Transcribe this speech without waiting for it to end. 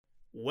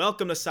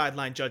Welcome to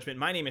Sideline Judgment.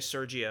 My name is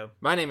Sergio.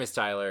 My name is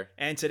Tyler.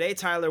 And today,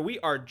 Tyler, we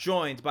are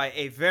joined by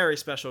a very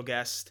special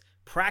guest,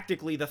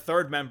 practically the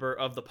third member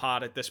of the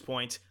pod at this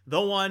point,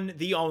 the one,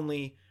 the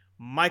only,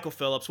 Michael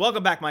Phillips.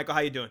 Welcome back, Michael. How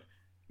you doing?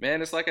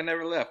 Man, it's like I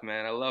never left,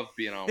 man. I love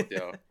being on with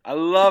y'all. I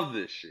love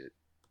this shit.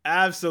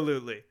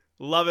 Absolutely.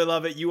 Love it,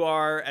 love it. You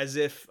are as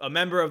if a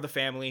member of the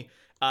family.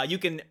 You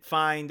can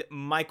find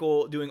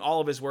Michael doing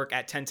all of his work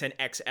at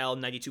 1010XL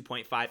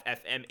 92.5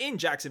 FM in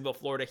Jacksonville,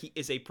 Florida. He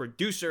is a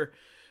producer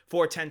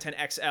for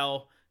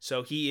 1010XL,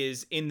 so he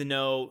is in the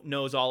know,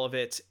 knows all of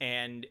it,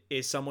 and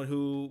is someone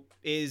who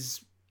is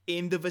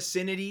in the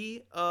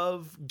vicinity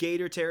of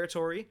Gator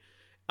territory.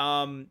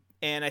 And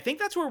I think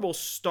that's where we'll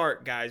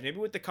start, guys, maybe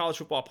with the college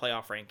football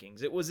playoff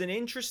rankings. It was an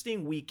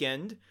interesting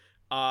weekend.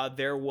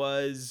 There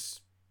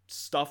was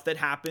stuff that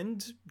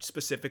happened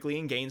specifically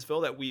in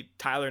Gainesville that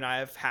Tyler and I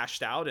have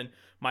hashed out, and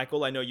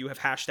Michael, I know you have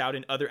hashed out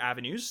in other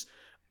avenues.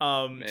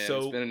 Man,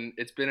 so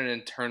it's been an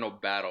internal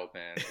battle,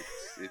 man.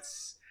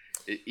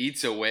 It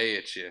eats away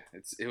at you.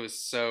 It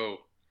was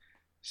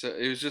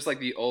just like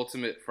the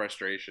ultimate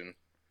frustration.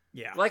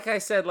 Yeah. Like I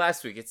said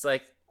last week, it's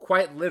like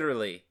quite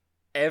literally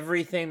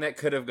everything that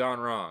could have gone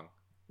wrong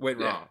went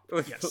wrong.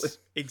 Yes,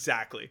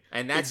 exactly.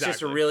 And that's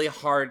just a really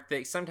hard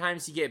thing.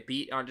 Sometimes you get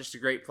beat on just a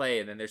great play,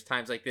 and then there's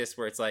times like this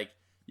where it's like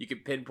you can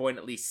pinpoint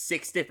at least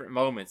 6 different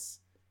moments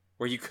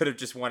where you could have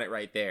just won it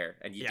right there,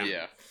 and you didn't.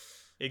 Yeah,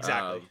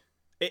 exactly.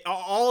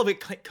 All of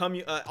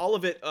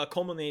it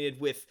culminated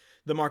with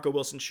the Marco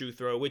Wilson shoe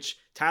throw, which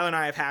Tyler and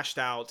I have hashed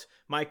out.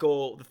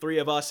 Michael, the three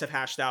of us have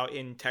hashed out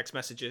in text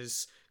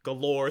messages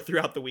galore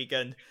throughout the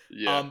weekend.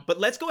 Yeah. But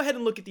let's go ahead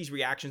and look at these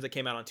reactions that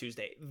came out on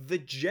Tuesday. The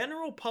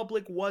general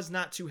public was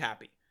not too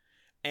happy.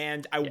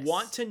 And I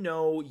want to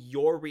know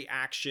your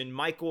reaction,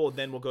 Michael,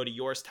 then we'll go to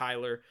yours,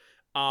 Tyler.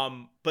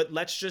 But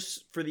let's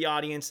just, for the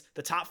audience,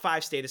 the top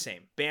 5 stay the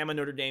same. Bama,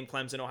 Notre Dame,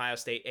 Clemson, Ohio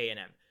State, A&M.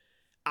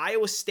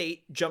 Iowa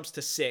State jumps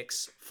to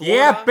 6. Florida,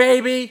 yeah,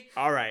 baby.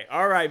 All right.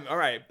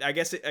 I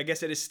guess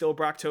it is still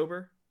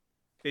Brocktober.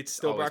 It's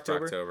still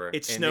Brocktober.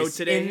 It snowed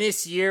today. In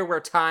this year where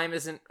time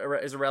is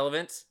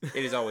irrelevant,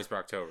 it is always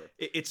Brocktober.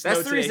 That's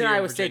the reason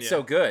Iowa State's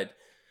so good.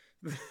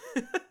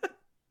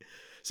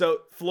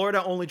 So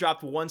Florida only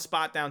dropped 1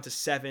 spot down to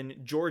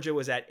 7. Georgia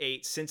was at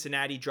 8.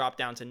 Cincinnati dropped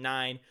down to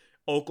 9.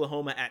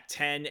 Oklahoma at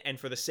 10. And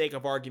for the sake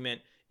of argument,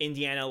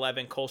 Indiana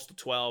 11, Coastal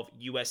 12,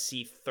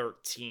 USC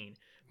 13.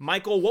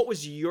 Michael, what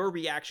was your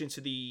reaction to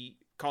the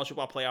college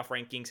football playoff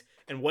rankings,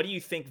 and what do you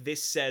think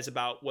this says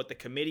about what the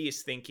committee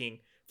is thinking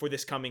for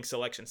this coming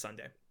Selection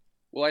Sunday?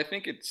 Well, I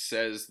think it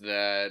says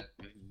that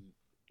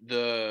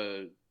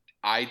the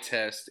eye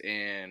test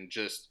and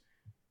just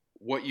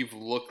what you've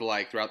looked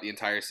like throughout the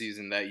entire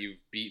season, that you've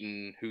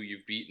beaten who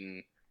you've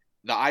beaten,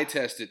 the eye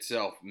test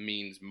itself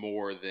means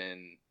more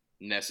than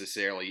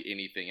necessarily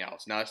anything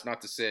else. Now, that's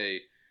not to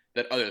say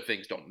that other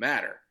things don't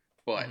matter.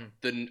 But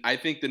I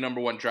think the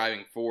number one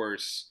driving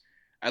force,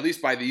 at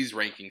least by these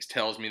rankings,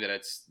 tells me that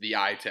it's the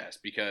eye test,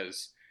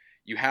 because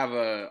you have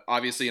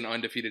obviously an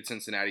undefeated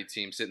Cincinnati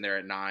team sitting there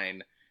at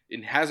 9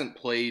 and hasn't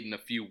played in a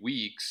few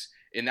weeks,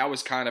 and that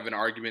was kind of an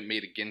argument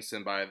made against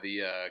them by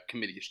the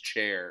committee's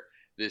chair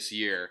this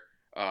year.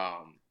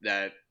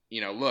 That,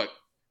 look,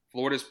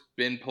 Florida's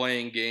been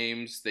playing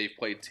games. They've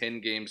played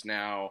 10 games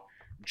now.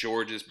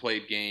 Georgia's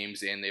played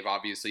games, and they've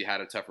obviously had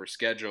a tougher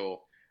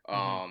schedule.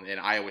 And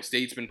Iowa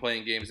State's been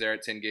playing games there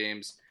at 10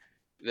 games,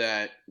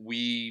 that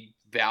we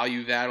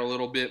value that a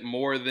little bit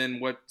more than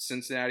what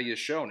Cincinnati has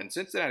shown. And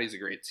Cincinnati's a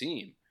great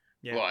team.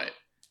 Yeah. But,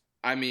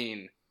 I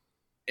mean,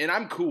 and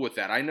I'm cool with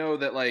that. I know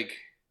that,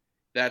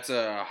 that's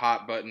a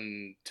hot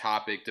button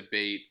topic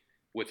debate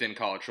within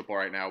college football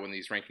right now when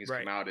these rankings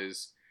come out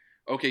is,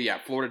 okay, yeah,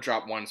 Florida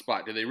dropped 1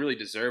 spot. Do they really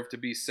deserve to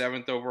be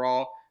 7th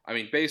overall? I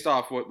mean, based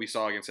off what we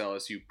saw against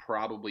LSU,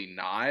 probably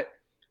not.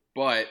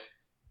 But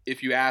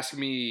if you ask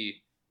me,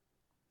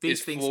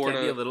 these things can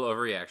be a little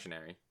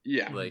overreactionary.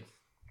 Yeah.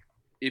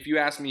 If you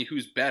ask me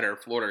who's better,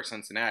 Florida or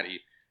Cincinnati,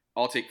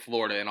 I'll take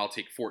Florida, and I'll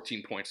take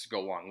 14 points to go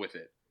along with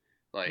it.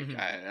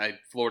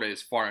 Florida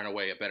is far and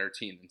away a better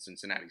team than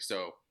Cincinnati.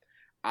 So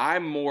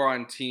I'm more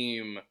on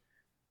team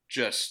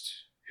just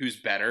who's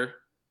better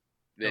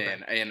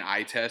than an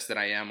eye test than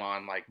I am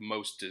on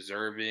most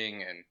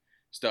deserving and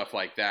stuff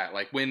like that.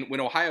 Like when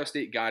Ohio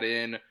State got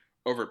in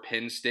over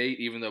Penn State,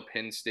 even though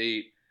Penn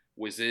State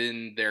was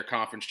in their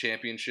conference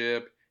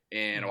championship,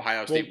 and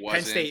Ohio State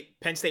wasn't.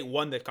 Penn State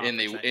won the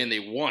conference. And they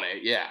won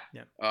it, yeah.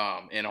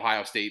 And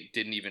Ohio State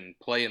didn't even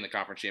play in the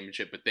conference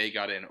championship, but they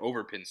got in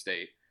over Penn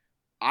State.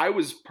 I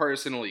was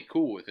personally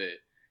cool with it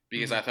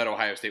because I thought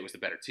Ohio State was the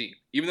better team.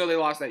 Even though they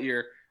lost that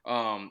year,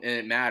 and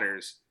it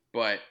matters,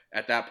 but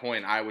at that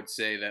point I would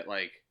say that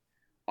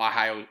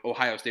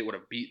Ohio State would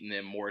have beaten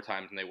them more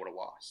times than they would have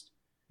lost.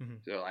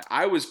 So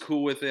I was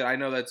cool with it. I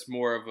know that's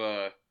more of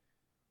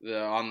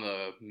on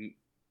the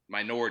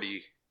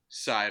minority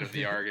side of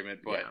the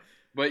argument, but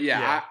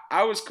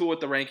I was cool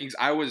with the rankings.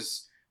 I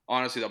was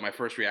honestly, though, my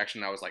first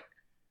reaction, I was like,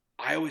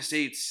 Iowa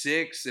State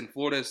 6 and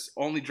Florida's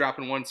only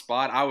dropping 1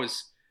 spot. I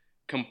was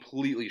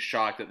completely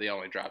shocked that they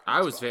only dropped 1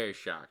 I was spot. very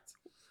shocked.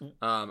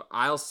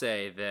 I'll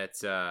say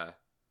that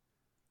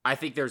I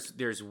think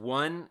there's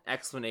one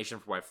explanation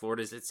for why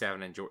Florida's at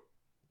 7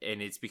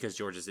 and it's because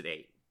Georgia's at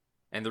 8.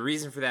 And the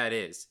reason for that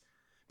is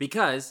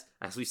because,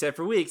 as we said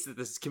for weeks, that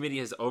this committee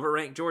has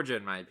overranked Georgia,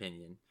 in my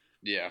opinion.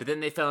 Yeah. But then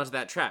they fell into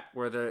that trap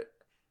where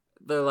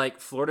they're like,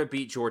 Florida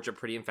beat Georgia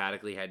pretty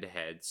emphatically head to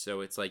head.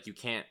 So it's like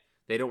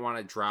they don't want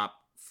to drop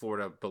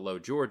Florida below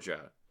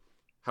Georgia.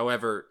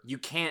 However, you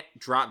can't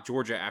drop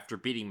Georgia after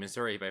beating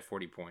Missouri by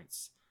 40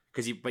 points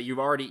but you've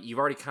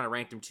already kind of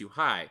ranked them too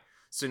high.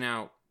 So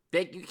now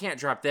you can't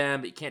drop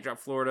them, but you can't drop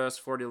Florida.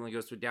 So Florida only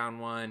goes to down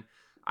 1.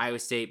 Iowa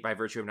State, by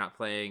virtue of not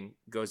playing,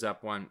 goes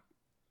up 1.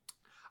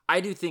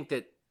 I do think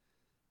that,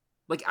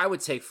 like, I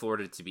would take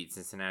Florida to beat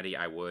Cincinnati.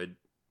 I would,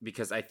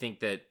 because I think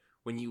that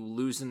when you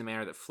lose in the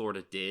manner that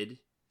Florida did,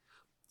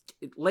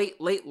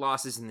 late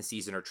losses in the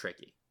season are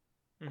tricky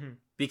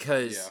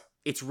because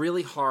it's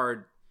really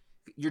hard.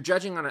 You're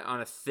judging on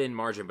a thin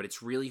margin, but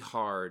it's really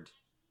hard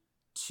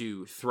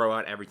to throw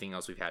out everything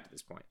else we've had to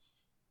this point.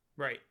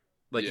 Right.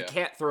 Like, you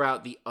can't throw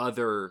out the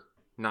other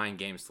 9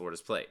 games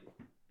Florida's played.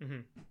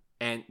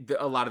 And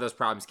a lot of those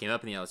problems came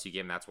up in the LSU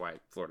game. That's why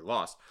Florida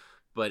lost.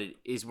 But it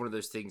is one of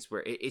those things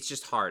where it's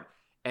just hard.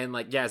 And,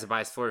 like, as a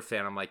biased Florida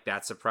fan, I'm like,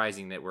 that's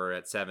surprising that we're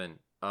at 7.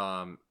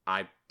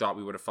 I thought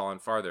we would have fallen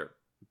farther.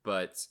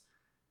 But,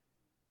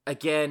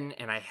 again,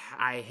 and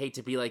I hate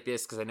to be like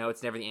this because I know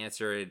it's never the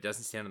answer. It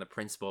doesn't stand on the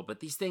principle. But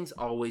these things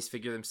always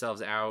figure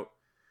themselves out.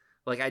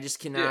 Like, I just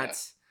cannot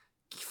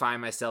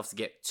find myself to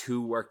get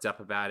too worked up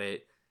about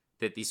it.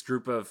 That these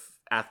group of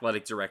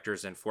athletic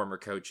directors and former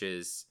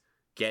coaches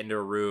get into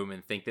a room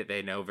and think that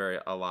they know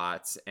a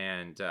lot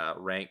and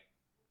rank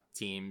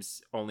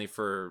teams only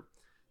for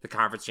the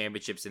conference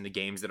championships and the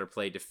games that are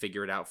played to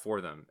figure it out for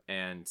them.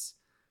 And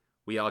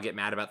we all get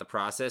mad about the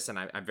process, and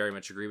I very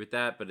much agree with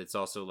that. But it's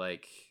also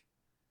like,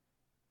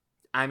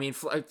 I mean,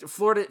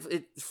 Florida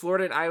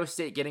and Iowa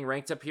State getting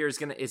ranked up here is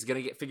gonna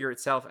figure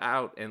itself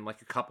out in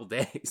like a couple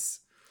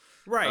days.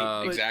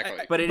 Right.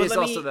 Exactly. But it is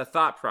also the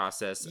thought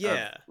process of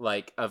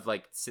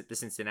the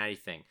Cincinnati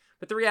thing.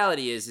 But the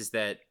reality is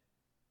that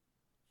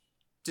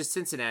just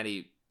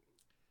Cincinnati,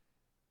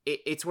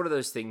 it's one of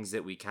those things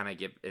that we kind of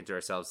get into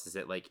ourselves, is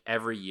that, like,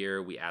 every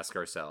year we ask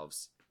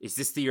ourselves, is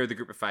this the year the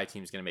group of 5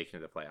 teams going to make it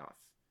into the playoff?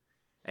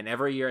 And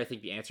every year I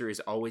think the answer is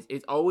always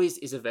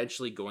is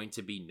eventually going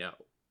to be no.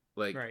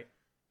 Like, right.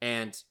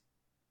 And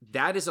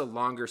that is a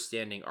longer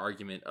standing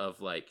argument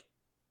of, like,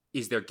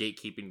 is there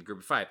gatekeeping the group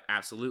of 5?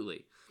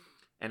 Absolutely.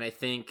 And I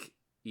think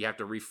you have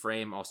to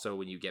reframe also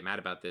when you get mad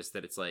about this,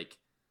 that it's like,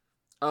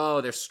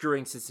 oh, they're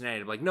screwing Cincinnati.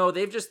 I'm like, no,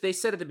 they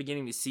said at the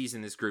beginning of the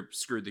season this group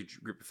screwed the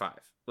group of 5.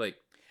 Like,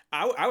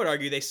 I would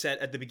argue they said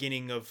at the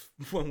beginning of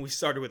when we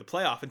started with the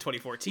playoff in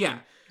 2014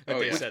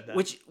 they said that.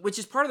 Which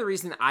is part of the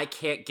reason I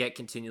can't get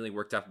continually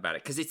worked up about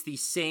it, because it's the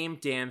same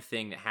damn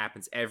thing that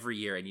happens every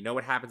year, and you know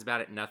what happens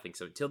about it? Nothing.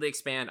 So until they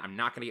expand, I'm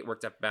not going to get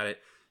worked up about it,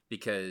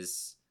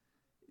 because,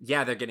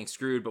 yeah, they're getting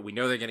screwed, but we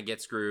know they're going to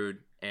get screwed,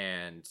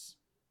 and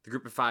the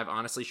group of 5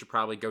 honestly should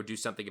probably go do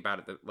something about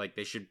it. Like,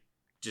 they should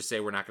just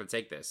say, we're not going to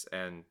take this,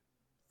 and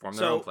form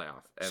their own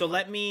playoff. So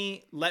let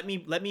me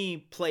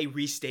play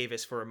Reese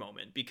Davis for a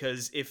moment,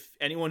 because if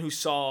anyone who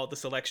saw the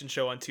selection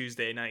show on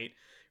Tuesday night,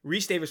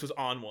 Reese Davis was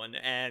on one,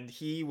 and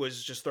he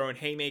was just throwing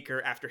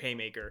haymaker after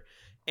haymaker.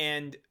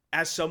 And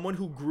as someone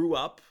who grew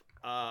up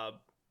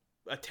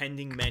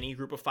attending many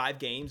group of 5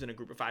 games in a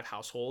group of 5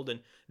 household,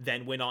 and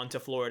then went on to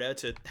Florida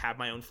to have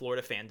my own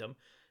Florida fandom,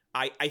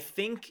 I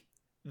think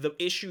the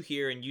issue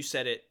here, and you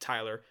said it,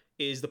 Tyler,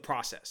 is the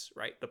process,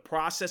 right? The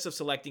process of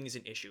selecting is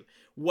an issue.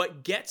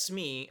 What gets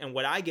me and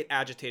what I get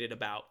agitated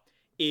about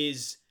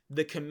is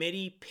the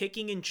committee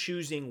picking and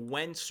choosing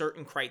when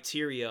certain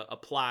criteria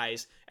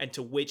applies and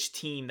to which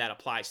team that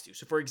applies to.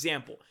 So, for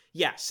example,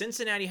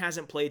 Cincinnati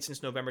hasn't played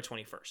since November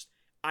 21st.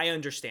 I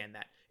understand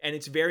that. And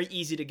it's very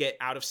easy to get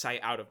out of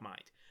sight, out of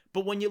mind.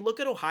 But when you look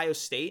at Ohio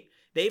State,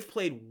 they've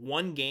played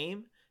 1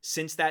 game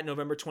since that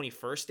November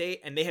 21st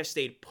date, and they have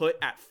stayed put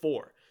at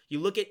 4. You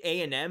look at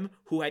A&M,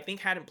 who I think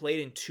hadn't played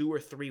in 2 or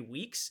 3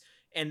 weeks,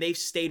 and they've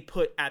stayed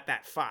put at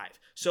that 5.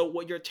 So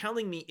what you're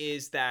telling me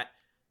is that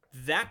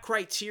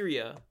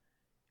criteria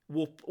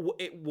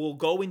will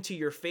go into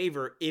your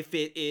favor if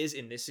it is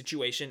in this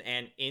situation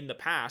and in the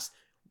past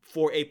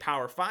for a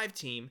Power 5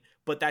 team,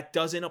 but that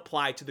doesn't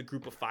apply to the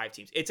group of 5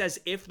 teams. It's as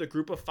if the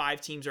group of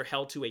 5 teams are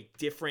held to a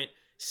different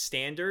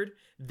standard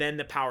than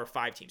the Power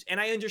 5 teams. And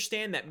I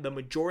understand that the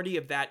majority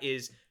of that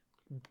is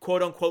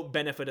quote unquote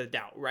benefit of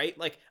doubt, right?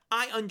 Like,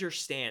 I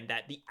understand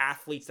that the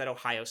athletes that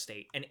Ohio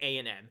State and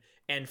A&M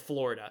and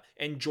Florida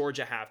and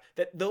Georgia have,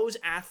 that those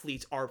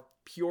athletes are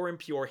pure and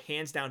pure,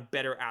 hands down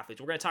better athletes.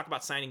 We're going to talk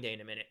about signing day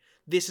in a minute.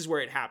 This is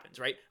where it happens,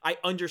 right? I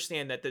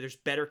understand that there's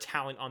better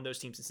talent on those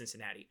teams in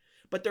Cincinnati,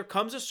 but there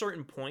comes a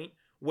certain point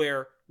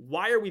where,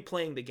 why are we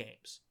playing the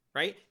games?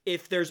 Right?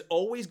 If there's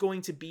always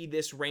going to be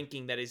this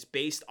ranking that is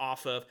based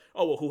off of,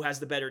 who has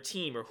the better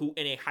team, or who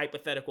in a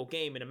hypothetical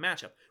game in a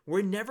matchup,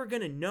 we're never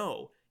going to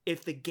know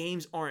if the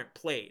games aren't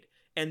played.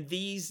 And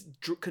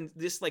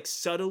this like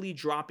subtly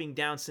dropping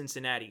down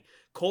Cincinnati,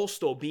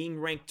 Coastal being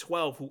ranked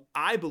 12, who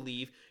I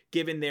believe,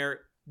 given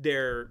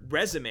their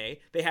resume,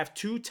 they have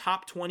 2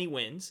 top 20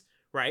 wins,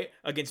 right,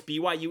 against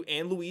BYU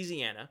and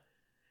Louisiana.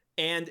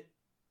 And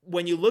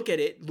when you look at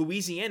it,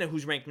 Louisiana,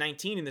 who's ranked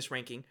 19 in this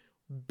ranking,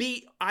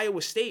 beat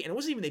Iowa State, and it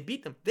wasn't even they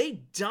beat them;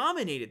 they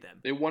dominated them.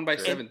 They won by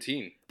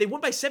 17. They won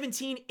by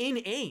 17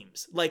 in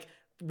Ames. Like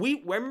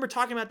I remember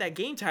talking about that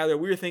game, Tyler.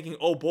 We were thinking,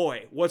 oh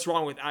boy, what's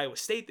wrong with Iowa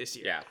State this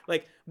year? Yeah.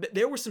 Like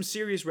there were some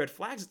serious red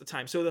flags at the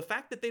time. So the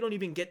fact that they don't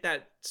even get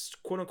that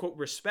quote unquote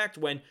respect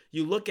when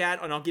you look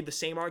at, and I'll give the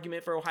same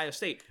argument for Ohio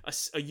State, a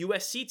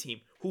USC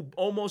team who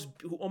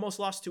almost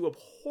lost to a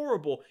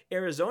horrible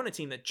Arizona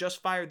team that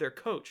just fired their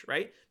coach,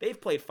 right? They've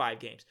played 5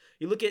 games.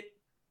 You look at,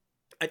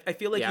 I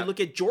feel like you look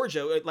at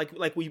Georgia,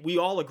 like we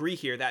all agree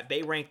here that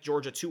they ranked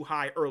Georgia too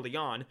high early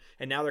on,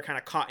 and now they're kind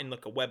of caught in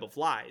like a web of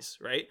lies,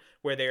 right?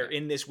 Where they're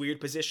in this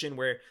weird position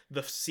where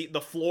the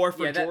floor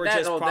for Georgia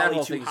is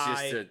probably too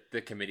high. Just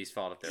the committee's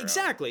fault if they're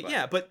exactly,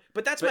 but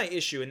that's my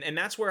issue, and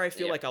that's where I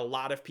feel like a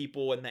lot of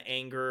people and the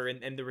anger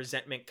and the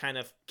resentment kind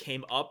of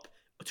came up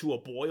to a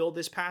boil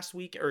this past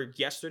week or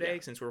yesterday,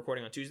 since we're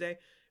recording on Tuesday,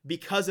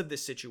 because of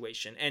this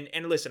situation.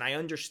 And listen, I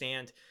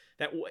understand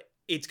that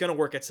it's going to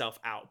work itself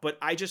out, but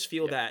I just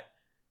feel that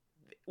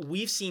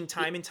we've seen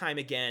time and time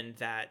again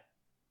that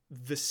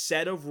the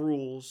set of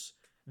rules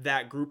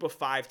that Group of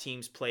 5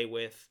 teams play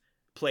with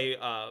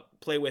are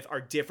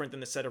different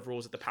than the set of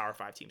rules that the Power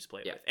 5 teams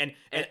play with. And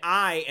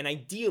I, an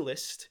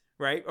idealist,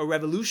 right, a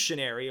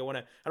revolutionary, I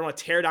don't want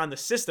to tear down the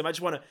system. I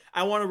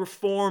want to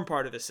reform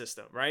part of the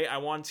system, right? I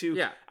want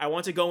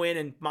to go in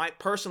and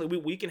personally,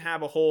 we can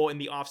have a whole in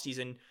the off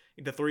season.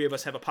 The 3 of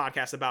us have a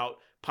podcast about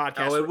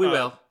podcasts. Oh, we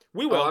will.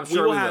 We will. I'm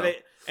sure we will have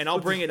it, and I'll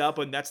bring it up.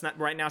 And that's not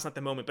right now. It's not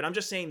the moment. But I'm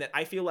just saying that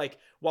I feel like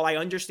while I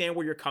understand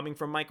where you're coming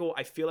from, Michael,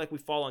 I feel like we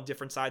fall on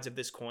different sides of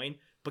this coin.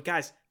 But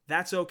guys,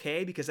 that's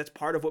okay because that's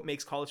part of what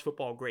makes college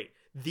football great.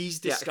 These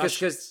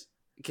discussions,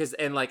 because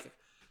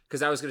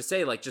I was going to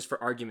say, like, just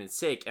for argument's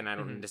sake, and I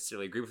don't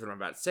necessarily agree with what I'm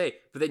about to say,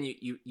 but then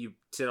you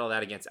said all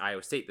that against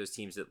Iowa State, those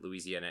teams that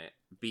Louisiana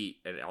beat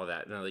and all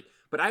that, and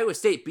but Iowa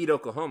State beat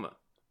Oklahoma.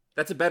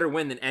 That's a better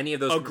win than any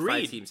of those Group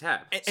 5 teams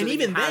have. And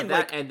even then,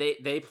 and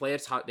they play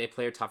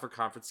a tougher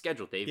conference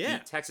schedule. They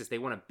beat Texas. They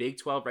won a Big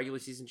 12 regular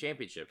season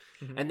championship.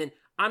 And then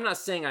I'm not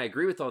saying I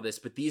agree with all this,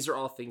 but these are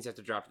all things that have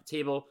to drop the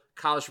table.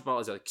 College football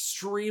is an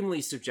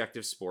extremely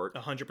subjective sport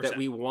 100% that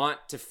we want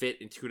to fit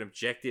into an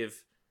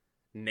objective,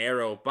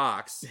 narrow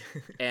box.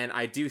 And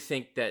I do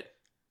think that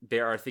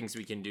there are things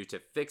we can do to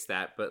fix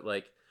that. But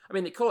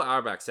Nicole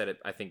Auerbach said it,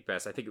 I think,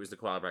 best. I think it was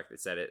Nicole Auerbach that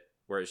said it,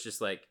 where it's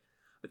just like,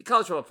 with the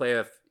college football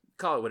playoff,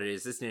 call it what it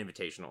is. It's an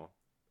invitational.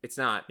 It's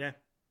not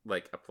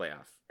like a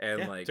playoff.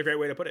 And it's a great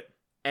way to put it.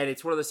 And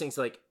it's one of those things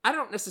like, I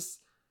don't necessarily,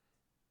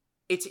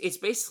 it's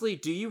basically,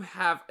 do you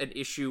have an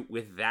issue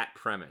with that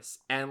premise?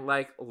 And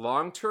like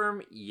long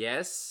term,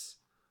 yes.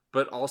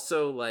 But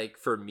also, like,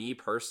 for me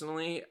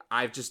personally,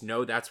 I just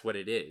know that's what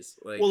it is.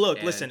 Like, well,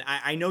 look, listen,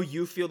 I know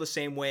you feel the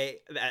same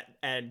way,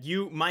 and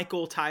you,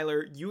 Michael,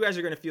 Tyler, you guys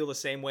are going to feel the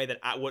same way that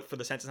for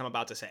the sentence I'm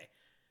about to say.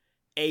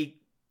 A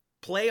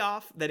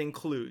playoff that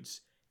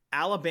includes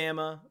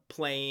Alabama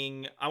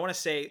playing, let's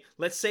say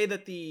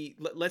that the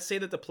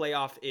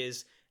playoff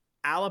is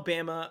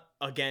Alabama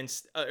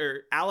against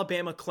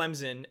Alabama,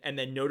 Clemson, and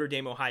then Notre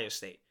Dame, Ohio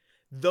State.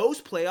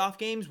 Those playoff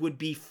games would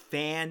be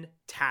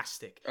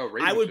fantastic. Oh,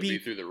 ratings would be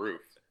through the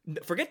roof.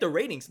 Forget the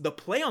ratings. The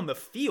play on the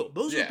field.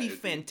 Those would be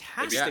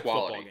fantastic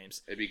football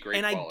games. It'd be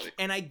great quality.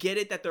 And I get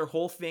it that their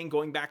whole thing,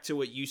 going back to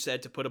what you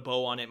said to put a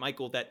bow on it,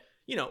 Michael, that,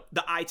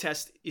 the eye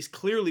test is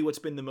clearly what's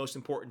been the most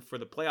important for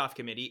the playoff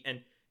committee.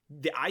 And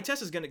the eye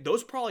test is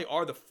those probably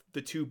are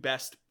the 2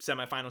 best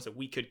semifinals that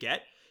we could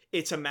get.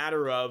 It's a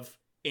matter of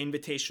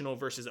invitational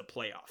versus a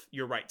playoff.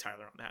 You're right,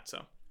 Tyler, on that.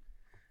 So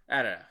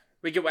I don't know.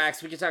 We could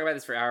talk about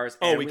this for hours.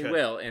 Oh, and we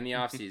will in the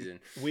off season.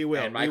 We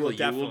will. And Michael, we will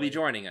definitely. You will be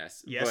joining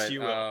us. Yes, but,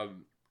 you will.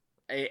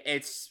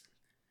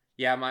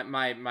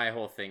 My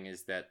whole thing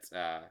is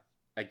that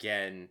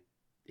again,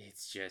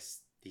 it's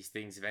just these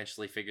things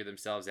eventually figure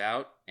themselves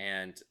out,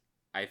 and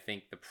I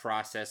think the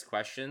process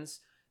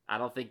questions. I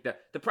don't think are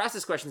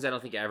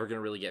ever going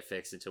to really get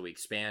fixed until we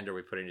expand or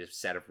we put in a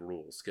set of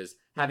rules. Because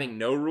having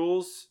no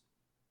rules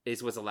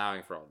is what's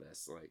allowing for all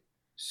this.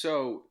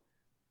 So,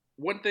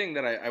 one thing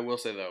that I will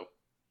say though.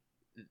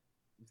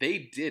 They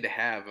did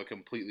have a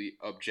completely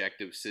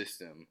objective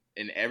system,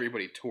 and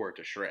everybody tore it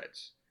to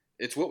shreds.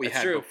 It's what we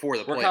had before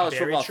the playoffs. We're college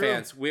football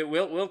fans.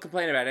 We'll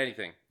complain about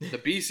anything. The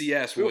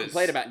BCS was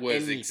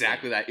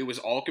exactly that. It was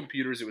all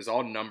computers. It was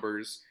all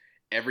numbers.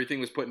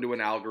 Everything was put into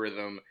an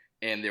algorithm,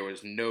 and there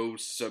was no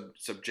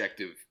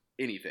subjective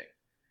anything.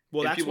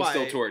 Well, and people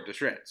still tore it to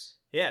shreds.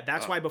 Yeah,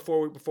 that's why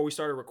before we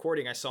started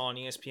recording, I saw on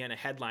ESPN a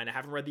headline. I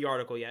haven't read the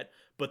article yet,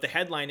 but the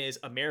headline is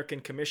American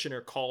Commissioner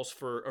calls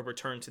for a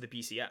return to the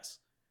BCS.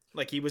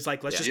 Like, he was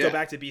like, let's just go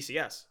back to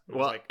BCS.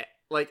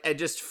 And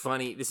just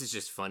funny. This is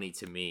just funny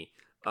to me.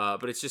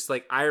 But it's just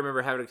like I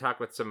remember having to talk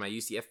with some of my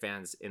UCF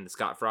fans in the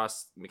Scott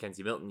Frost,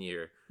 Mackenzie Milton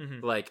year.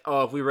 Mhm. Like,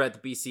 oh, if we were at the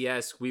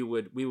BCS, we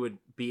would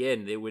be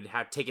in. They would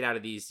have take it out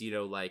of these,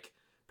 like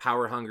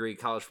power hungry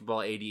college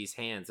football ADs'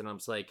 hands. And I'm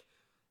just like,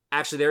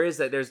 actually, there's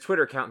a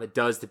Twitter account that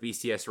does the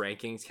BCS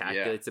rankings,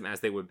 calculates them as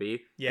they would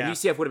be. Yeah. And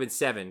UCF would have been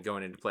 7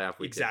 going into playoff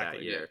week Exactly,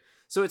 that year. yeah.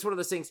 So it's one of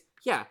those things.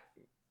 Yeah,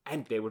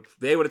 and they would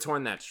have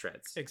torn that to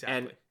shreds.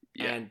 Exactly.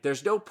 And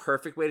there's no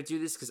perfect way to do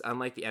this because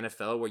unlike the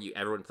NFL where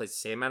everyone plays the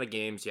same amount of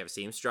games, you have the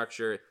same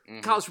structure,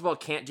 college football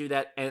can't do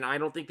that, and I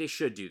don't think they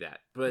should do that.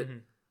 But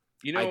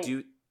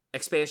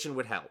expansion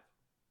would help.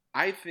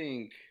 I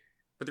think,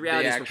 but the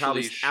reality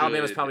is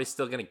Alabama's probably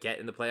still going to get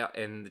in the playoff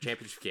in the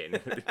championship game.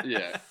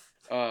 Yeah.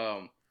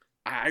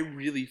 I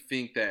really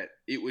think that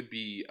it would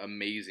be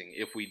amazing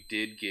if we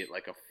did get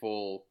like a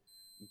full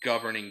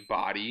governing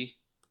body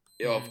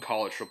of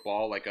college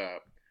football, like a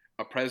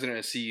president,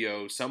 a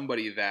CEO,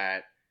 somebody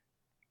that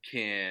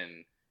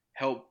can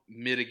help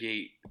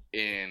mitigate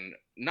and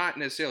not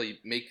necessarily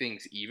make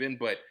things even,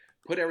 but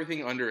put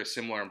everything under a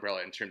similar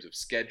umbrella in terms of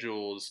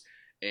schedules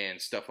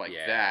and stuff like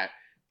that,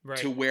 right,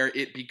 to where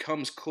it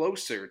becomes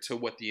closer to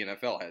what the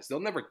NFL has. They'll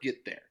never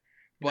get there.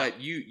 But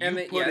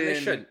they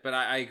should. But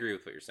I agree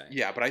with what you're saying.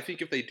 Yeah, but I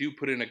think if they do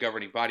put in a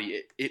governing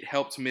body, it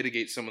helps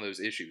mitigate some of those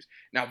issues.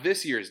 Now,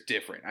 this year is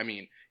different. I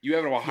mean, you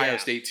have an Ohio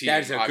State team.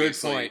 That is a good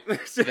point.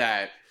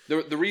 that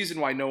the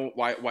reason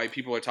why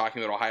people are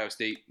talking about Ohio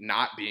State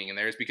not being in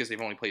there is because they've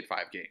only played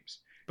 5 games.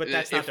 But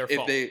that's not their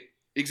fault.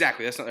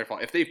 Exactly, that's not their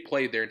fault. If they've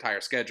played their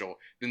entire schedule,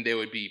 then they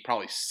would be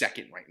probably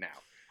second right now.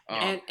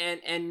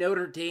 And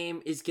Notre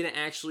Dame is going to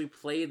actually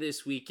play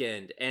this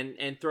weekend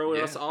and throw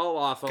us all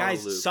off on a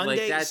loop.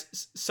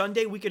 Guys,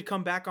 Sunday we could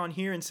come back on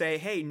here and say,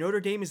 hey,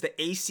 Notre Dame is the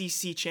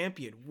ACC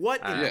champion.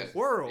 What in the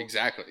world?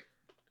 Exactly.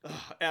 All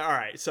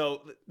right,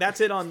 so that's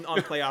it on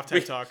Playoff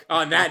Tech Talk.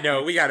 On that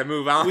note, we got to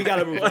move on.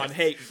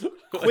 Hey,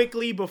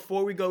 quickly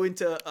before we go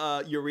into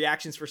your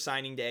reactions for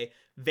signing day,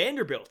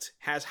 Vanderbilt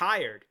has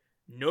hired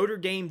Notre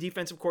Dame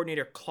defensive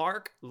coordinator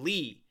Clark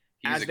Lee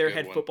as their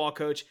head football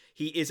coach.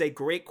 He is a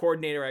great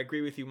coordinator. I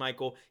agree with you,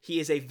 Michael. He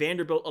is a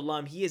Vanderbilt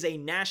alum. He is a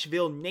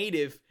Nashville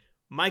native.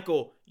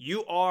 Michael,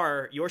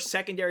 your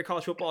secondary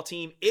college football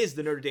team is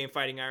the Notre Dame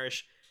Fighting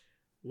Irish.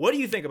 What do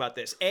you think about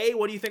this? A,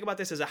 what do you think about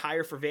this as a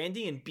hire for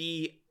Vandy? And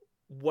B,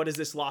 what does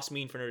this loss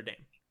mean for Notre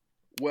Dame?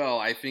 Well,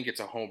 I think it's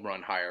a home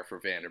run hire for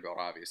Vanderbilt,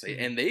 obviously.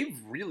 And they've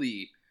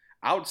really,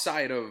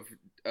 outside of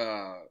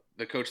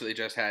the coach that they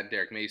just had,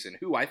 Derek Mason,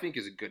 who I think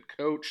is a good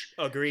coach.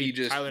 Agreed.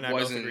 Tyler and I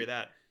both agree with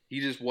that. He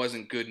just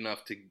wasn't good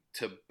enough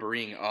to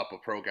bring up a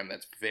program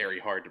that's very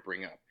hard to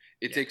bring up.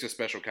 It takes a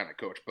special kind of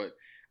coach. But,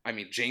 I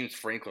mean, James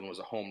Franklin was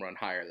a home run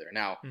hire there.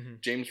 Now,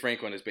 James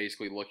Franklin is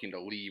basically looking to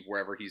leave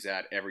wherever he's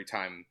at every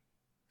time,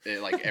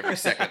 like every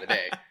second of the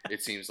day,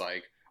 it seems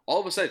like. All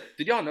of a sudden,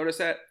 did y'all notice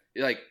that?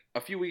 Like,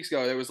 a few weeks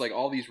ago, there was like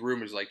all these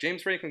rumors like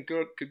James Franklin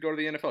could go to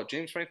the NFL.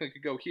 James Franklin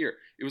could go here.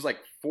 It was like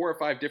 4 or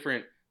 5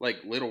 different like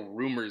little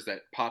rumors that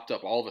popped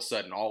up all of a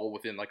sudden, all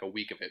within like a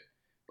week of it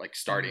like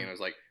starting. And it was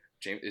like,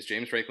 is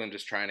James Franklin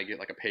just trying to get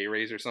like a pay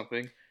raise or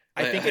something?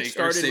 I think it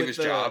started save with his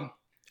job.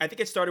 I think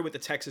it started with the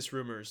Texas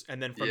rumors,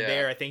 and then from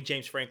there, I think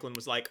James Franklin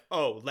was like,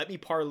 "Oh, let me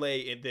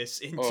parlay this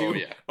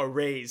into a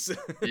raise."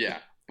 Yeah,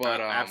 but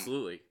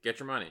absolutely, get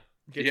your money.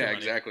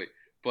 Exactly.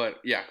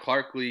 But yeah,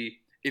 Clark Lee.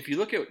 If you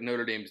look at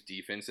Notre Dame's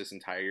defense this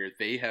entire year,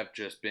 they have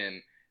just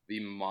been the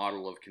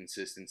model of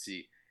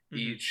consistency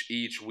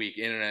each week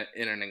in a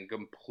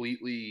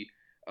completely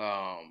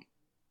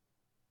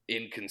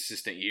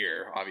inconsistent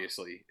year.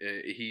 Obviously,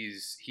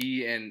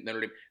 he and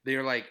Notre Dame.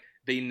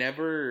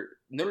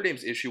 Notre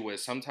Dame's issue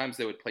was sometimes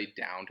they would play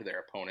down to their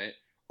opponent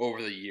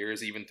over the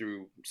years, even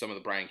through some of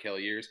the Brian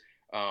Kelly years.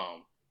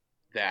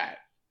 That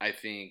I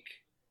think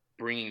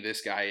bringing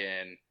this guy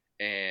in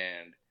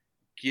and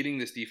getting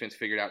this defense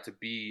figured out to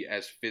be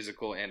as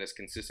physical and as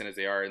consistent as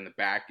they are in the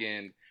back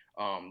end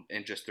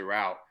and just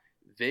throughout.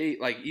 They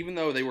even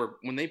though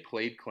when they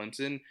played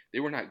Clemson, they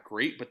were not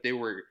great, but they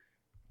were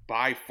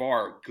by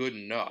far good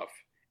enough.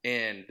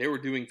 And they were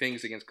doing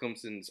things against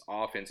Clemson's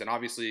offense. And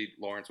obviously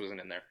Lawrence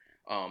wasn't in there.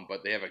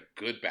 But they have a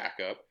good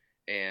backup,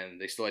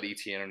 and they still had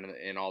Etienne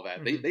and all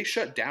that. They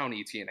shut down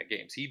Etienne at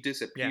games. He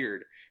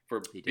disappeared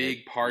for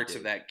big parts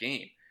of that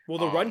game. Well,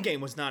 the run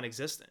game was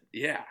non-existent.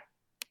 Yeah.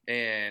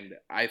 And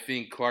I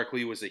think Clark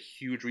Lee was a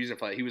huge reason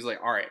for that. He was like,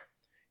 all right.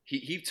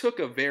 He took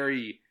a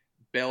very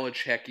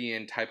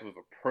Belichickian type of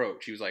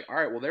approach. He was like, all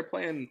right, well, they're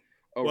playing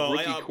a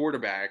rookie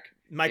quarterback.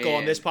 Michael,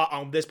 on this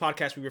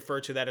podcast, we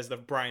refer to that as the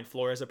Brian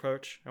Flores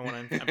approach. I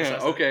want to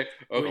emphasize okay.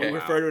 We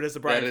refer to it as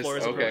the Brian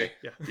Flores approach.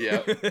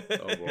 Yeah.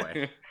 Oh,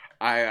 boy.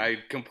 I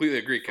completely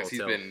agree because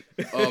he's been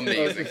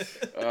amazing.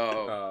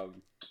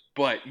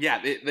 But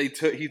yeah,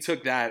 he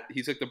took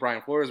the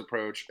Brian Flores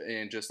approach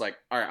and just like,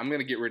 all right, I'm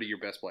going to get rid of your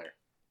best player.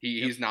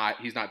 He's not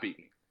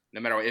beating me. No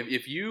matter what.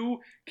 If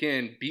you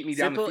can beat me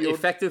down the field.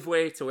 Effective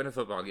way to win a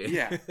football game.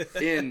 Yeah.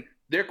 And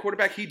their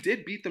quarterback, he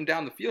did beat them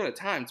down the field at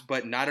times,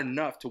 but not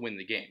enough to win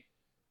the game.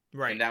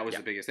 Right. And that was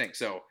the biggest thing.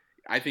 So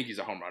I think he's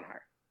a home run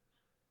hire.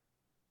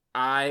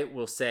 I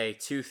will say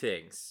 2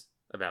 things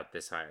about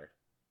this hire.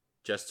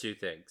 Just two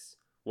things.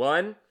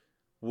 One,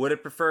 would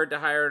have preferred to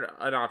hire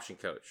an option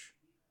coach.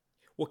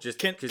 Well,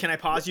 can I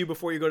pause you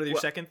before you go to your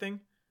second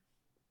thing?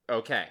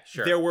 Okay,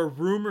 sure. There were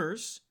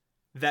rumors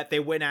that they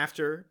went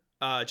after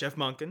Jeff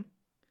Monken.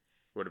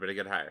 Would have been a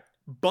good hire.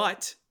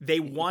 But they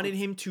wanted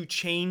him to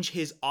change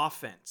his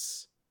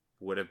offense.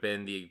 Would have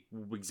been the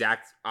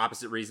exact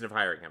opposite reason of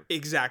hiring him.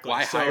 Exactly.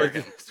 Why hire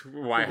him?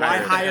 Why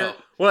hire?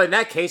 Well, in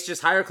that case,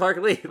 just hire Clark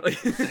Lee.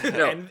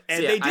 No. and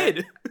they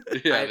did.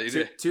 Yeah, they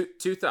did.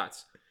 Two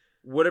thoughts.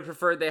 Would have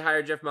preferred they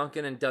hired Jeff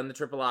Monken and done the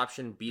triple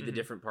option, be the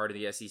different part of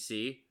the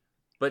SEC.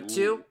 But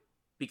two,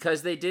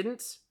 because they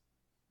didn't,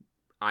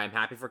 I'm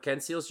happy for Ken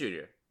Seals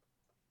Jr.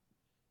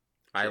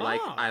 I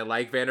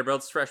like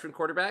Vanderbilt's freshman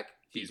quarterback.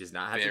 He does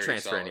not have to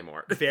transfer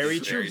anymore.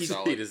 Very true. He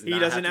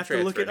doesn't have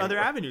to look at other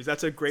avenues.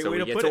 That's a great way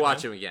to put it. So we get to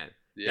watch him again.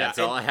 Yeah. That's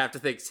all I have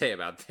to say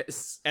about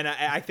this. And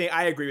I think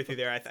I agree with you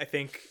there. I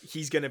think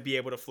he's going to be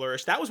able to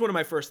flourish. That was one of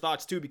my first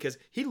thoughts too, because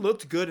he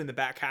looked good in the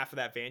back half of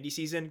that Vandy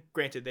season.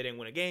 Granted, they didn't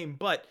win a game,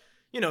 but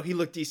he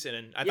looked decent.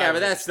 And but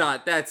that's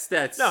not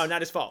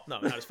not his fault. No,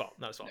 not his fault.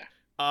 Not his fault.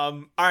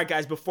 All right,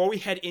 guys. Before we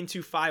head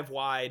into 5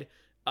 Wide,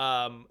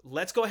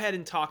 let's go ahead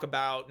and talk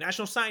about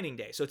National Signing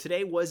Day. So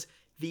today was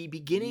the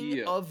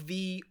beginning of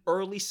the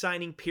early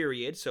signing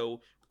period. So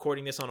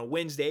recording this on a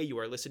Wednesday, you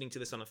are listening to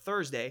this on a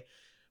Thursday.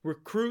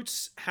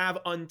 Recruits have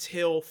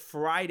until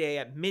Friday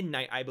at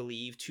midnight, I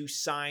believe, to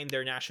sign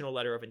their national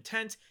letter of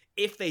intent.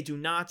 If they do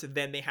not,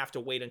 then they have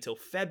to wait until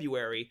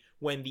February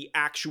when the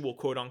actual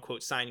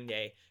quote-unquote signing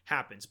day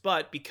happens.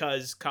 But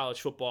because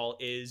college football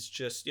is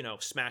just,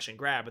 smash and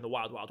grab in the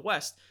Wild Wild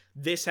West,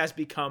 this has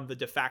become the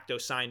de facto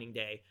signing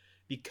day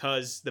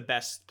because the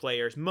best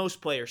players,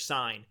 most players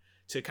sign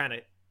to kind of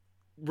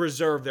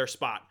reserve their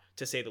spot,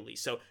 to say the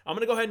least. So I'm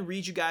going to go ahead and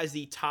read you guys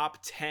the top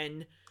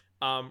 10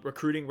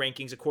 recruiting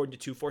rankings according to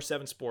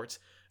 247 Sports.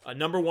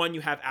 Number 1,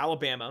 you have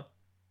Alabama,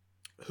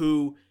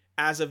 who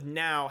as of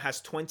now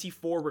has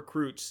 24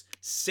 recruits.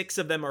 6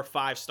 of them are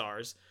 5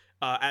 stars.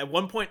 At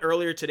one point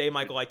earlier today,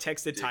 Michael, I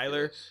texted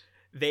Tyler.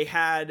 They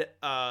had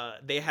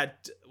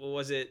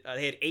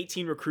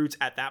 18 recruits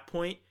at that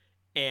point,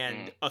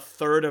 and a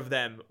third of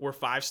them were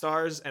 5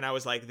 stars, and I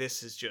was like,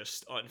 this is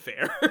just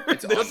unfair.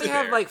 Don't they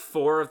have like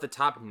 4 of the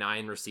top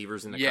 9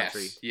 receivers in the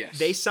country? Yes.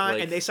 They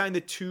signed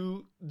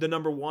the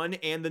number 1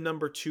 and the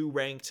number 2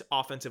 ranked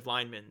offensive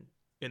linemen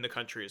in the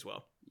country as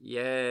well.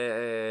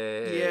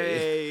 Yay.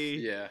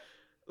 Yeah.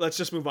 Let's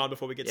just move on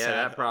before we get sad.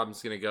 That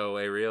problem's gonna go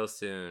away real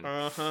soon.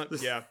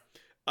 Yeah.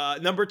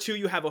 Number 2,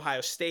 you have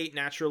Ohio State,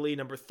 naturally.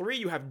 Number 3,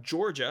 you have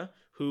Georgia,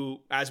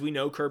 who, as we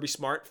know, Kirby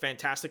Smart,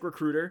 fantastic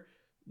recruiter.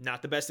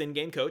 Not the best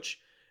in-game coach.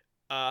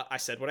 I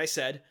said what I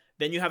said.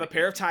 Then you have a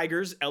pair of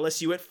Tigers,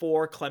 LSU at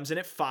 4, Clemson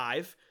at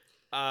 5.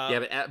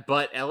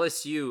 But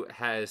LSU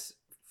has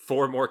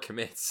 4 more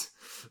commits.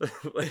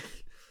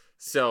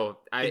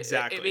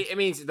 Exactly. It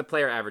means the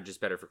player average is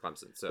better for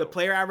Clemson. So the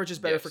player average is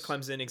better for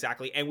Clemson,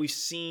 exactly. And we've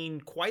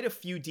seen quite a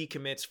few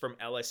decommits from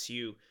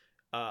LSU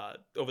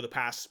over the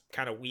past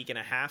kind of week and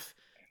a half.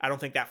 I don't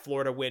think that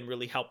Florida win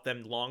really helped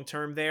them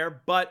long-term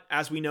there. But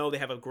as we know, they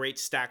have a great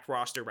stacked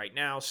roster right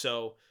now,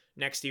 so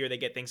next year they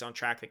get things on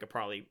track. They could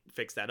probably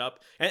fix that up.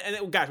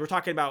 And guys, we're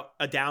talking about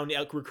a down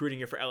recruiting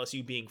year for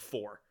LSU being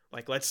 4.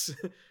 Like, let's,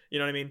 you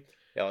know what I mean?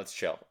 Yeah, let's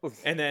chill.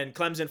 And then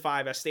Clemson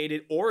 5, as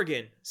stated.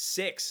 Oregon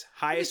 6,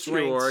 highest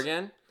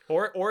ranked.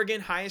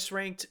 Oregon, highest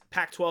ranked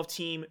Pac-12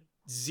 team,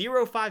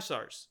 0 5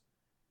 stars.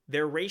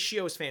 Their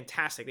ratio is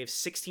fantastic. They have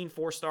 16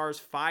 4 stars,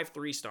 5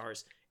 3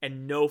 stars,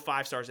 and no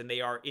 5 stars, and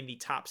they are in the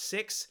top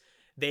 6.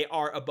 They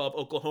are above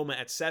Oklahoma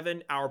at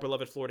 7, our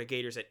beloved Florida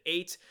Gators at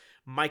 8.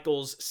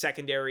 Michael's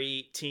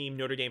secondary team,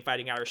 Notre Dame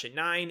Fighting Irish at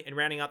 9. And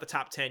rounding out the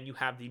top 10, you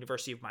have the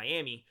University of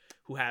Miami,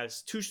 who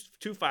has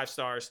 2 5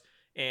 stars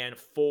and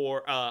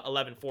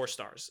 11 4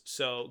 stars.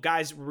 So,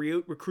 guys,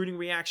 recruiting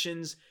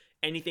reactions,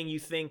 anything you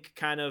think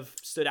kind of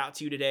stood out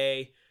to you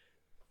today?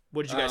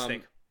 What did you guys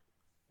think?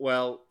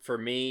 Well, for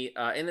me,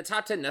 in the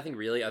top 10, nothing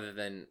really other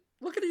than,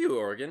 look at you,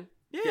 Oregon.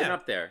 Yeah. Getting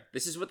up there.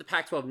 This is what the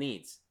Pac-12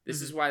 needs.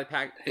 This is why the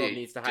Pac-12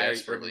 needs to hire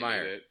Urban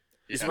Meyer.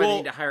 This is why they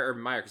need to hire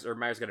Urban Meyer, because Urban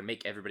Meyer's going to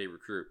make everybody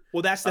recruit.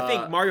 Well, that's the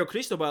thing. Mario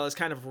Cristobal is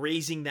kind of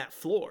raising that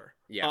floor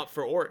up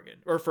for Oregon,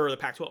 or for the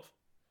Pac-12.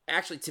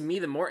 Actually, to me,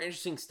 the more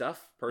interesting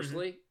stuff,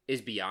 personally,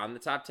 is beyond the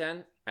top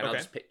 10. And I'll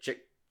just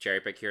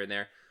cherry pick here and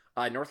there.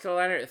 North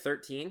Carolina at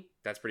 13.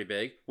 That's pretty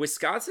big.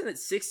 Wisconsin at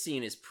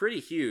 16 is pretty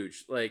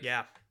huge.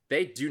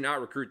 They do not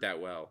recruit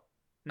that well.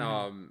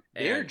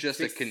 They're just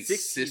a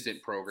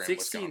consistent program.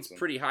 16 is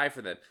pretty high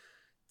for them.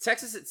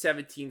 Texas at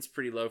 17 is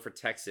pretty low for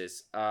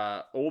Texas.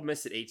 Ole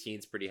Miss at 18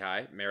 is pretty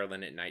high.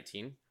 Maryland at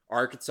 19.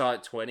 Arkansas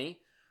at 20.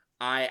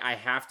 I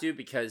have to,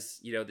 because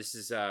this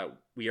is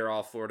we are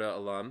all Florida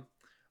alum.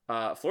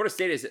 Florida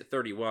State is at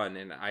 31,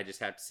 and I just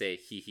have to say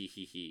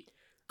he.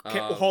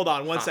 Hold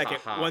on one second.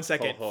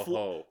 Ho,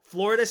 ho.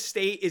 Florida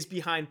State is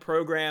behind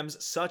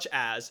programs such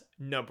as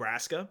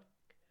Nebraska,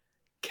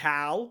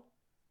 Cal,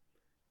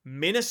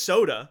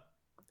 Minnesota,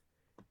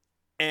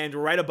 and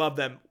right above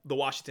them, the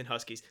Washington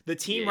Huskies. The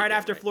team right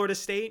after Florida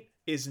State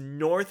is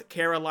North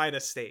Carolina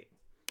State.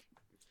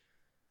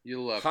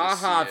 You love Ha to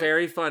see ha, it.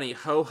 very funny.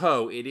 Ho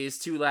ho, it is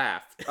to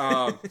laugh.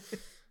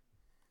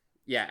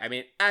 Yeah, I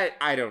mean,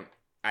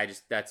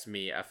 that's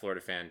me, a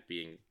Florida fan,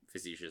 being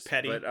facetious.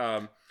 Petty. But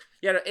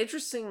yeah, no,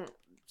 interesting.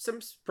 Some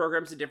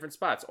programs in different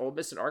spots. Ole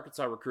Miss and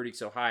Arkansas recruiting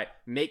so high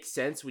makes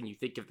sense when you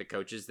think of the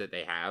coaches that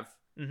they have.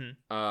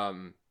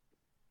 Mm-hmm.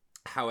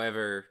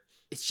 However,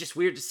 it's just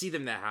weird to see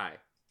them that high.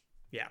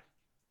 Yeah.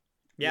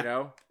 You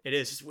know, it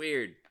is. It's just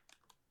weird.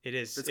 It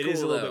is. It's It cool,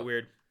 is a little though. bit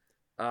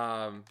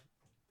weird.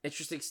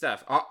 Interesting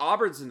stuff.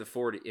 Auburn's in the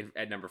 40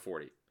 at number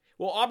 40.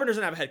 Well, Auburn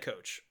doesn't have a head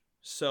coach,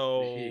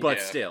 so But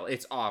Yeah. still,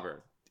 it's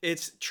Auburn.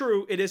 it's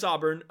true. It is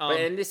Auburn.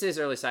 And this is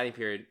early signing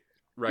period.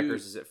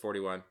 Rutgers is at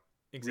 41.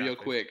 Exactly. Real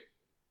quick.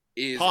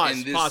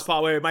 Pause.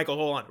 Wait, Michael,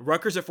 hold on.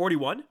 Rutgers at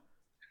 41.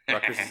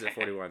 Rutgers is at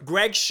 41.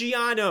 Greg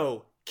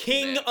Schiano,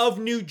 king Man. of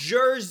New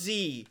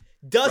Jersey,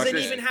 doesn't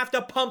Rutgers- even have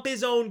to pump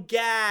his own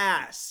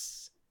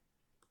gas.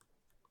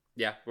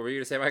 Yeah, what were you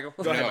gonna say, Michael?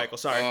 Go ahead, Michael.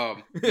 Sorry.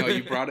 No,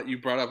 you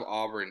brought up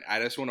Auburn. I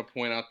just want to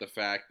point out the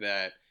fact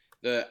that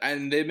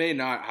and they may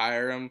not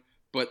hire him,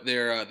 but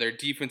their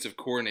defensive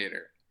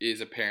coordinator is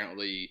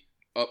apparently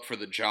up for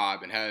the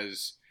job and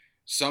has,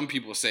 some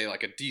people say,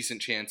 like a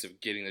decent chance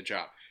of getting the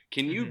job.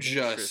 Can you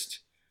just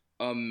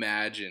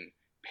imagine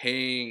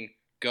paying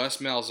Gus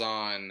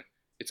Malzahn?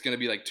 It's going to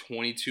be like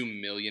 $22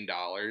 million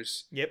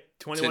Yep,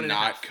 to 21 and a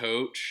not half.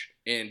 coach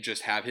and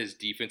just have his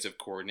defensive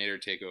coordinator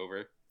take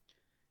over.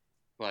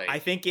 Like, I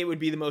think it would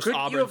be the most Couldn't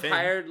Auburn you have thing.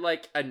 hired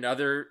like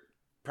another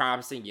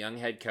promising young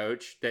head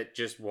coach that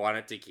just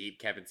wanted to keep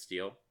Kevin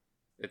Steele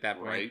at that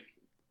point? right?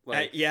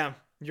 Like, Yeah,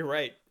 you're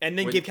right. And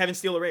then Would- give Kevin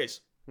Steele a raise.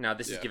 no,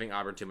 this is Yeah. giving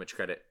Auburn too much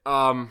credit.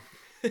 All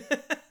You're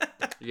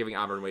giving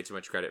Auburn way too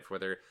much credit for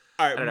their.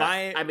 right, I don't know.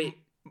 I mean,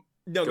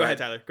 no, go go ahead,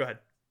 ahead. Tyler. Go ahead.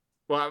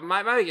 well,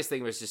 my biggest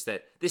thing was just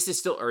that this is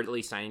still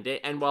early signing day,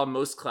 and while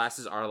most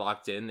classes are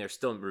locked in, there's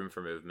still room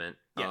for movement.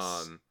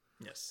 Yes.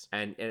 Yes.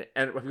 And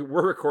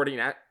we're recording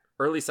at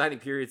early signing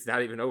period's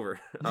not even over.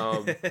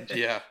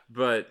 Yeah.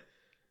 But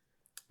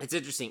it's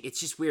interesting. It's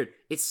just weird.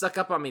 It stuck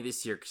up on me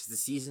this year because the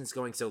season's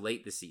going so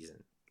late this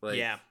season. Like,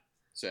 yeah.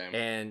 Same.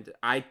 And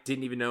I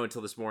didn't even know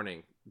until this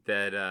morning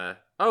that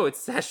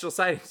it's National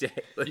Signing Day.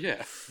 Like,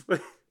 Yeah.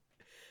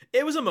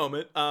 It was a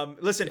moment.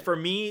 Listen, for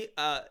me,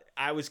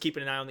 I was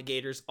keeping an eye on the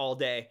Gators all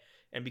day,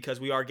 and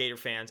because we are Gator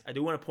fans, I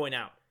do want to point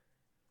out,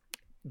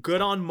 good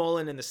on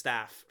Mullen and the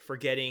staff for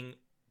getting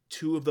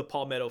two of the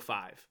Palmetto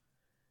Five,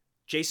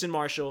 Jason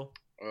Marshall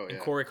Oh and yeah.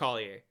 Corey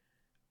Collier,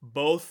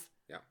 both.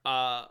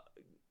 Yeah.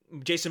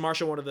 Jason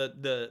Marshall, one of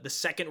the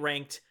second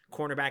ranked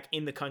cornerback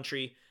in the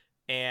country,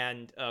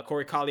 and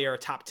Corey Collier, a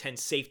top 10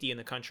 safety in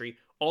the country.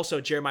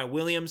 Also, Jeremiah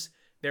Williams.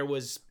 There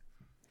was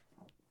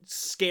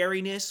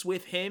scariness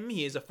with him.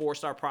 He is a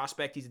 4-star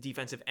prospect. He's a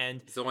defensive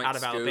end He's the one out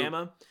of Scoob.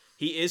 Alabama.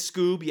 He is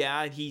Scoob,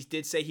 yeah. He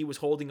did say he was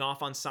holding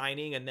off on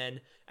signing, and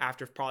then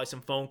after probably some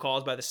phone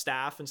calls by the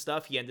staff and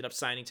stuff, he ended up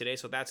signing today,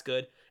 so that's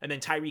good. And then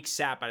Tyreek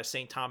Sapp out of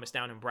St. Thomas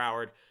down in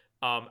Broward.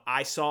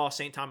 I saw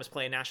St. Thomas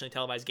play a nationally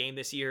televised game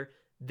this year.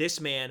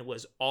 This man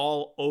was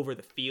all over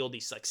the field.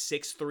 He's like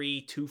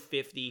 6'3",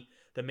 250.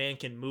 The man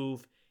can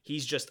move.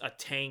 He's just a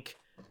tank.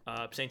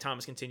 St.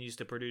 Thomas continues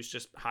to produce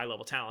just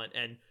high-level talent,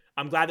 and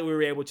I'm glad that we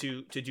were able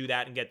to do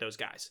that and get those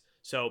guys.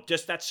 So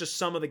that's just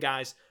some of the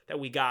guys that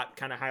we got,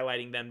 kind of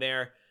highlighting them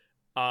there.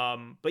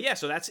 But yeah,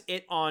 so that's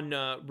it on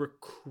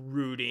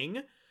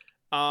recruiting.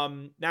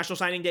 National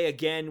Signing Day,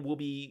 again,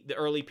 the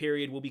early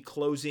period will be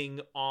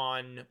closing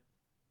on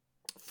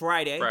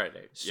Friday.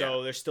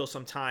 So there's still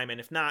some time, and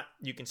if not,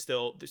 you can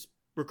still,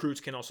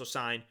 recruits can also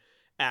sign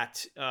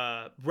at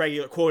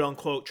regular,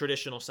 quote-unquote,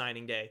 traditional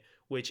signing day,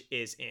 which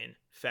is in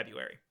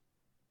February.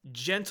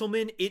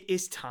 Gentlemen, it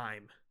is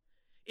time.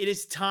 It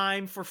is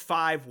time for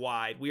 5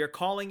 Wide. We are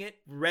calling it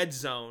Red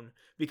Zone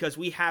because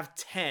we have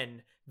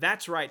 10,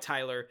 that's right,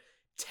 Tyler,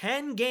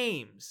 10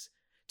 games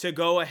to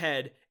go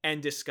ahead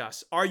and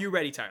discuss. Are you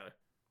ready, Tyler?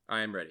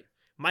 I am ready.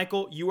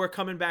 Michael, you are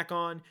coming back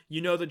on.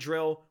 You know the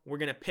drill. We're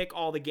going to pick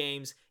all the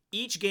games.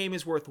 Each game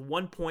is worth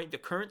 1 point. The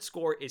current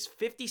score is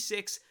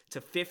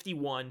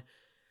 56-51.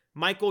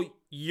 Michael,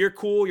 you're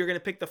cool. You're going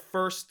to pick the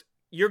first.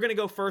 You're going to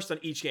go first on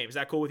each game. Is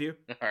that cool with you?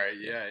 All right.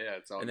 Yeah.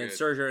 It's all And good. then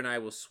Sergio and I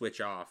will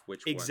switch off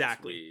which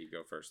Exactly. ones we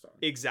go first on.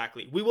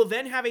 Exactly. We will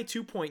then have a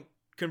 2-point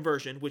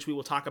conversion, which we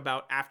will talk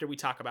about after we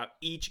talk about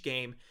each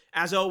game.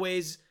 As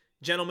always,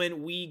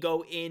 gentlemen, we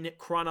go in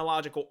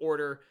chronological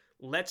order.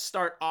 Let's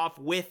start off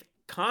with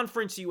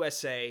Conference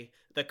USA,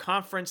 the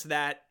conference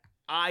that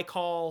I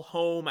call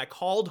home. I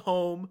called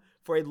home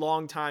for a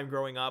long time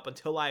growing up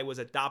until I was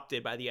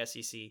adopted by the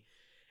SEC.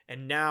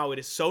 And now it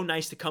is so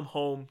nice to come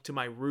home to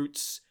my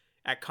roots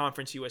at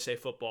Conference USA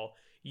football.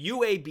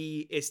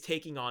 UAB is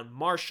taking on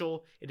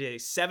Marshall. It is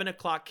a 7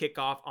 o'clock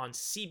kickoff on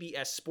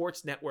CBS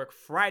Sports Network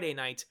Friday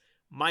night.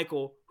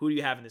 Michael, who do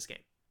you have in this game?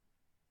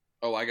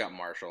 Oh, I got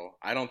Marshall.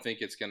 I don't think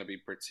it's going to be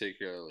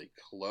particularly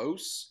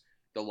close.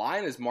 The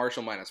line is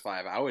Marshall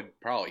 -5. I would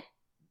probably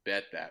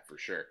bet that for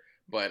sure.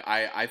 But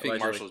I think Allegedly.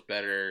 Marshall's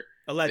better.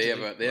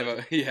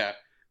 Allegedly.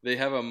 They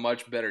have a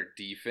much better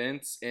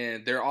defense,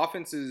 and their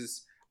offense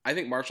is, I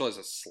think Marshall has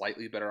a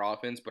slightly better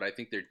offense, but I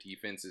think their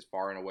defense is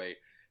far and away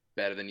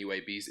better than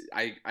UAB's.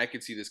 I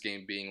could see this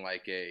game being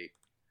like a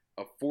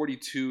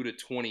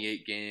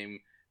 42-28 game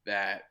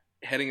that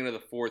heading into the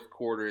fourth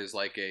quarter is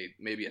like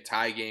maybe a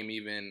tie game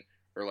even,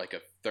 or like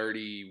a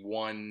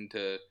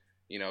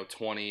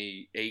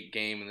 31-28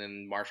 game, and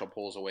then Marshall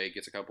pulls away,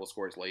 gets a couple of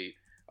scores late.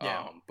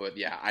 Yeah. But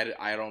yeah,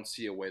 I don't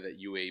see a way that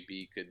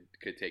UAB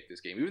could take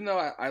this game. Even though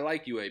I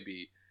like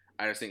UAB,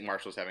 I just think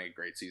Marshall's having a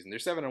great season. They're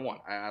 7-1.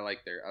 I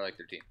like their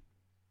team.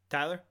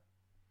 Tyler?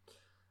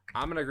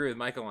 I'm gonna agree with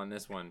Michael on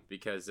this one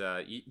because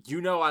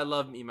you know I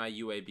love me my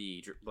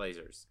UAB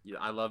Blazers.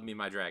 I love me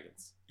my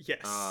Dragons.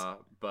 Yes.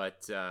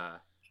 But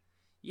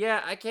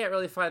yeah, I can't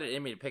really find it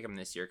in me to pick them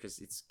this year because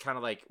it's kind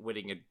of like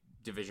winning a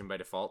division by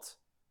default.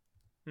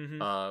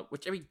 Mm-hmm.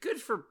 Which I mean,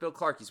 good for Bill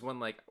Clark. He's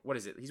won what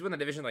is it? He's won the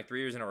division like 3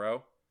 years in a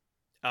row.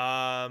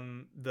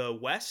 The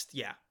West,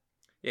 yeah.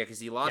 Yeah, because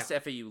he lost to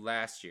FAU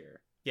last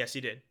year. Yes,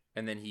 he did.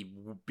 And then he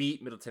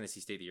beat Middle Tennessee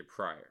State the year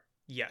prior.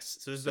 Yes,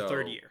 so this is the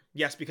third year.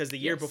 Yes, because the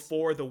year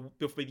before the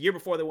year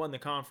before they won the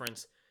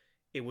conference,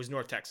 it was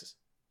North Texas.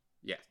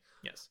 Yes.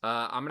 Yes.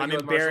 I'm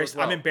embarrassed.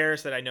 Well. I'm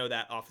embarrassed that I know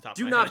that off the top.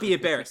 Do of my not head. be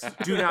embarrassed.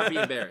 Do not be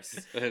embarrassed.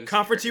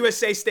 Conference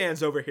USA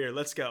stands over here.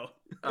 Let's go.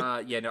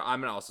 Yeah, no, I'm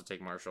gonna also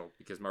take Marshall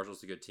because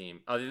Marshall's a good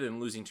team. Other than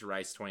losing to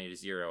Rice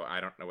 20-0, I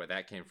don't know where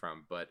that came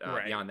from, but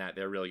beyond that,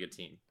 they're a really good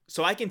team.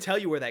 So I can tell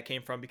you where that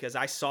came from because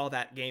I saw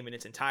that game in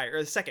its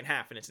the second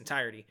half in its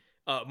entirety.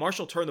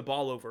 Marshall turned the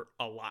ball over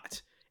a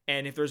lot.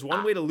 And if there's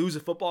one way to lose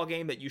a football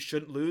game that you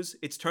shouldn't lose,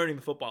 it's turning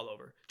the football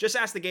over. Just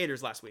ask the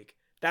Gators last week.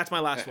 That's my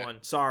last one.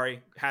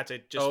 Sorry. Had to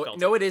just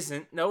no, it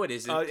isn't. No, it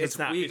isn't. It's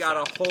not. We got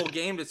a whole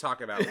game to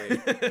talk about later.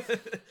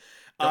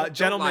 Don't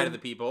Gentlemen, lie to the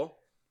people.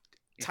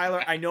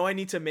 Tyler, I know I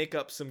need to make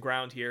up some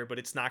ground here, but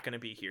it's not going to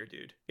be here,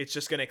 dude. It's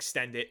just going to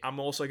extend it. I'm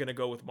also going to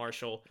go with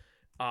Marshall.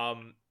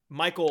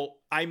 Michael,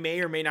 I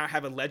may or may not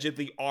have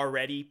allegedly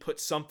already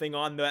put something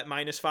on that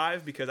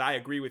 -5 because I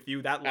agree with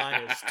you. That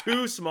line is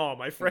too small,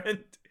 my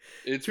friend.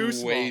 It's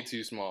way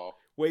too small.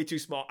 Way too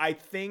small. I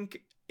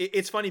think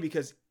it's funny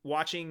because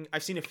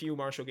I've seen a few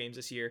Marshall games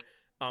this year,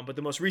 but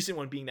the most recent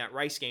one being that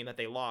Rice game that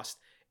they lost.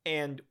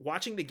 And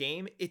watching the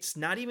game, it's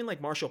not even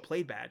like Marshall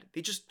played bad.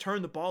 They just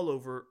turned the ball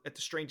over at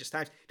the strangest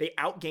times. They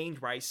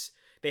outgained Rice.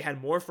 They had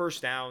more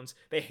first downs.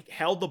 They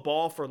held the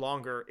ball for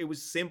longer. It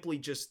was simply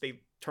just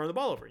they turned the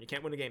ball over. You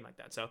can't win a game like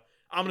that. So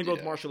I'm going to go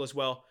with Marshall as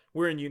well.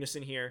 We're in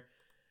unison here.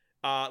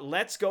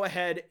 Let's go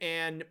ahead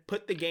and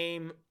put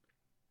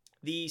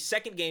the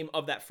second game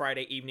of that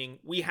Friday evening.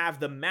 We have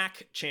the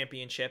MAC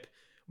championship.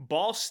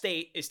 Ball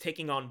State is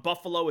taking on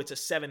Buffalo. It's a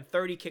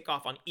 7:30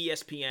 kickoff on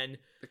ESPN.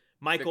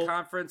 Michael, the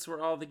conference where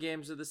all the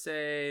games are the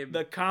same.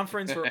 The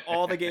conference where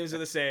all the games are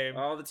the same.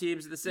 All the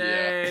teams are the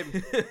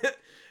same.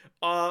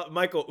 Yeah.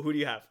 Michael, who do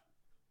you have?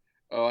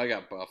 Oh, I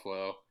got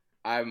Buffalo.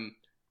 I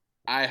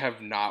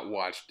have not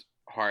watched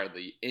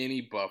hardly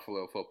any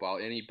Buffalo football,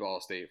 any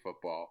Ball State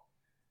football,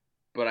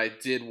 but I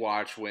did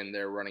watch when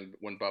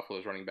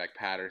Buffalo's running back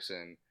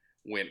Patterson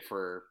went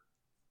for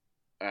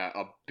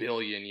 1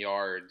 billion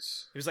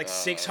yards. It was like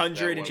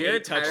 600 and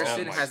Jared touchdowns.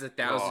 Patterson has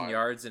 1,000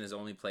 yards and has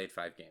only played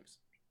 5 games.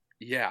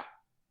 Yeah.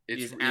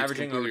 He's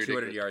averaging over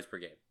 200 yards per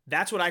game.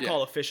 That's what I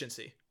call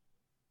efficiency.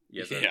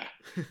 Yes, sir. Yeah.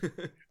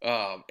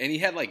 And he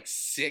had like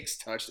 6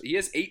 touchdowns. He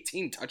has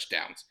 18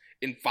 touchdowns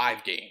in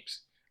 5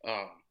 games.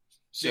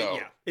 So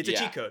yeah, it's a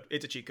cheat code.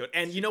 It's a cheat code.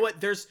 And you know what?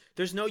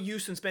 There's no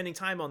use in spending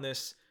time on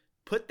this.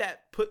 Put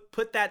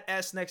that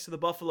S next to the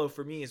Buffalo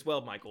for me as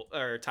well, Michael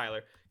or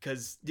Tyler,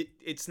 because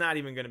it's not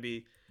even going to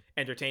be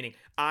entertaining.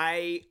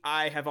 I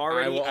have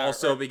already. I will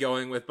also be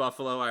going with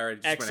Buffalo. I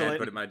already just went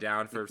ahead and put it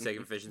down for sake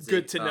of efficiency.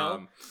 Good to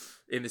know.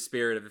 In the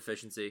spirit of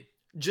efficiency.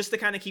 Just to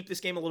kind of keep this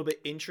game a little bit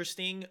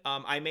interesting,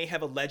 I may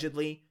have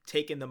allegedly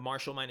taken the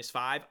Marshall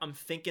 -5. I'm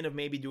thinking of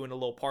maybe doing a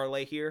little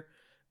parlay here,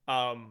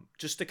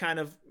 just to kind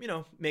of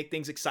make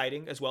things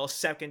exciting as well.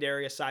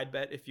 Secondary, a side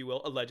bet, if you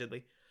will,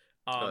 allegedly.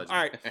 All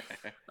right,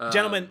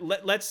 gentlemen,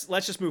 let's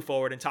just move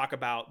forward and talk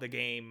about the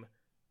game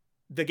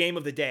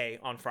of the day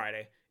on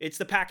Friday. It's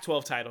the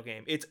Pac-12 title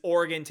game. It's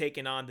Oregon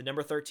taking on the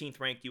number 13th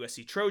ranked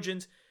USC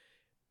Trojans.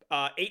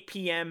 8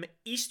 p.m.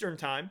 Eastern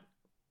time.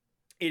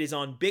 It is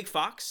on Big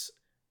Fox.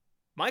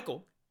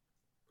 Michael,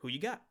 who you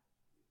got?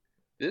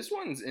 This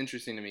one's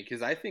interesting to me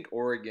because I think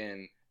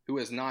Oregon, who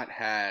has not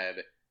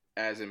had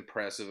as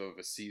impressive of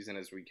a season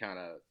as we kind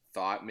of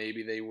thought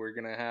maybe they were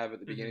going to have at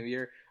the beginning of the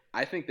year,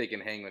 I think they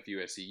can hang with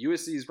USC.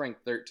 USC is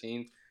ranked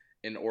 13th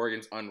and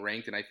Oregon's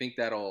unranked, and I think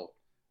that'll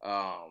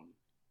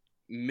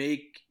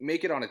make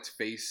it on its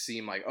face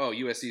seem like, oh,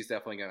 USC is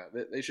definitely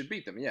they should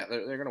beat them. Yeah,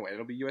 they're going to win.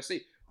 It'll be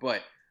USC.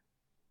 But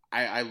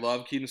I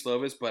love Keaton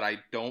Slovis, but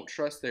I don't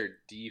trust their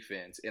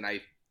defense, and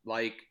I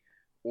like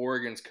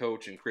Oregon's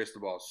coach and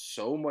Cristobal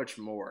so much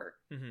more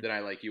than I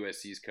like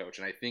USC's coach,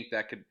 and I think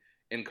that could,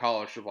 in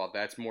college football,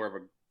 that's more of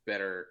a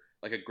better,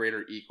 like a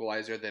greater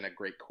equalizer than a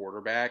great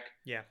quarterback.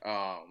 Yeah.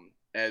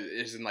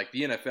 As in like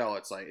the NFL,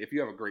 it's like if you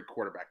have a great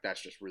quarterback,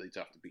 that's just really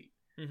tough to beat,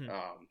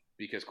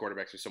 because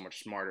quarterbacks are so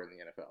much smarter in the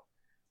NFL.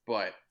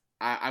 But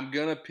I'm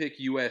gonna pick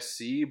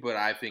USC, but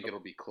I think it'll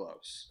be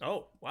close.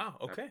 Oh wow,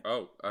 okay.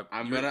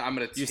 I'm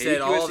gonna. You take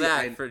said all USC.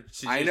 that to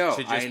just I know.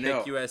 pick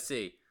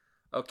USC.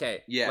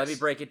 Okay, Yes. let me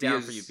break it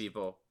down for you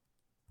people.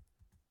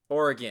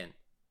 Oregon,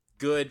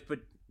 good, but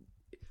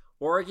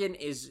Oregon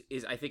is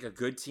I think a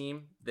good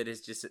team that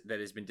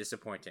has been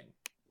disappointing.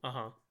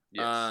 Yes.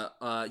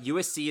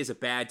 USC is a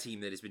bad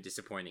team that has been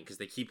disappointing because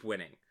they keep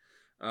winning.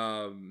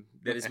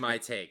 That is my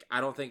take.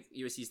 I don't think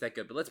USC is that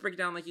good, but let's break it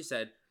down like you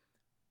said.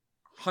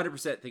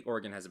 100% think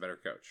Oregon has a better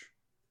coach.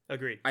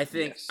 Agreed. I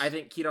think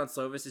Keaton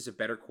Slovis is a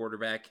better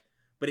quarterback,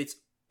 but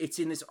it's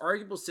in this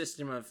arguable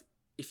system of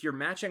if you're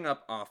matching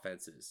up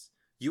offenses,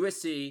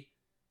 USC,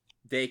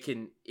 they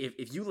can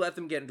if you let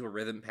them get into a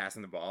rhythm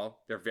passing the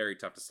ball, they're very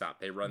tough to stop.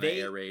 They run the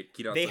air raid.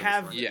 Keaton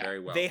Slovis runs it very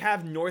well. They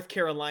have North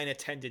Carolina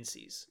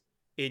tendencies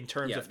in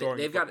terms of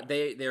throwing.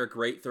 They're a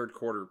great third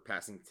quarter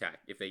passing attack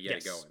if they get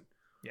it going.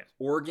 Yes.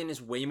 Oregon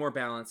is way more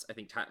balanced.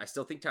 I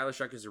still think Tyler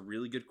Shuck is a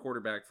really good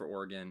quarterback for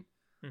Oregon.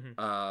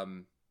 Mm-hmm.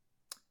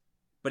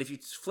 But if you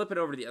flip it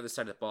over to the other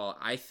side of the ball,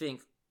 I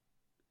think,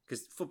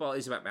 because football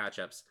is about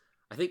matchups,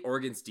 I think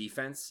Oregon's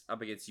defense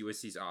up against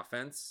USC's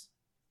offense,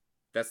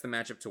 that's the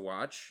matchup to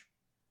watch.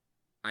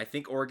 I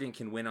think Oregon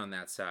can win on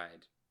that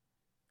side.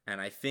 And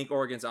I think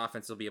Oregon's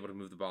offense will be able to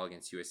move the ball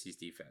against USC's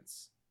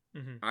defense.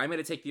 Mm-hmm. I'm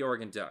going to take the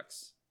Oregon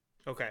Ducks.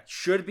 Okay.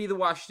 Should be the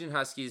Washington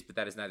Huskies, but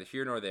that is neither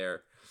here nor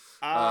there.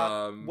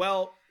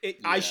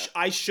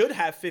 I should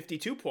have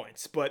 52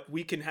 points, but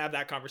we can have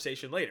that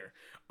conversation later.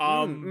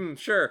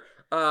 Sure.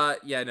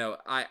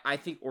 I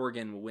think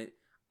Oregon will win.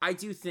 I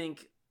do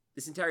think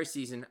this entire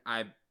season,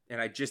 I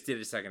just did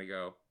it a second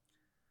ago,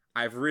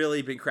 I've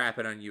really been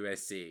crapping on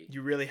USC.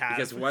 You really have.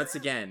 Because once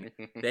again,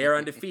 they are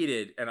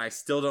undefeated, and I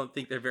still don't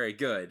think they're very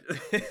good.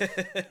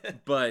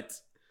 But,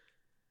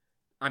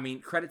 I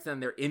mean, credit to them,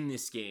 they're in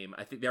this game.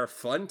 I think they're a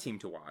fun team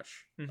to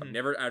watch.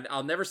 Mm-hmm.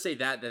 I'll never say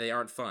that they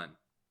aren't fun.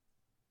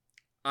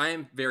 I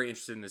am very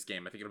interested in this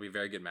game. I think it'll be a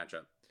very good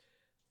matchup.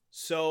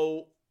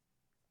 So,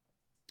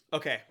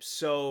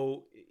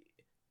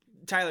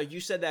 Tyler, you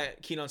said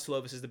that Keaton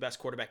Slovis is the best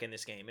quarterback in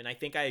this game, and I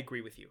think I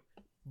agree with you.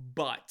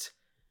 But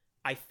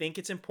I think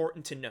it's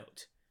important to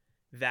note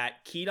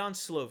that Keaton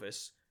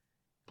Slovis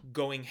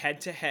going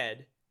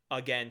head-to-head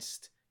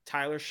against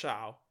Tyler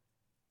Shaw,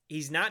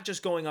 he's not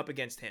just going up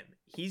against him.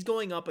 He's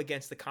going up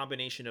against the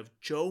combination of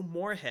Joe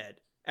Moorhead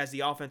as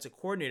the offensive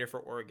coordinator for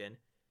Oregon,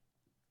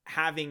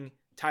 having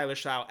Tyler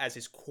Shaw as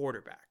his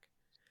quarterback.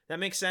 That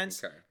makes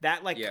sense? Okay.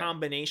 That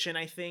combination,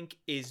 I think,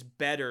 is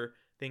better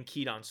than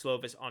Keaton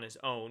Slovis on his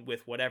own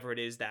with whatever it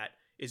is that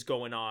is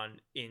going on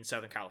in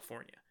Southern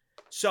California.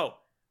 So,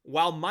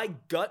 while my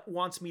gut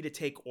wants me to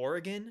take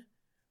Oregon,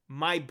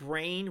 my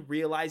brain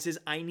realizes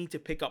I need to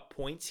pick up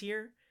points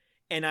here.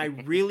 And I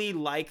really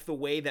like the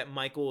way that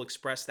Michael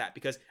expressed that,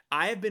 because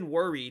I have been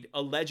worried,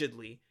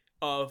 allegedly,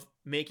 of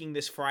making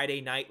this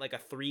Friday night like a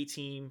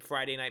 3-team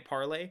Friday night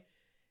parlay.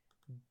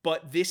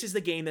 But this is the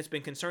game that's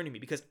been concerning me,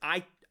 because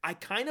I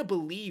kind of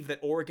believe that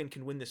Oregon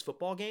can win this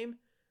football game.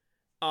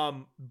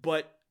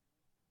 But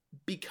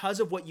because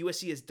of what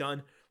USC has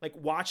done, like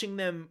watching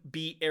them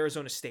beat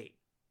Arizona State,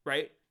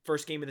 right?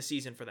 First game of the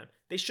season for them.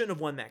 They shouldn't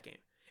have won that game.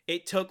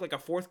 It took like a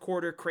fourth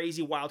quarter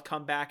crazy wild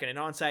comeback and an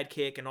onside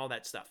kick and all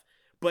that stuff.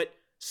 But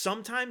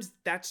sometimes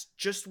that's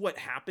just what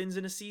happens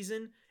in a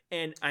season.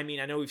 And I mean,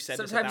 I know we've said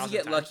sometimes this 1,000 you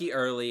get times. lucky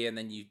early, and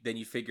then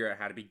you figure out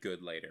how to be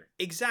good later.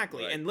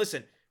 Exactly. Right. And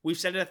listen, we've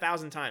said it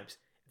 1,000 times.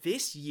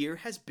 This year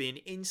has been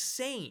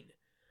insane.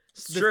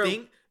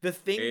 The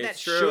thing that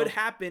should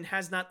happen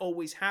has not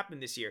always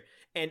happened this year.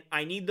 And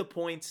I need the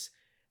points.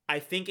 I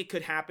think it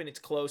could happen. It's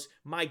close.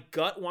 My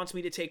gut wants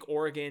me to take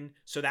Oregon,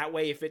 so that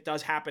way if it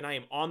does happen, I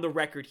am on the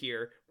record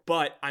here.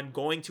 But I'm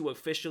going to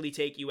officially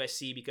take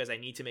USC because I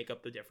need to make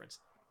up the difference.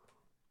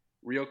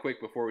 Real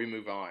quick before we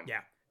move on.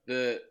 Yeah.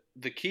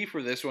 The key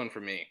for this one for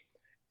me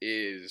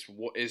is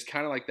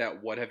kind of like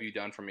that what have you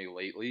done for me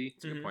lately?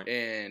 That's a good point.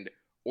 And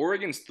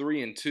Oregon's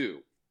 3-2.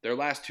 Their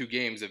last 2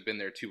 games have been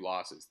their 2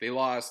 losses. They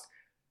lost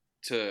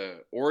to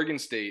Oregon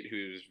State,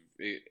 whose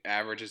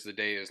average as the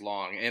day is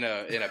long, in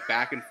a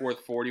back and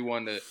forth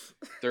 41-38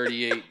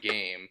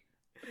 game.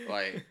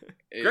 Like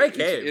great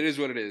game. It is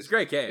what it is. It's a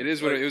great game. It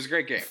is what it was a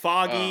great game.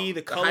 Foggy,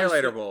 the colors,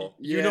 highlighter bowl,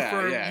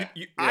 uniform.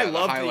 I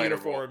loved the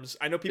uniforms.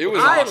 Bowl. I know people.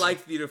 I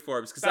liked the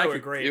uniforms because they were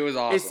great. It was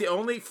awesome. It's the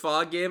only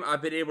fog game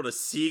I've been able to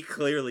see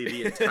clearly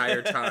the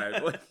entire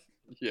time.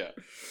 Yeah.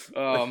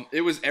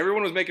 It was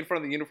everyone was making fun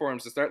of the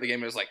uniforms to start the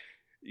game. It was like,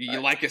 you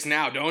like us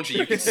now, don't you?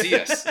 You can see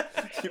us.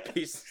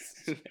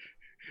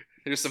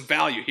 There's some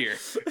value here.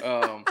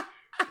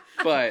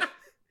 But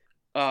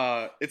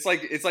it's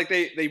like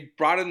they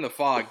brought in the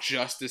fog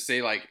just to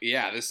say like,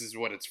 yeah, this is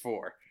what it's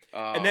for.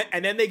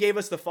 And then they gave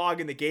us the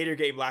fog in the Gator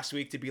game last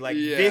week to be like,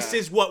 this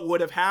is what would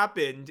have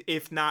happened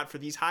if not for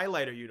these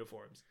highlighter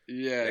uniforms.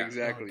 Yeah,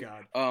 exactly.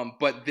 Oh, God.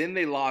 But then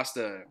they lost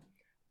a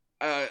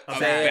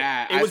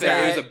bad. It was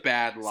a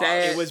bad loss.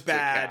 It was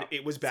bad.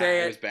 It was bad.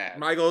 It was bad.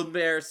 My Golden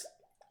Bears.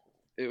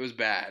 It was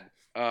bad.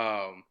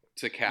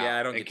 To Cal. Yeah,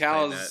 I don't. And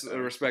Cal's a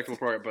respectable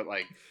program, but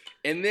like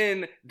And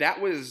then that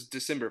was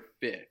December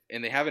 5th,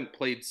 and they haven't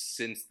played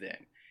since then.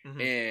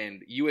 Mm-hmm.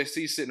 And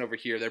USC's sitting over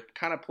here. They're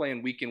kind of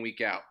playing week in,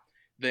 week out.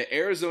 The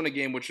Arizona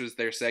game, which was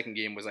their second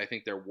game, was, I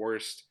think, their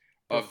worst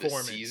of the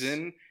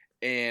season.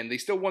 And they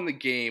still won the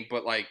game,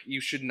 but, like,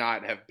 you should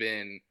not have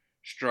been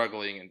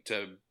struggling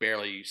to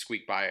barely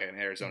squeak by an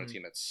Arizona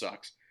team that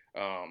sucks.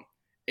 And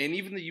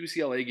even the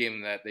UCLA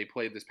game that they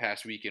played this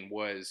past weekend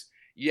was,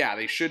 yeah,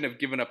 they shouldn't have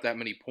given up that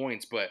many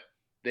points, but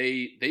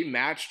they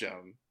matched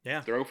them.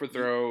 Yeah. Throw for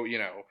throw,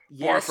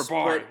 bar for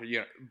bar.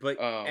 But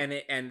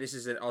and this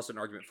is also an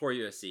argument for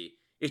USC.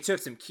 It took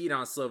some Keaton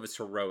Slovis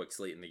heroics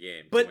late in the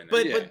game.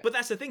 But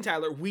that's the thing,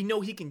 Tyler. We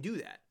know he can do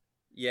that.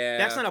 Yeah.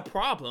 That's not a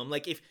problem.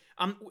 Like, if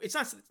it's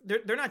not,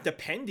 they're not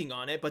depending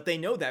on it, but they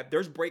know that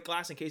there's break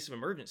glass in case of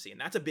emergency, and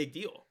that's a big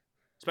deal,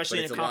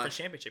 especially in a conference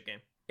championship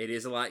game. It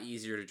is a lot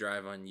easier to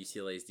drive on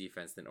UCLA's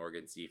defense than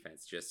Oregon's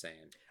defense, just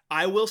saying.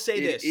 I will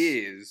say this. It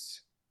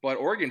is, but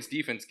Oregon's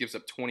defense gives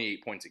up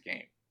 28 points a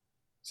game.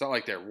 It's not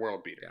like they're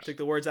world beaters. Took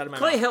the words out of my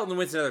mouth. Clay Helton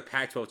wins another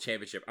Pac-12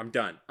 championship. I'm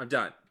done.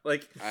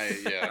 Like,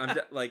 I'm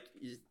like,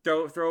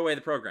 throw away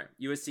the program.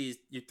 USC's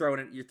you're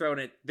throwing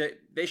it.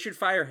 They should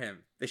fire him.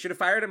 They should have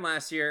fired him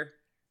last year.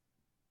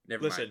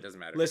 Never mind. It doesn't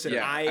matter. Listen,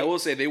 I will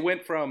say they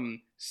went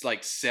from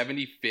like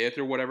 75th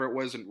or whatever it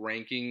was in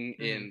ranking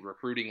in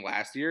recruiting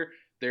last year.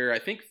 They're, I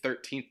think,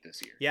 13th this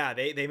year. Yeah,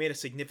 they made a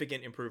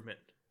significant improvement.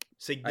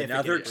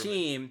 Another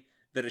team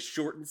that a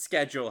shortened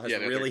schedule has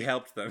really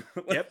helped them.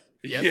 Yep.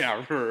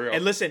 Yeah, for real.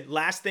 And listen,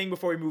 last thing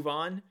before we move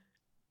on,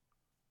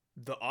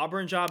 the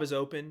Auburn job is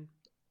open.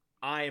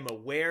 I am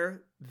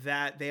aware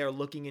that they are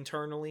looking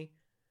internally,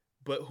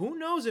 but who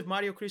knows if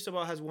Mario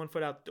Cristobal has one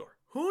foot out the door?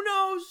 Who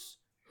knows?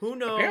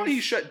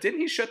 Apparently didn't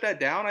he shut that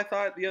down? I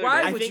thought the other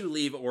day. Why would you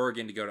leave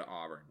Oregon to go to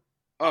Auburn?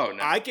 Oh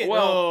no. I can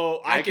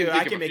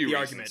make the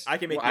argument. I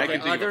can make the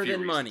argument. Other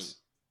than money.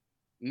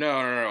 No.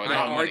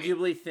 I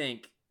arguably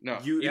think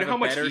you know how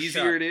much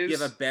easier it is? You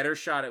have a better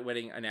shot at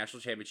winning a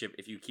national championship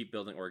if you keep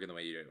building Oregon the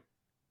way you do.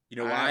 You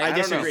know why? I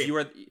disagree.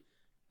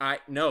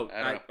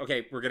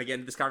 Okay, we're going to get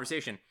into this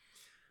conversation.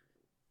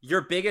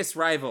 Your biggest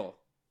rival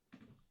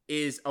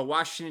is a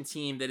Washington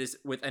team that is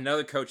with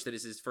another coach that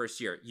is his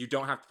first year. You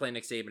don't have to play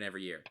Nick Saban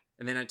every year.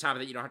 And then on top of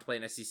that, you don't have to play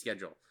an SEC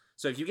schedule.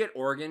 So if you get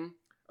Oregon,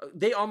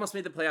 they almost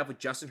made the playoff with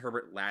Justin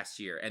Herbert last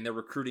year, and they're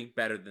recruiting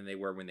better than they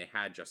were when they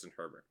had Justin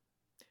Herbert.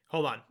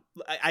 Hold on.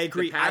 I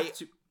agree.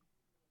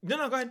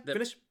 No, go ahead.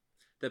 Finish.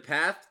 The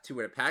path to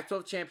win a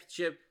Pac-12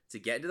 championship, to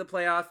get into the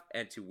playoff,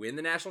 and to win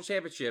the national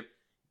championship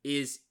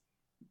is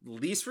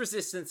least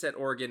resistance at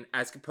Oregon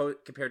as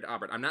compared to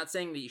Auburn. I'm not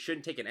saying that you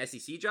shouldn't take an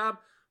SEC job,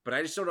 but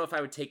I just don't know if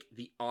I would take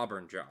the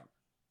Auburn job.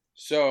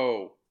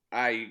 So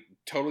I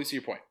totally see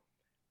your point.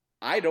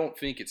 I don't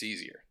think it's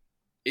easier.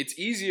 It's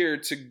easier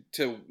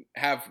to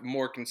have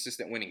more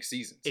consistent winning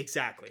seasons.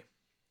 Exactly.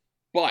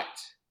 But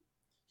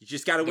you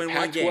just got to win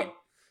one game.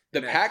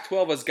 The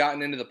Pac-12 has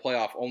gotten into the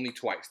playoff only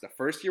twice. The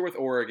first year with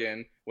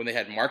Oregon, when they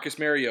had Marcus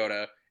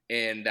Mariota,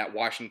 and that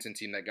Washington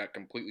team that got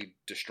completely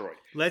destroyed.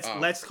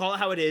 Let's call it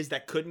how it is.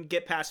 That couldn't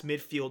get past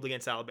midfield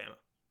against Alabama.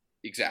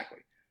 Exactly.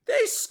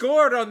 They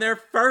scored on their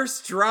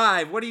first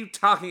drive. What are you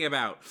talking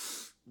about?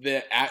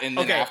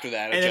 After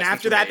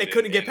that, they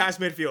couldn't get past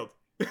midfield.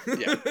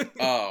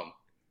 Yeah.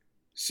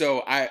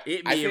 So I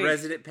think,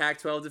 resident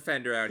Pac-12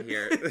 defender out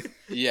here.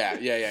 yeah,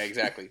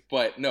 exactly.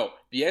 But no,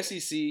 the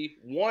SEC,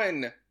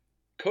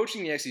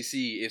 coaching the SEC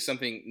is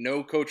something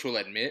no coach will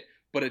admit,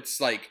 but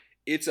it's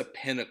a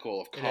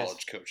pinnacle of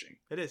college coaching.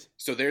 It is.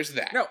 So there's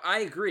that. No, I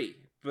agree,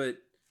 but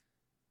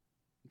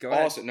go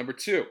ahead. Also, number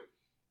 2,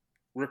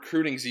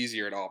 recruiting's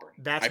easier at Auburn.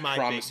 That's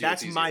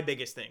my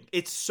biggest thing.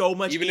 It's so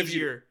much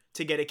easier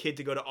to get a kid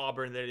to go to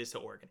Auburn than it is to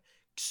Oregon.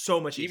 So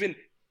much easier.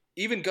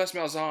 Even Gus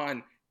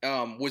Malzahn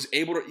was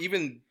able to,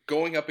 even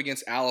going up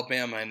against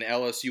Alabama and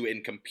LSU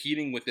and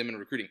competing with them in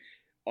recruiting,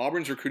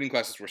 Auburn's recruiting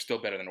classes were still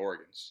better than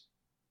Oregon's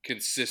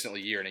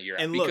consistently year in and year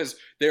out because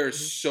there are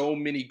so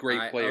many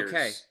great players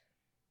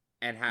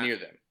near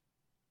them.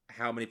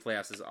 How many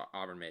playoffs has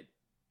Auburn made?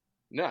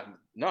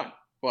 None.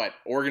 But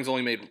Oregon's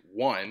only made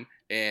one,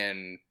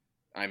 and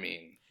I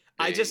mean,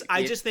 I just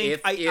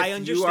think I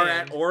understand. You are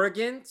at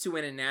Oregon to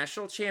win a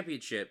national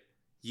championship,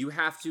 you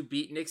have to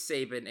beat Nick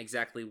Saban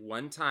exactly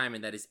one time,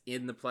 and that is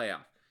in the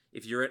playoff.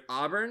 If you're at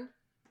Auburn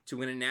to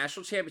win a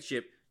national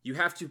championship, you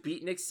have to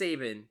beat Nick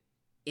Saban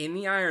in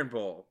the Iron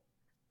Bowl,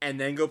 and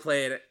then go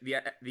play at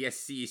the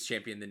SEC East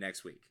champion the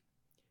next week.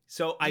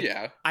 So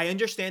I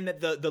understand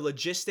that the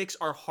logistics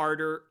are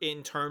harder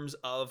in terms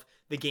of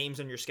the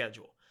games on your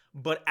schedule.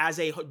 But as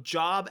a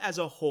job as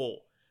a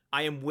whole,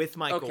 I am with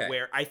Michael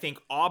where I think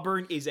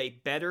Auburn is a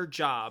better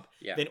job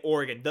than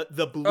Oregon.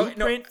 The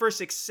blueprint for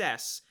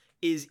success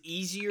is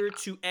easier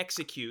to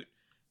execute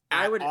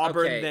at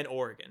Auburn than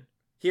Oregon.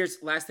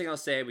 Here's last thing I'll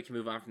say. We can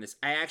move on from this.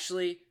 I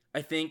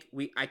think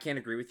I can't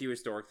agree with you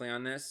historically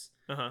on this.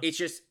 It's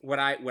just what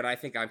I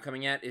think I'm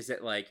coming at is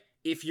that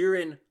if you're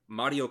in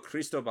Mario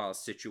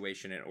Cristobal's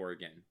situation in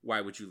Oregon,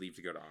 why would you leave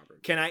to go to Auburn?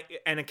 Can I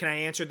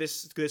answer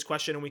this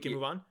question and we can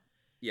move on?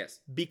 Yes.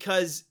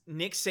 Because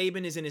Nick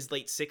Saban is in his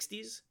late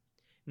 60s.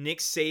 Nick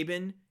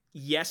Saban,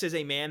 yes, is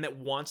a man that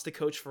wants to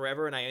coach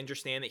forever, and I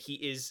understand that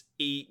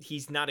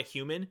he's not a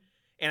human,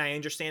 and I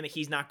understand that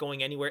he's not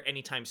going anywhere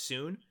anytime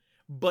soon.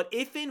 But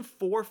if in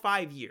 4 or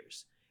 5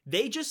 years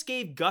they just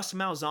gave Gus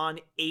Malzahn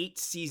 8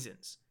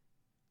 seasons,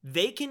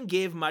 they can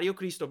give Mario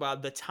Cristobal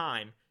the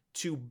time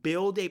to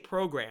build a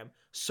program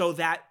so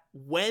that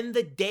when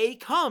the day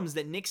comes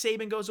that Nick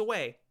Saban goes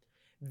away,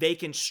 they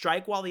can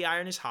strike while the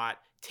iron is hot,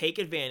 take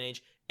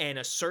advantage, and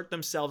assert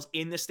themselves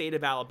in the state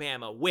of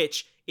Alabama,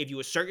 which, if you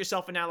assert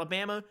yourself in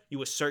Alabama,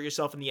 you assert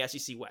yourself in the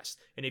SEC West.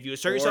 And if you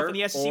assert yourself in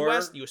the SEC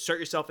West, you assert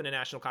yourself in a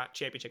national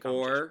championship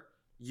competition. Or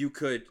you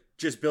could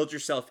just build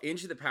yourself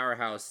into the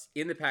powerhouse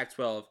in the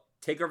Pac-12,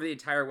 take over the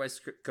entire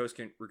West Coast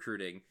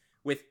recruiting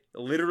with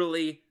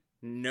literally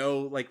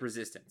no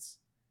resistance.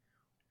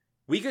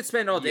 We could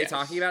spend all day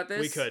talking about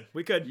this.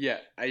 We could. Yeah.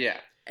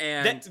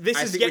 And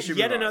this is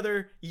yet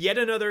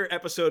another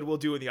episode we'll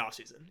do in the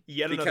offseason.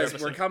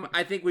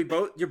 I think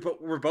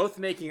we're both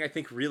making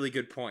really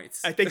good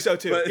points. I think so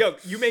too. Yo,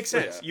 you make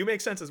sense. Yeah. You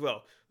make sense as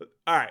well.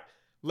 All right,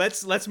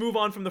 let's move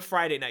on from the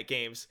Friday night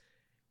games.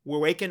 We're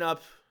waking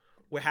up,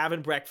 we're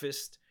having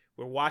breakfast,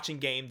 we're watching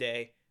game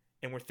day,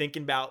 and we're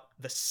thinking about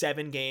the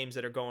 7 games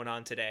that are going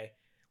on today.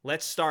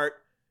 Let's start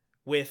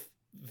with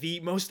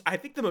the most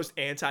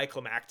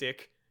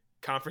anticlimactic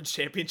conference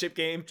championship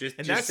game.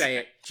 Just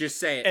say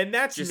it.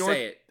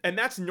 And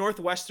that's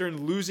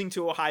Northwestern losing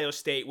to Ohio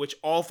State, which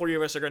all 3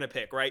 of us are going to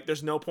pick, right?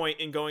 There's no point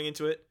in going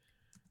into it.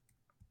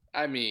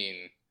 I mean,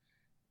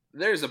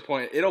 there's a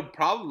point. It'll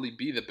probably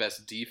be the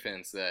best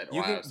defense that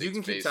Ohio State's you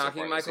can keep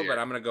talking, Michael, but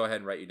I'm going to go ahead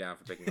and write you down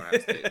for picking Ohio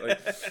State.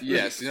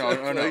 Yes,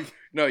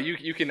 no,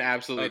 you can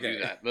absolutely do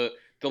that.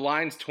 The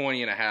line's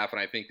 20.5,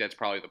 and I think that's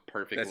probably the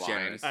perfect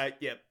line.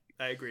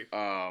 I agree.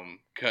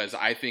 Because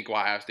I think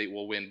Ohio State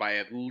will win by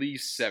at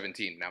least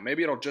 17. Now,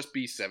 maybe it'll just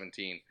be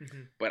 17,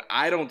 but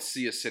I don't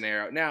see a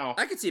scenario. Now,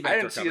 I could see I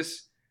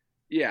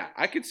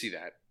could see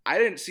that. I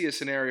didn't see a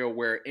scenario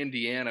where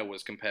Indiana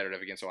was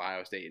competitive against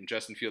Ohio State and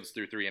Justin Fields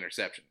threw 3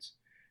 interceptions.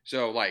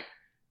 So,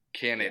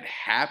 can it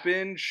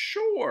happen?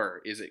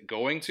 Sure. Is it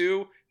going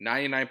to?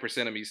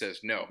 99% of me says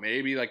no.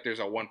 Maybe there's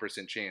a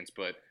 1% chance,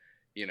 but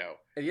And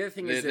the other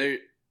thing is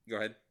go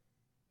ahead.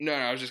 No,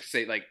 I was just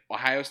gonna say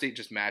Ohio State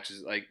just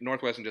matches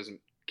Northwestern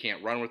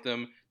can't run with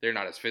them. They're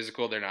not as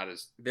physical. They're not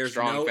as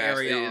strong. No fast.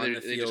 area on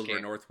the field where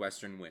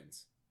Northwestern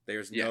wins.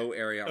 There's no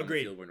area on the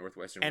field where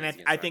Northwestern wins.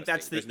 And I think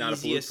that's the easiest. There's not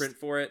a blueprint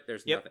for it.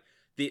 There's nothing.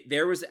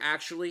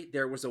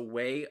 There was a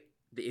way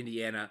the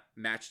Indiana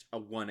matched a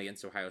 1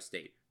 against Ohio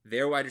State.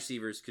 Their wide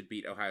receivers could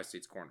beat Ohio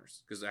State's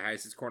corners because Ohio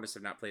State's corners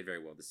have not played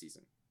very well this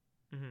season.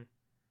 Mm-hmm.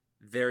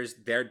 There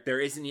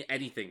isn't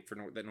anything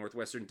that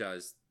Northwestern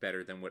does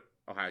better than what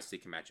Ohio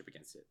State can match up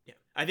against it. Yeah,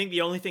 I think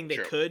the only thing they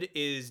could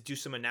is do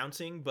some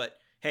announcing, but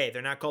hey,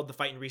 they're not called the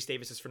Fighting Reese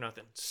Davises for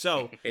nothing.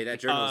 So hey,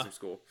 that journalism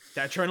school.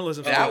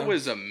 That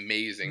was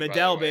amazing.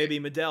 Medill, baby,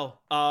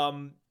 Medill.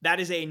 That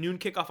is a noon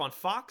kickoff on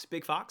Fox,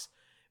 Big Fox.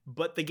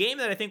 But the game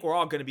that I think we're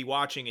all going to be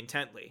watching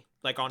intently,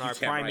 on our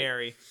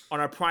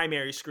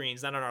primary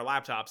screens, not on our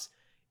laptops,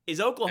 is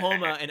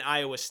Oklahoma and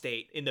Iowa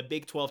State in the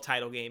Big 12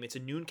 title game. It's a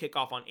noon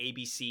kickoff on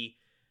ABC.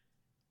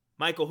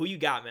 Michael, who you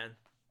got, man?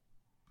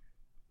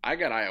 I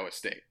got Iowa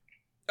State.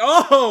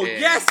 Oh,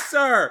 yes,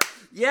 sir.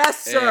 Yes,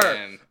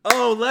 sir.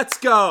 Let's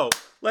go.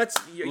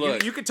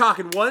 You can talk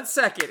in 1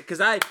 second because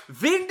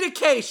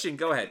vindication.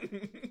 Go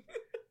ahead.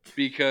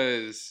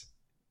 Because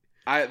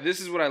this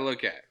is what I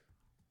look at.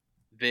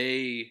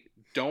 They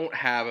don't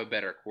have a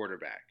better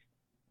quarterback,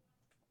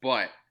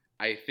 but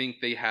I think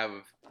they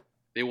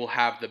will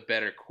have the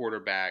better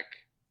quarterback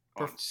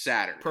on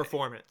Saturday.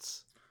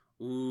 Performance.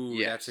 Ooh,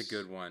 yes. That's a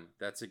good one.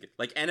 That's a good.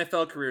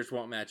 NFL careers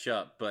won't match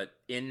up, but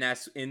in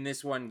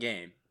this one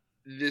game,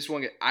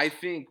 I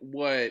think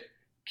what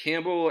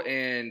Campbell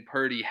and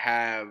Purdy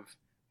have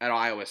at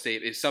Iowa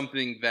State is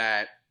something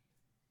that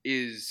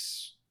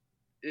it's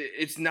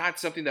not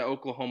something that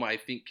Oklahoma I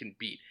think can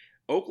beat.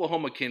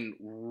 Oklahoma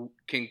can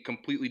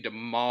completely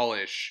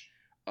demolish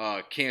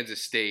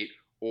Kansas State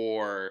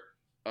or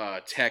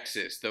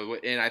Texas,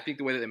 and I think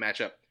the way that they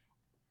match up.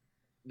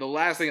 The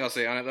last thing I'll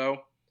say on it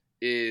though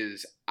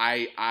is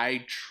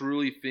I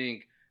truly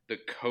think the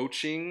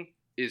coaching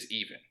is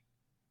even,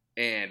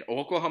 and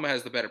Oklahoma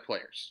has the better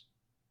players.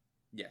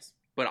 Yes,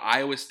 but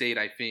Iowa State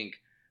I think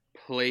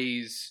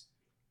plays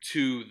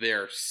to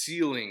their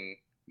ceiling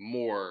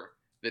more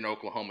than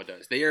Oklahoma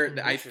does. They are,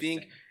 I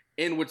think,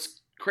 and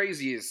what's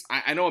crazy is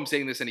I know I'm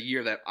saying this in a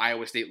year that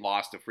Iowa State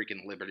lost to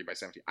freaking Liberty by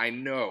 17. I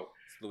know,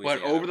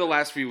 but over the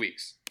last few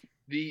weeks.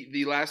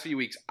 The last few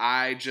weeks,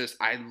 I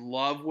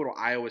love what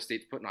Iowa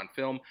State's putting on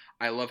film.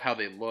 I love how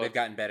they look. They've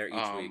gotten better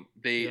each week.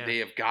 They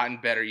have gotten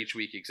better each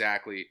week,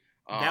 exactly.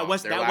 That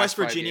West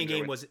Virginia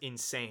game was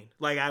insane.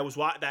 I was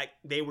that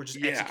they were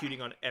just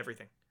executing on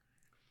everything.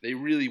 They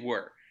really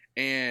were.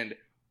 And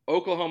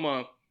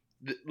Oklahoma,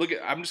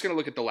 I'm just gonna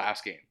look at the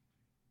last game.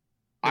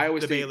 Iowa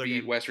State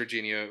beat West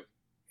Virginia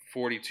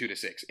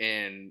 42-6,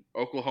 and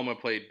Oklahoma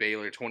played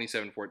Baylor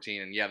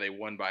 27-14, and they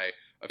won by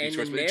a few And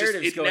scores. the But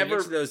narratives going never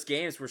into those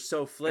games were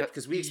so flipped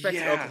because we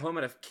expected yeah.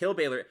 Oklahoma to kill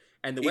Baylor,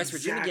 and the West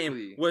Virginia game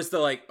Exactly. was the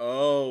like,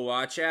 oh,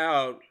 watch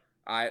out.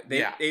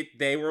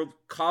 They were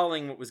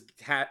calling what was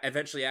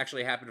eventually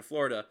actually happened to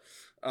Florida,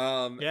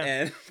 and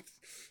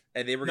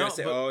they were going to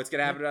say, oh, it's going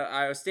to happen to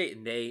Iowa State,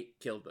 and they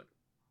killed them.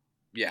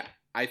 Yeah,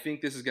 I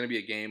think this is going to be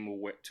a game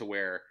to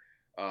where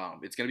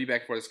it's going to be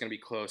back and forth. It's going to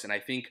be close, and I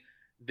think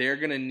they're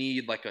going to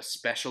need like a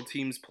special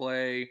teams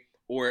play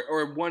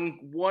or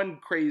one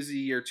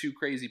crazy or two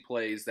crazy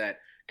plays that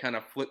kind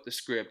of flip the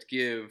script,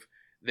 give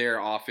their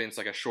offense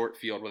like a short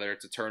field, whether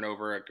it's a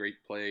turnover, a great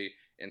play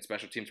in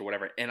special teams or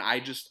whatever. And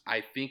I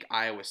think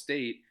Iowa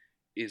State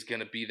is going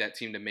to be that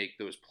team to make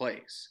those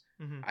plays.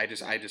 Mm-hmm.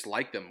 I just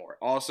like them more.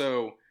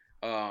 Also,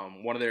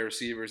 one of their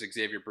receivers,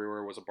 Xavier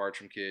Brewer, was a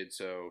Bartram kid,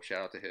 so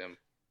shout out to him.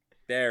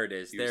 There it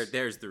is.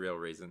 There's the real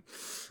reason.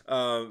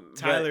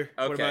 Tyler,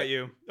 what about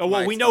you? Oh,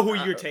 well, we know who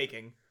you're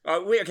taking.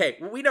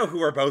 We know who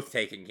we're both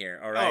taking here.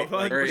 All right,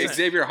 or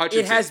Xavier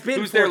Hutchinson. It has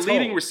been who's foretold. Their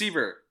leading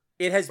receiver.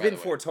 It has been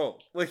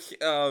foretold.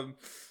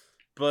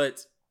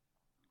 But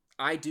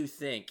I do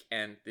think,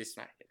 and this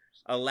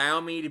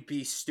allow me to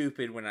be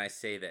stupid when I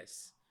say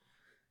this.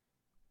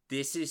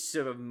 This is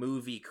sort of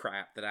movie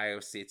crap that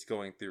Iowa State's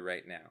going through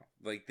right now.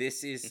 Like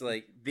this is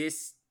like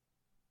this.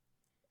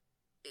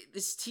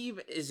 This team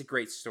is a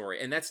great story,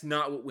 and that's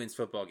not what wins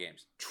football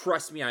games.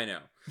 Trust me, I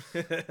know.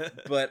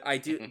 But I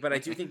do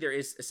think there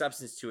is a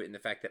substance to it in the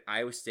fact that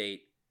Iowa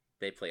State,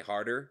 they play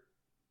harder,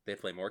 they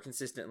play more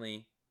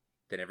consistently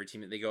than every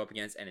team that they go up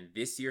against, and in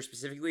this year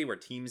specifically, where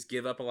teams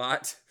give up a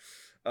lot,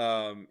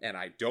 and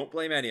I don't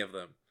blame any of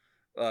them.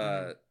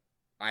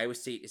 Iowa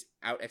State is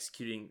out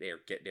executing. They are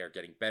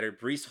getting better.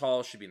 Breece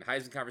Hall should be in the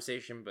Heisman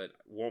conversation, but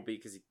won't be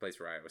because he plays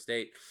for Iowa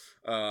State.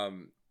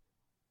 And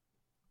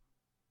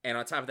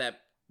on top of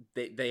that,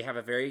 they have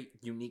a very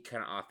unique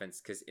kind of offense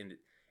because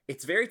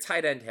it's very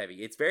tight end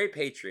heavy. It's very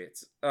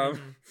Patriots.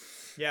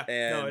 Yeah,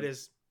 no, it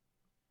is.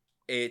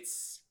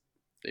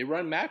 They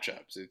run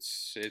matchups.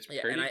 It's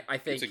pretty. And I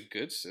think it's a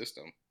good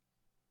system.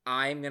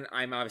 I'm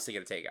obviously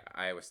gonna take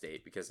Iowa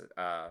State because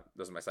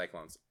those are my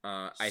Cyclones.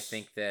 I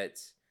think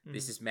that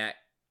this is Matt.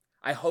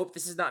 I hope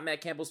this is not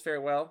Matt Campbell's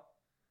farewell,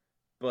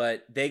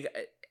 but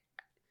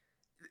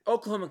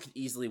Oklahoma could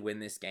easily win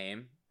this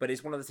game. But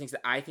it's one of the things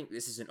that I think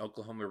this is an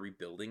Oklahoma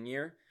rebuilding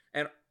year,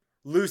 and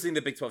losing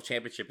the Big 12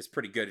 championship is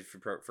pretty good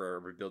for a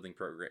rebuilding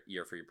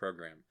year for your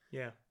program.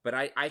 Yeah. But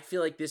I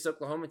feel like this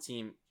Oklahoma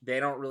team,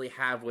 they don't really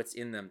have what's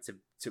in them to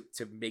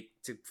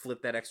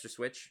flip that extra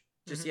switch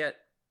just yet.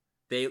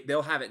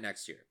 They'll have it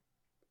next year.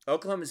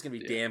 Oklahoma is going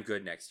to be damn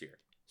good next year.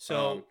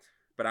 So,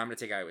 but I'm going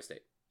to take Iowa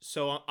State.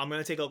 So I'm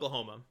going to take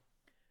Oklahoma,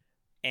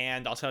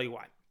 and I'll tell you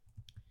why.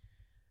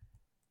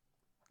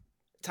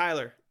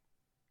 Tyler,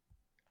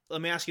 let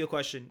me ask you a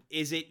question.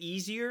 Is it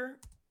easier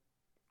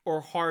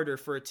or harder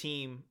for a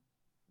team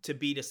to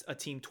beat a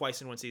team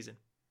twice in one season?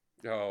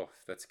 Oh,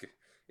 that's good.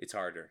 It's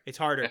harder. It's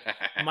harder.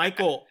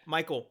 Michael.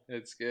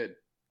 It's good.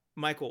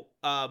 Michael.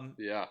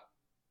 Yeah.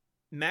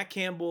 Matt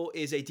Campbell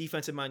is a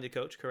defensive-minded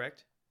coach,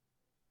 correct?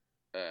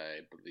 I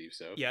believe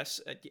so.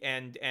 Yes,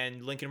 and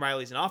Lincoln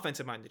Riley is an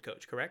offensive-minded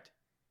coach, correct?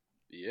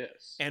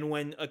 Yes. And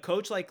when a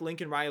coach like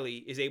Lincoln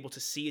Riley is able to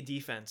see a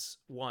defense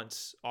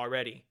once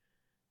already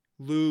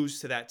lose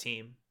to that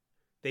team,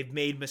 they've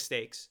made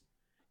mistakes.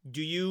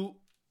 Do you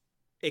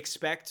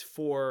expect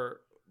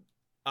for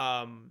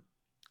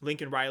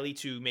Lincoln Riley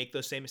to make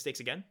those same mistakes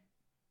again?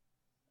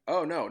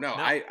 Oh, no.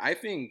 I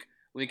think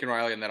Lincoln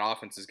Riley and that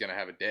offense is going to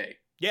have a day.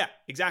 Yeah,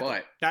 exactly.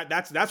 But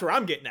that's where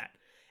I'm getting at.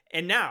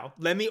 And now,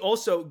 let me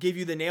also give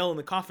you the nail in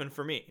the coffin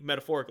for me,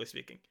 metaphorically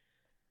speaking.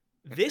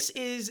 This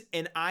is,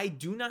 and I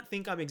do not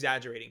think I'm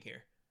exaggerating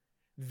here,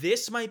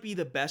 this might be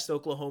the best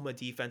Oklahoma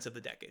defense of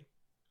the decade.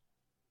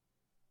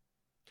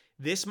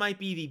 This might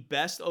be the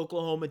best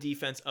Oklahoma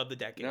defense of the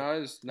decade.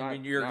 No, it's not. I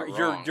mean, you're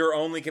wrong. You're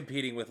only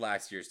competing with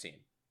last year's team.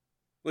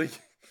 Like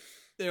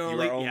they're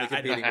only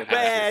competing with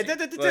last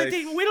year's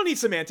team. We don't need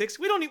semantics.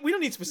 We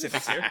don't need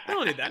specifics here. We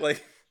don't need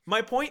that.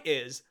 My point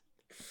is,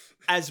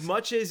 as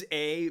much as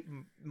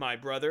my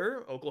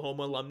brother,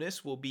 Oklahoma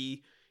alumnus, will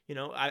be,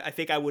 I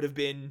think I would have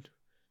been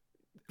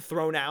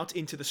thrown out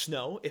into the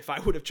snow if I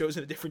would have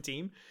chosen a different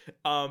team.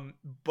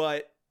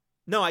 But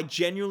no, I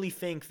genuinely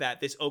think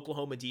that this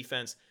Oklahoma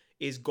defense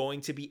is going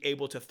to be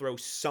able to throw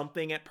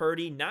something at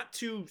Purdy, not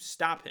to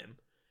stop him,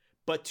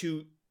 but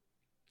to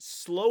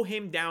slow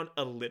him down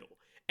a little.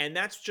 And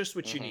that's just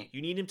what you need.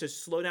 You need him to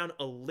slow down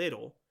a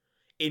little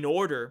in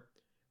order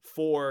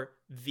for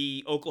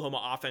the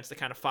Oklahoma offense to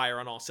kind of fire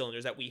on all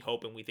cylinders that we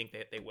hope and we think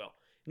that they will.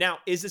 Now,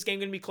 is this game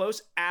going to be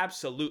close?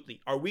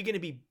 Absolutely. Are we going to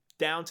be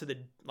down to am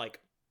I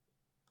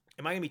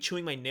going to be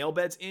chewing my nail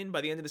beds in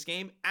by the end of this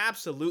game?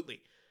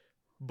 Absolutely.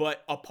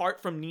 But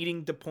apart from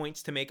needing the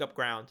points to make up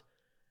ground,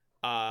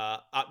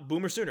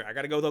 Boomer Sooner, I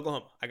got to go with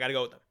Oklahoma. I got to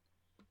go with them.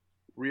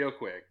 Real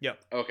quick. Yep.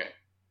 Okay.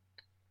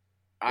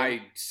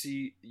 I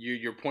see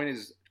your point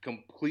is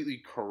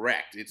completely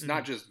correct. It's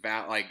not just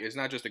it's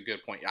not just a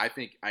good point. I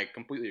think I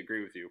completely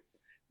agree with you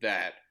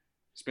that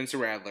Spencer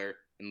Rattler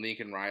and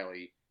Lincoln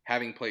Riley,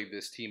 having played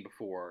this team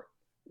before,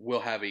 will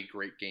have a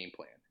great game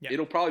plan. Yeah.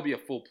 It'll probably be a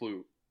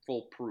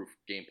foolproof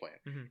game plan.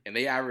 Mm-hmm. And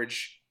they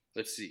average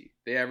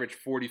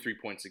 43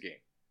 points a game.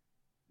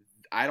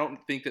 I don't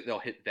think that they'll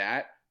hit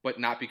that, but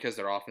not because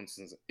their offense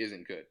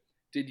isn't good.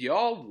 Did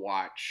y'all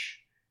watch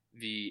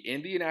the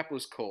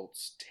Indianapolis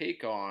Colts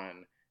take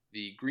on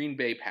the Green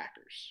Bay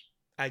Packers?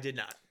 I did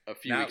not. A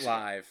few Not weeks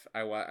live.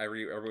 I went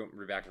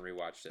back and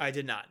rewatched it. I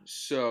did not.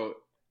 So,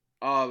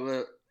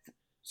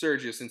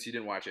 Sergio, since you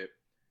didn't watch it,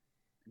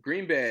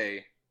 Green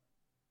Bay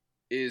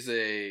is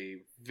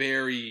a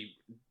very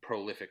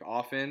prolific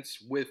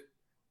offense with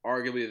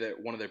arguably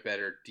one of their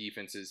better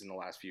defenses in the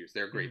last few years.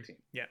 They're a great team.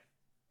 Yeah.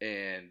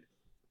 And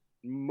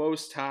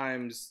most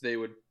times they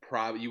would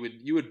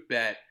you would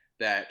bet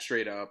that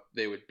straight up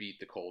they would beat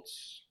the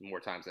Colts more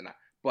times than not.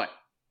 But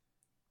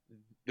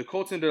the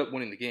Colts ended up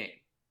winning the game.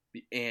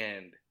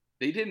 And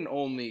they didn't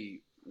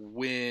only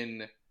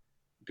win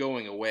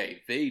going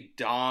away. They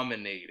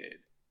dominated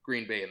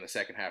Green Bay in the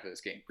second half of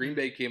this game. Green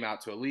Bay came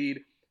out to a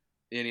lead.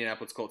 The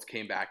Indianapolis Colts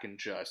came back and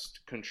just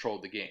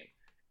controlled the game.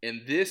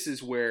 And this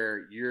is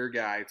where your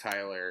guy,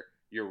 Tyler,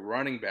 your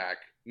running back,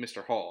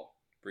 Mr. Hall.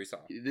 Brees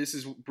Hall. This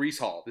is Brees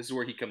Hall. This is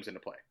where he comes into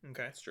play.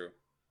 Okay. That's true.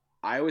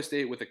 Iowa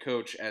State with a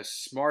coach as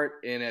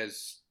smart and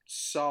as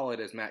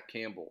solid as Matt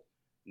Campbell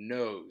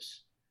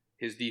knows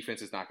his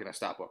defense is not going to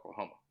stop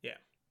Oklahoma. Yeah.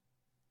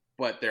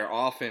 But their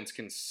offense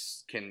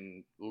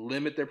can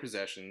limit their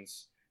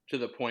possessions to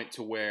the point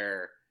to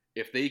where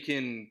if they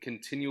can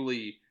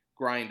continually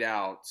grind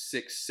out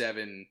 6,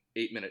 7,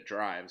 8-minute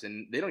drives,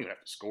 and they don't even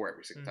have to score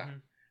every single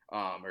time,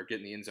 or get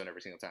in the end zone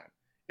every single time.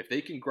 If they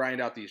can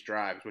grind out these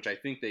drives, which I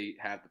think they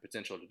have the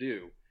potential to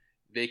do,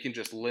 they can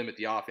just limit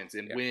the offense.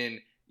 And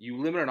when you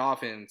limit an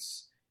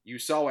offense, you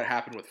saw what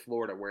happened with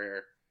Florida,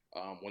 where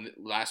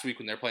last week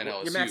when they're playing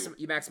LSU,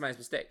 you maximize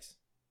mistakes.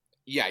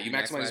 Yeah, you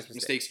maximize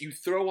mistakes. You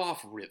throw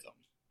off rhythm.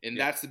 And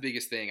that's the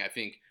biggest thing, I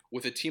think,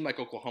 with a team like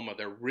Oklahoma.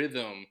 Their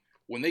rhythm,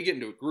 when they get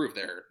into a groove,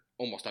 they're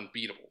almost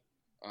unbeatable.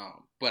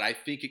 But I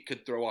think it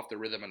could throw off the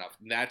rhythm enough.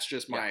 That's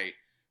just my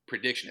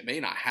prediction. It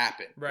may not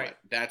happen, right?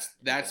 But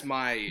that's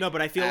my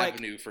but I feel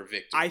avenue for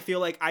victory. I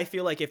feel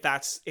like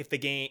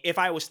if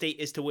Iowa State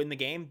is to win the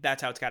game,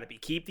 that's how it's got to be.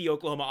 Keep the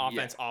Oklahoma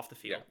offense off the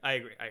field. Yeah. I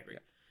agree. Yeah.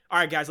 All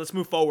right, guys, let's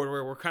move forward.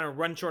 We're kind of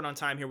running short on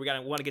time here. We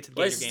want to get to the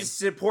Gator game. This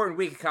is an important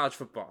week of college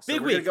football. So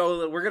Big week. We're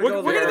gonna go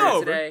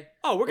over today.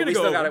 Oh, we're gonna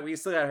go over. We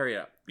still got to hurry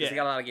up. We got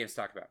a lot of games to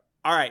talk about.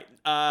 All right,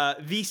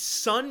 the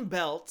Sun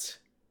Belt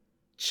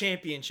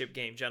Championship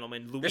game,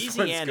 gentlemen. Louisiana. This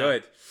one's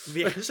good.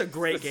 Yeah, this is a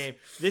great game.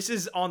 This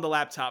is on the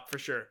laptop for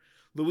sure.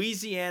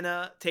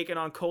 Louisiana taking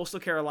on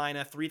Coastal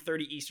Carolina,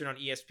 3:30 Eastern on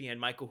ESPN.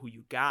 Michael, who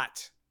you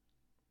got?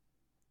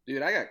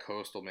 Dude, I got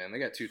Coastal, man. They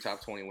got 2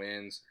 top 20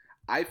 wins.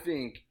 I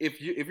think if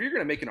you're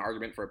going to make an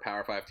argument for a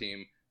Power 5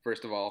 team,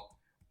 first of all,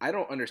 I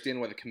don't understand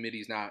why the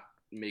committee's not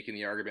making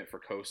the argument for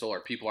Coastal,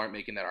 or people aren't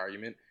making that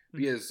argument,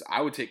 because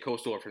I would take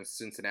Coastal over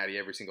Cincinnati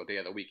every single day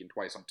of the week and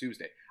twice on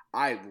Tuesday.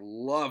 I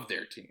love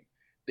their team.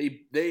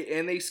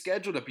 They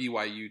scheduled a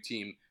BYU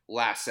team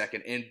last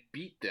second and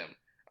beat them.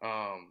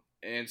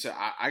 And so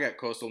I got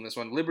Coastal in this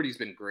one. Liberty's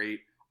been great.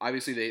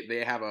 Obviously,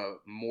 they have a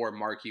more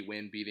marquee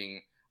win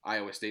beating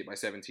Iowa State by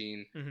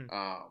 17.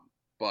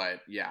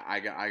 But yeah, I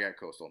got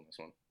Coastal in this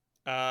one.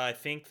 I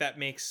think that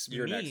makes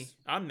You're me. Next.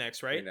 I'm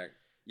next, right? You're next.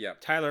 Yeah.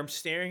 Tyler, I'm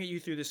staring at you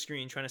through the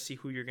screen, trying to see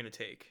who you're gonna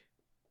take.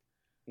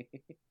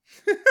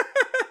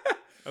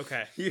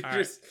 Okay.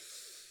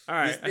 All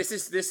right.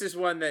 This is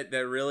one that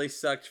really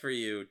sucked for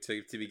you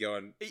to be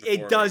going.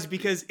 It does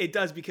because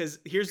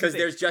here's the thing.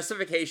 There's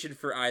justification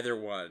for either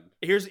one.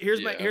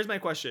 Here's my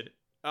question.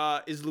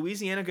 Is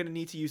Louisiana going to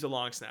need to use a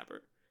long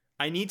snapper?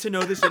 I need to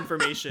know this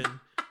information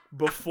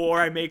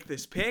before I make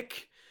this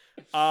pick.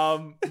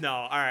 No.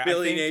 All right.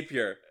 Billy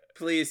Napier,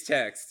 please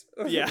text.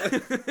 Yeah.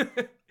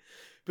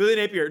 Billy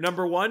Napier,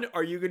 number 1,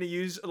 are you going to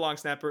use a long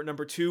snapper?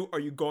 Number 2, are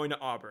you going to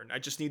Auburn? I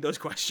just need those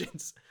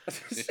questions.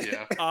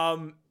 Yeah.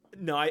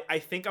 No, I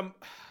think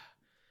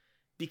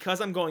because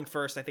I'm going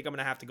first, I think I'm going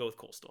to have to go with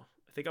Coastal.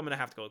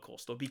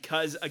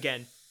 Because,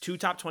 again, 2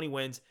 top 20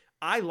 wins.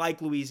 I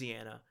like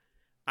Louisiana.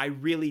 I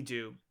really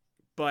do.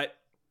 But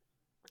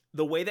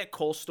the way that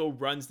Coastal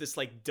runs this,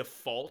 like,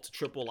 default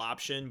triple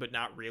option, but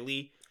not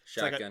really.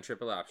 Shotgun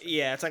triple option.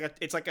 Yeah, it's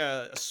like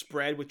a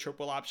spread with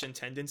triple option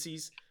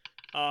tendencies.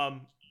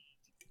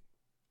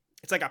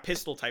 It's like a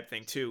pistol type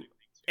thing, too.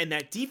 And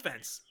that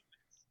defense,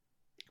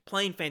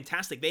 playing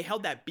fantastic. They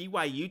held that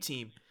BYU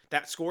team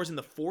that scores in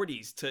the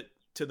 40s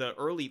to the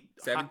early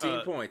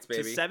 17 points,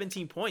 baby. To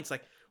 17 points.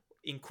 Like,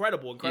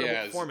 incredible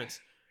performance.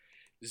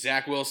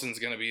 Zach Wilson's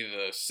going to be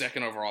the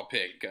second overall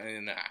pick.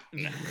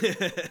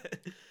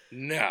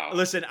 No.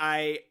 Listen,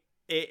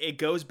 it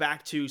goes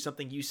back to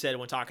something you said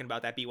when talking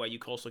about that BYU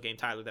Coastal game,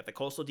 Tyler, that the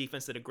Coastal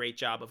defense did a great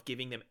job of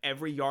giving them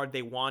every yard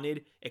they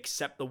wanted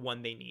except the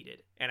one they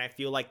needed. And I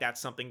feel like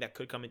that's something that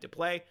could come into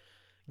play.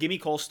 Give me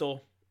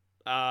Coastal.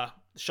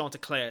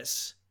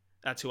 Chanticleers.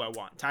 That's who I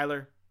want.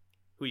 Tyler,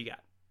 who you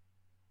got?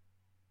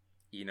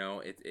 You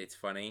know, it's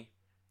funny.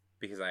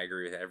 because I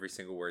agree with every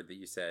single word that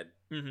you said,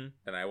 and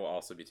I will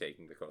also be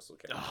taking the Coastal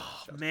Carolina.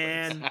 Oh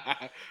man!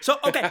 So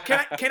okay,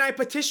 can I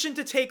petition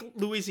to take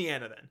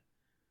Louisiana then?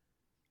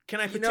 Can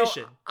I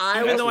petition?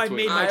 Even though I've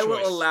made my choice, I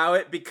will allow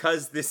it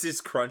because this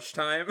is crunch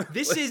time.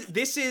 This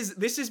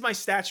is my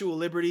Statue of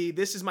Liberty.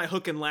 This is my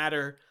hook and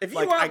ladder. If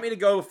you want me to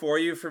go before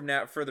you for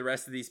the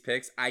rest of these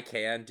picks, I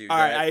can do that. All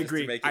right, I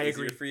agree. To make it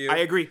easier for you. I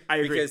agree.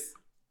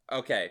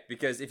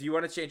 Because if you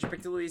want to change your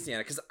pick to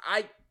Louisiana, because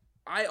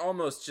I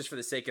almost, just for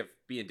the sake of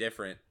being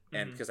different,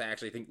 and because I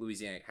actually think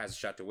Louisiana has a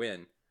shot to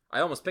win,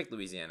 I almost picked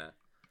Louisiana.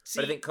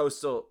 But I think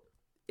Coastal,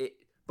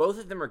 both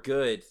of them are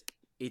good.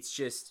 It's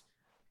just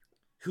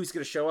who's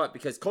going to show up,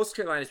 because Coastal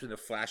Carolina's been a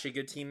flashy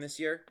good team this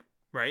year.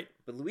 Right.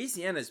 But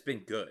Louisiana's been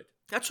good.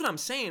 That's what I'm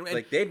saying.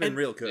 They've been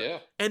real good. Yeah.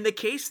 And the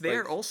case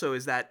there also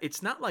is that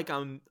it's not like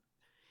I'm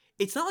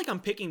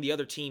picking the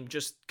other team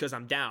just because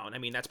I'm down. I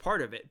mean, that's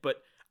part of it.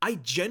 But I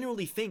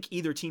genuinely think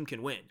either team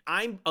can win.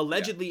 I'm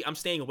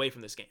staying away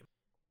from this game.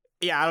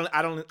 Yeah,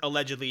 I don't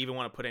allegedly even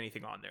want to put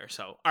anything on there.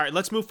 So, all right,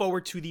 let's move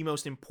forward to the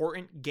most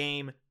important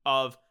game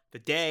of the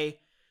day.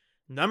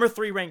 Number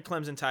 3 ranked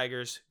Clemson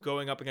Tigers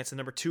going up against the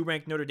number 2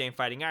 ranked Notre Dame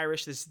Fighting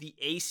Irish. This is the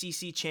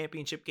ACC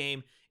championship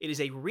game. It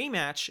is a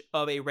rematch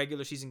of a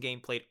regular season game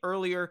played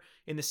earlier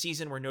in the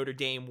season where Notre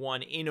Dame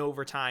won in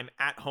overtime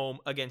at home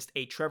against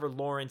a Trevor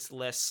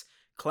Lawrence-less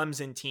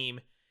Clemson team.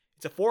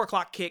 It's a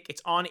 4:00 kick.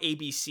 It's on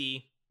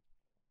ABC.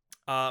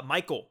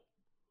 Michael,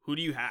 who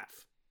do you have?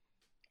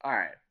 All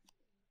right.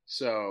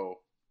 So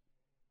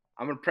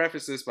I'm going to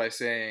preface this by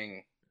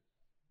saying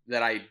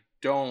that I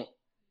don't,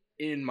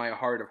 in my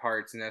heart of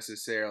hearts,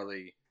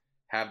 necessarily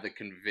have the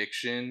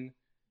conviction,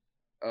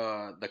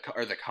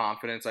 the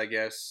confidence, I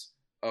guess,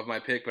 of my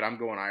pick, but I'm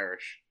going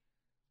Irish.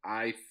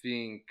 I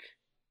think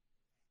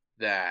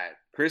that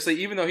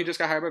personally, even though he just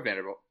got hired by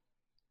Vanderbilt,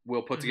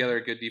 will put together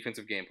a good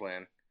defensive game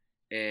plan.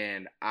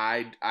 And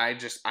I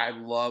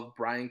love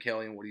Brian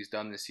Kelly and what he's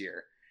done this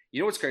year.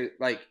 You know what's crazy?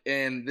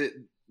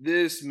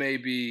 This may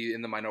be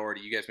in the minority.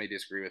 You guys may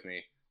disagree with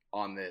me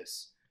on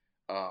this,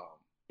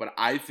 but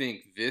I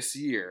think this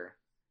year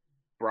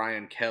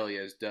Brian Kelly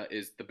is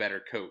the better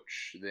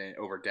coach than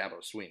over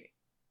Dabo Swinney.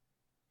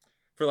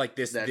 For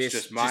this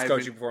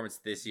coaching performance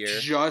this year.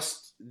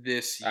 Just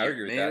this year. I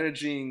agree with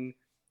managing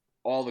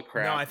all the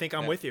crap. No, I think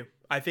I'm with you.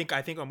 I think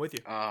I'm with you.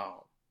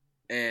 Oh,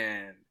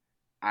 and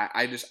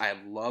I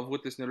love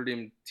what this Notre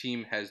Dame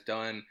team has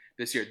done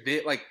this year.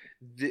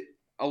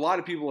 A lot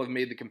of people have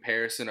made the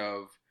comparison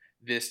of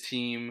this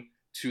team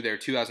to their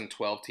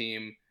 2012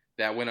 team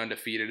that went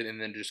undefeated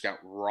and then just got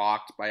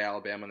rocked by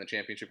Alabama in the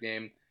championship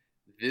game.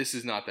 This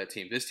is not that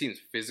team. This team's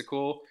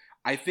physical.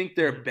 I think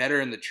they're better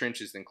in the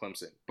trenches than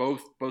Clemson,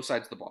 both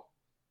sides of the ball.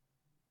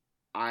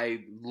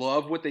 I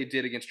love what they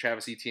did against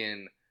Travis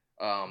Etienne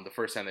the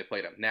first time they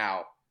played him.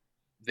 Now,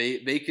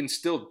 they can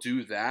still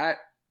do that.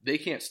 They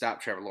can't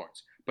stop Trevor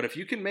Lawrence. But if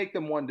you can make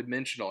them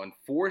one-dimensional and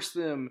force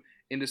them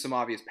into some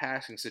obvious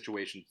passing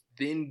situations,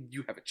 then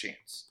you have a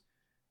chance.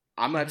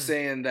 I'm not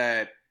saying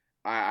that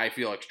I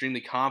feel extremely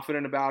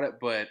confident about it,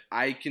 but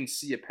I can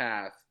see a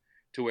path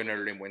to where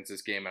Notre Dame wins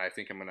this game, and I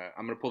think I'm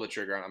gonna pull the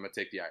trigger and I'm gonna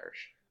take the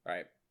Irish. All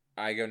right,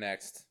 I go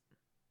next.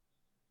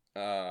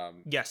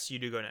 Yes, you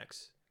do go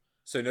next.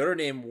 So Notre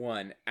Dame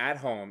won at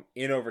home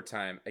in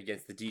overtime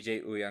against the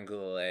DJ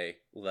Uiagalelei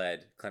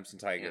led Clemson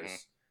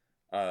Tigers.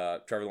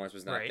 Trevor Lawrence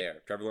was not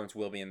there. Trevor Lawrence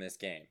will be in this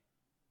game.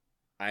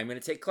 I'm going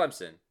to take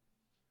Clemson.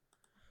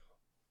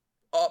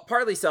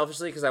 Partly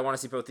selfishly because I want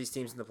to see both these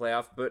teams in the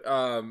playoff, but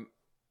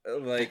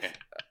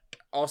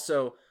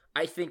also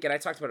I think, and I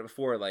talked about it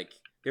before,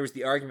 there was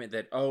the argument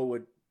that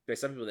by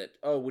some people that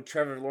would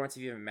Trevor Lawrence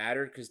have even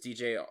mattered because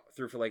DJ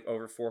threw for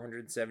over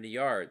 470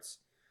 yards.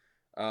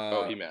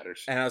 He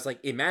matters. And I was like,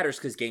 it matters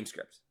because game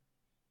script.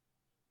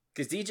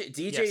 Because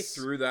DJ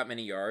threw that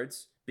many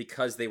yards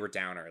because they were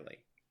down early,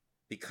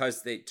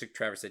 because they took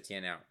Travis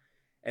Etienne out,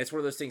 and it's one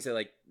of those things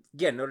that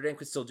Notre Dame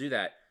could still do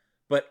that.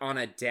 But on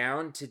a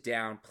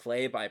down-to-down,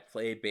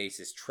 play-by-play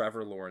basis,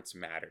 Trevor Lawrence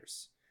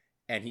matters.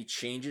 And he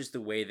changes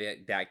the way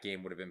that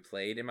game would have been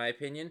played, in my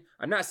opinion.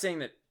 I'm not saying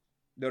that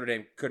Notre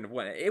Dame couldn't have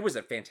won. It was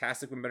a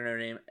fantastic win by Notre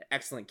Dame,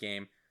 excellent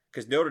game,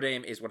 because Notre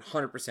Dame is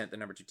 100% the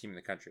number 2 team in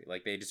the country.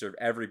 They deserve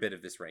every bit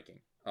of this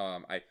ranking.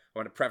 I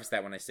want to preface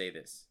that when I say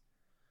this.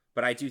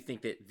 But I do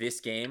think that this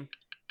game,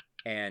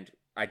 and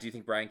I do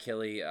think Brian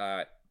Kelly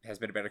has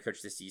been a better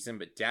coach this season,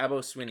 but Dabo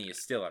Swinney is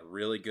still a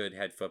really good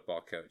head football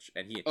coach,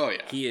 and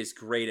he is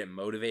great at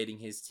motivating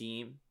his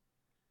team,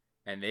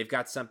 and they've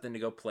got something to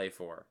go play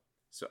for.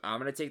 So I'm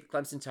going to take the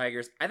Clemson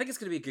Tigers. I think it's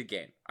going to be a good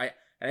game. I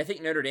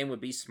think Notre Dame would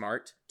be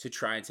smart to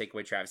try and take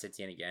away Travis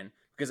Etienne again,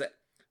 because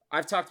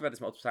I've talked about this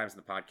multiple times in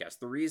the podcast.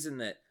 The reason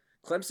that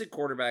Clemson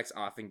quarterbacks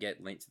often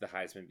get linked to the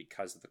Heisman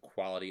because of the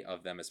quality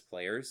of them as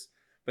players,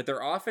 but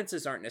their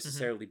offenses aren't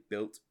necessarily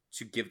built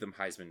to give them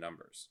Heisman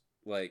numbers.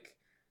 The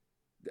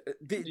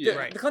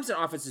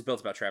Clemson offense is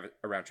built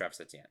around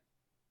Travis Etienne.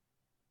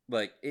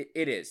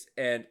 It is.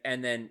 And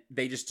then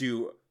they just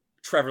do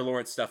Trevor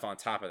Lawrence stuff on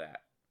top of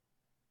that,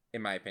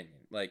 in my opinion.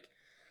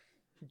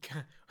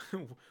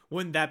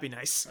 Wouldn't that be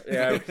nice?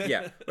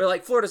 Yeah. But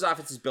like Florida's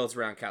offense is built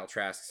around Kyle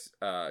Trask's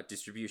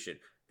distribution.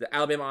 The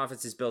Alabama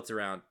offense is built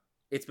around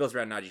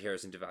Najee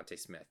Harris and Devontae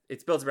Smith.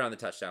 It's built around the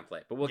touchdown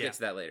play, but we'll get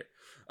to that later.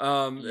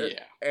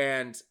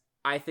 And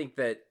I think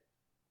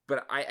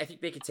I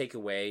think they could take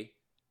away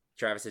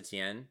Travis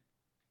Etienne,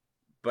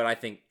 but I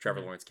think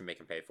Trevor Lawrence can make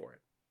him pay for it.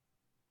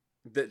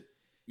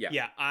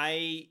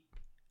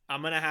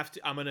 I'm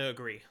gonna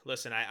agree.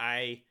 Listen,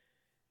 I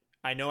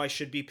know I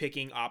should be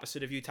picking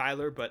opposite of you,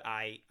 Tyler, but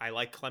I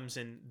like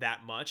Clemson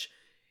that much.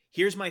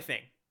 Here's my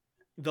thing.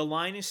 The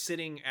line is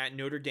sitting at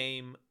Notre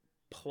Dame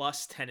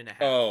plus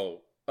 10.5.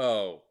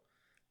 Oh.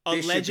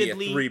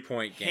 Allegedly,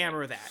 3-point game.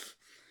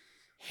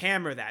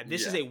 Hammer that.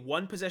 This is a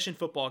one-possession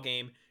football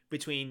game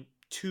between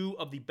two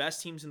of the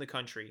best teams in the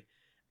country.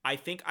 I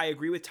think I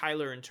agree with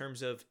Tyler in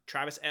terms of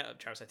Travis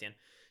Etienne.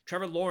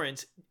 Trevor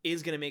Lawrence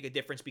is going to make a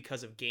difference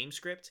because of game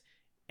script.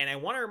 And I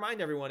want to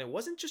remind everyone, it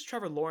wasn't just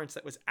Trevor Lawrence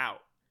that was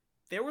out.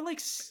 There were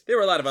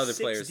a lot of other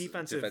players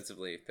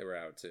defensively that were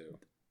out too.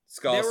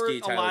 There were a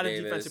lot of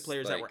defensive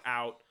players that were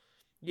out.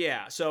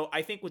 Yeah, so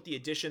I think with the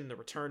addition and the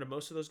return of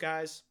most of those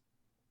guys,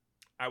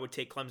 I would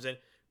take Clemson.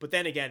 But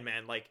then again,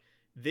 man, like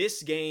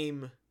this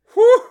game,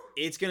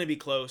 it's going to be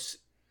close.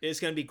 It's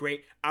going to be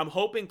great. I'm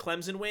hoping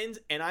Clemson wins,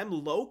 and I'm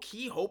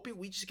low-key hoping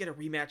we just get a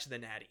rematch of the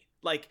Natty.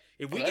 Like,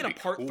 if we get a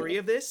part 3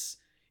 of this,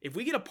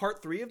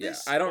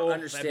 I don't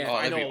understand.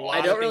 I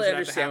don't really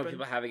understand what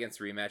people have against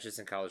rematches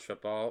in college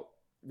football.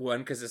 One,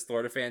 because as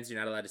Florida fans, you're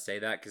not allowed to say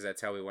that because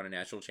that's how we won a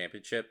national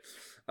championship.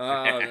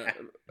 But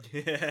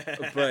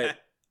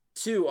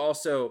two,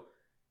 also,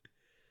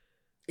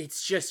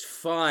 it's just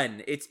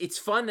fun. It's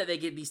fun that they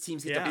get these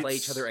teams get to play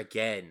each other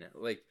again.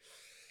 Like,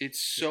 it's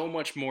so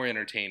much more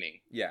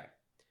entertaining. Yeah.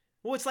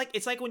 Well, it's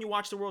like when you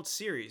watch the World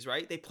Series,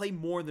 right? They play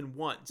more than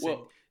once.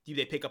 Well, and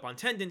they pick up on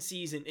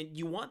tendencies, and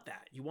you want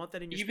that. You want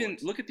that in your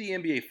sports. Look at the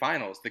NBA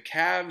Finals. The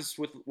Cavs,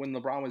 when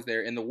LeBron was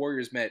there, and the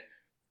Warriors met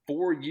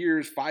 5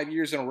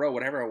 years in a row,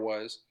 whatever it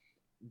was,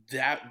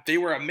 that they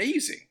were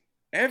amazing.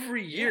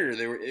 Every year,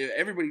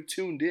 everybody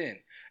tuned in.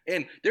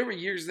 And there were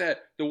years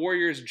that the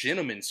Warriors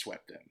gentlemen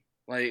swept them.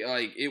 Like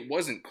it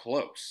wasn't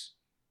close.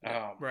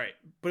 Right.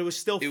 But it was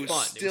still fun. It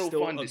was still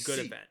fun a good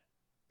see. event.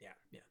 Yeah.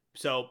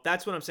 So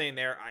that's what I'm saying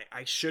there.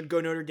 I should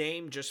go Notre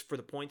Dame just for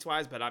the points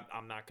wise, but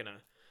I'm not gonna.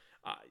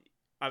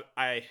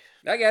 I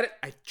get it.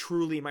 I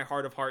truly, in my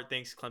heart of heart,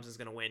 thinks Clemson's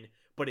gonna win,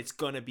 but it's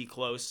gonna be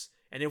close.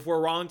 And if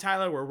we're wrong,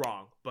 Tyler, we're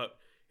wrong. But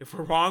if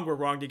we're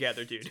wrong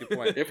together, dude. Good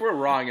point. If we're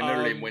wrong and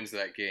Notre Dame wins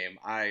that game,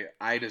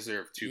 I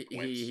deserve 2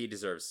 points. He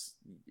deserves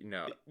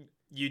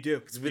You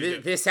do.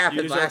 This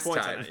happened last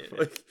time.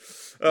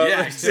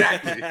 Yeah,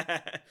 exactly.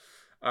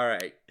 All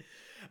right.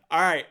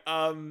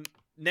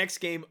 Next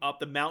game up,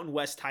 the Mountain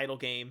West title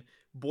game.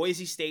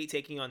 Boise State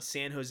taking on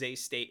San Jose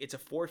State. It's a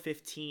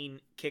 4:15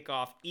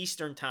 kickoff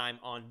Eastern time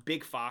on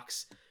Big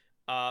Fox.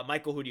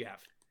 Michael, who do you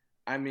have?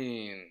 I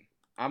mean,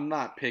 I'm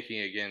not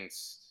picking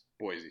against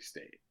Boise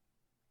State.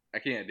 I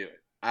can't do it.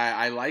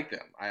 I like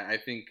them. I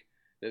think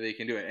that they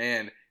can do it.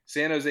 And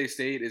San Jose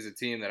State is a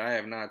team that I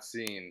have not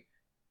seen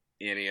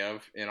any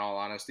of, in all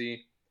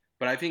honesty.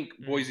 But I think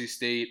Boise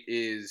State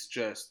is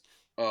just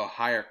a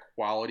higher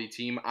quality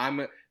team.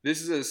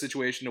 This is a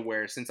situation to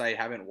where, since I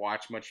haven't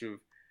watched much of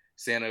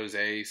San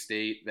Jose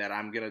State, that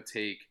I'm going to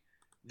take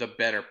the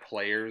better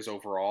players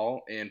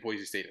overall, and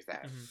Boise State is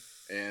that.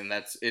 And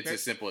it's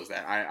as simple as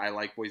that. I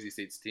like Boise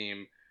State's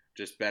team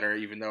just better,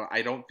 even though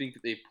I don't think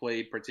that they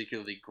played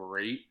particularly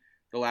great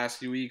the last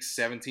few weeks.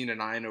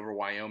 17-9 over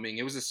Wyoming.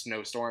 It was a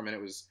snowstorm, and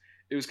it was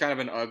kind of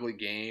an ugly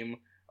game.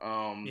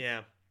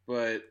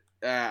 But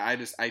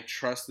I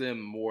trust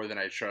them more than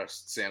I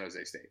trust San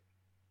Jose State.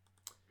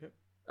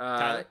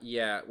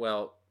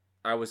 Well,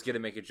 I was going to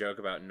make a joke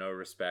about no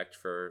respect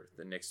for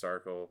the Nick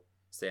Starkel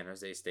San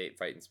Jose State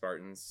Fighting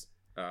Spartans.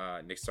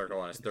 Nick Starkel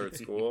on his third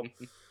school.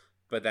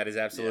 But that is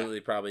absolutely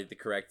probably the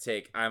correct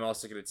take. I'm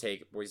also going to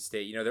take Boise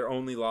State. Their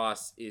only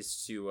loss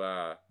is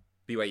to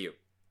BYU.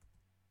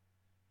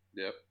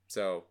 Yep.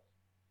 So,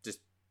 just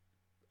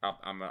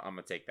I'm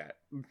gonna take that.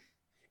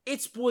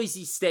 It's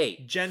Boise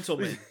State,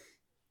 gentlemen.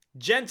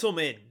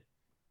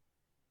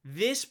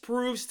 This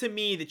proves to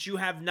me that you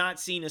have not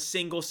seen a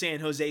single San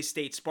Jose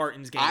State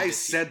Spartans game. I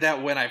said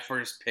that when I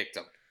first picked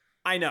them.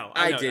 I know.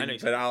 I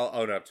didn't, but I'll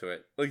own up to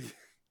it.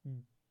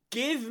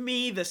 Give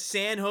me the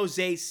San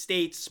Jose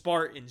State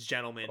Spartans,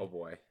 gentlemen. Oh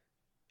boy.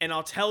 And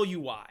I'll tell you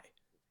why.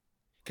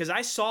 Because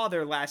I saw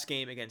their last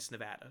game against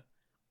Nevada.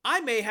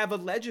 I may have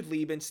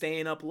allegedly been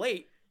staying up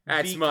late.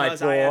 That's my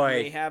boy. I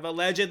may have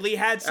allegedly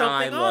had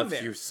something on there.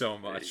 I love you so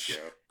much.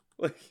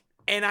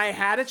 And I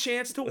had a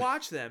chance to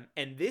watch them.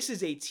 And this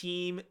is a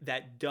team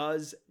that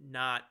does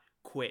not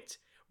quit.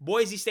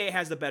 Boise State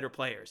has the better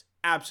players.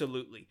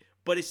 Absolutely.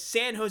 But does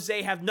San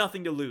Jose have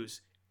nothing to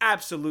lose?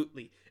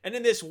 Absolutely. And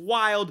in this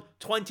wild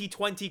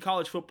 2020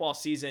 college football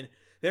season,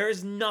 there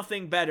is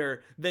nothing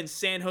better than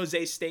San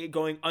Jose State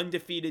going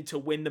undefeated to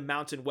win the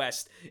Mountain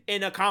West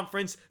in a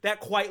conference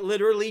that quite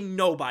literally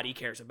nobody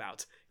cares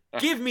about.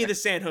 Give me the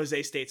San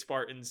Jose State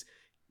Spartans.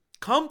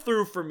 Come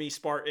through for me,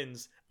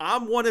 Spartans.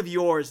 I'm one of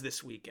yours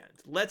this weekend.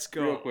 Let's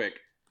go. Real quick,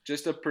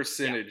 just a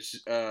percentage,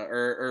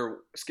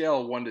 or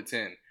scale 1 to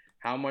 10.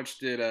 How much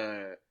did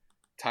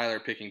Tyler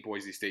picking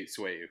Boise State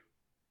sway you?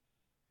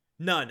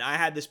 None. I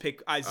had this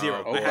pick.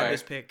 Zero. okay. I had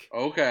this pick.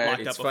 Okay.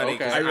 Locked It's up funny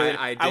before.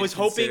 because I was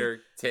hoping.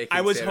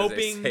 I was San Jose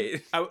hoping.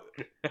 State.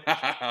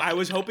 I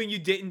was hoping you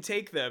didn't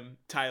take them,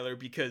 Tyler,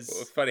 because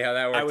Well, it's funny how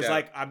that worked I was out.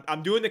 like,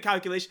 I'm doing the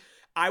calculation.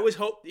 I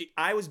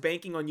was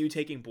banking on you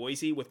taking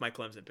Boise with my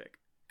Clemson pick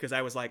because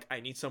I was like,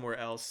 I need somewhere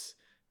else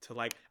to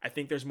like. I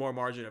think there's more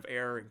margin of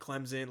error in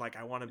Clemson. Like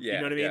I want to, you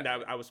know what I mean?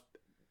 I was.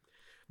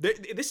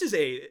 This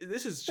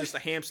is just a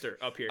hamster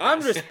up here. I'm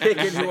guys. just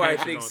picking who I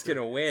Going think's through.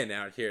 gonna win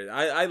out here.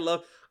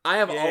 I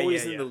have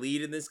always in yeah. the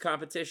lead in this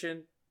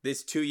competition.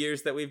 This 2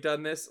 years that we've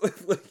done this,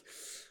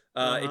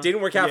 it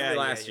didn't work out for me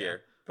last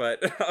year,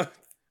 but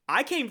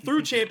I came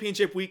through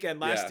championship weekend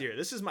last Yeah. year.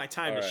 This is my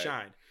time All to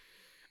right.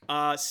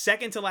 shine.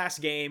 Second to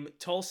last game,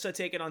 Tulsa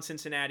taking on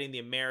Cincinnati in the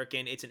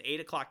American. It's an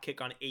 8:00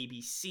 kick on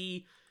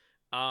ABC.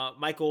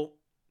 Michael,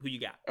 who you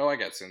got? Oh, I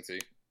got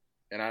Cincy,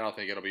 and I don't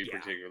think it'll be Yeah.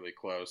 particularly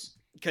close.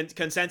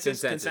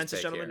 Consensus, pick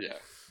gentlemen. here. Yeah.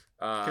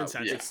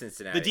 Consensus. It's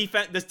Cincinnati. The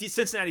defense, the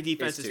Cincinnati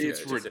defense It's is too It's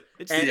good. ridiculous.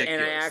 It's And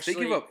ridiculous. I actually- they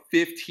give up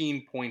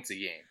 15 points a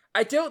game.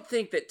 I don't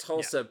think that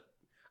Tulsa.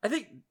 I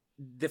think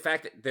the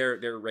fact that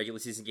their regular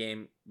season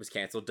game was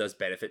canceled does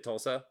benefit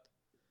Tulsa.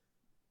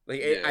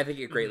 I think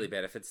it greatly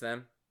benefits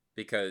them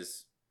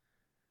because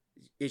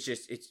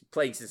it's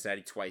playing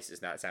Cincinnati twice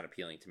is not sound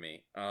appealing to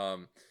me.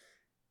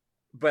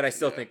 But I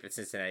still think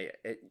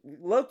that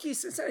low-key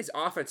Cincinnati's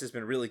offense has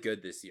been really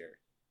good this year.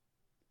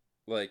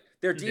 Like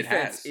their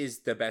defense is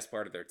the best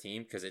part of their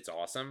team because it's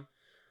awesome.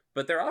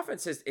 But their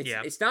offense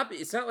it's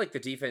not like the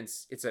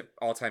defense, it's an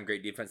all-time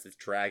great defense that's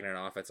dragging an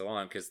offense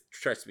along, because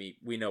trust me,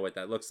 we know what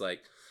that looks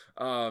like.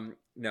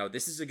 No,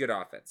 this is a good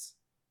offense.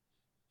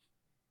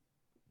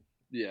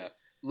 Yeah.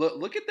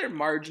 Look at their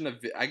margin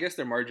of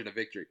their margin of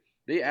victory.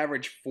 They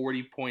average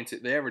 40 points.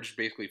 They average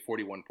basically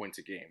 41 points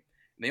a game.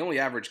 And they only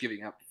average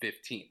giving up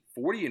 15.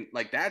 40 and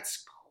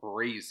that's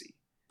crazy.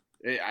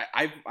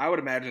 I would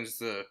imagine it's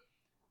the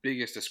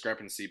biggest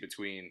discrepancy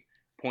between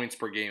points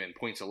per game and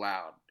points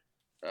allowed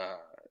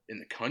in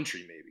the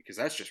country, maybe, because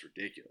that's just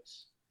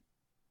ridiculous.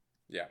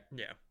 Yeah.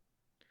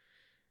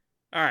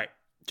 All right,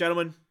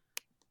 gentlemen,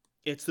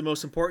 it's the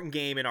most important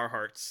game in our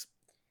hearts.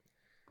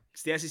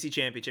 It's the SEC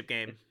championship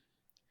game.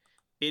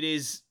 It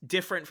is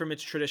different from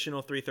its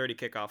traditional 3:30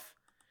 kickoff.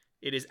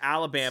 It is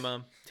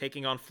Alabama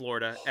taking on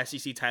Florida,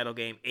 SEC title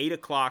game,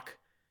 8:00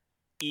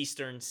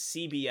 Eastern,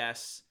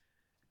 CBS.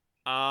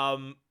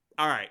 All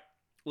right,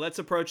 let's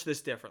approach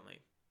this differently.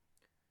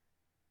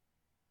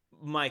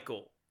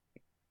 Michael,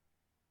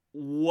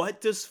 what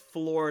does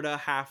Florida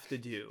have to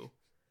do,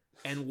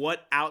 and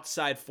what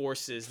outside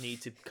forces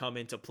need to come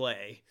into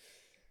play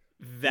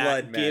that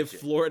Blood give magic.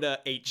 Florida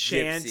a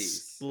chance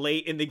Gypsies.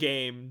 late in the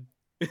game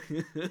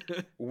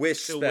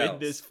Wish to spells, win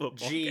this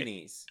football game?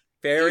 genies,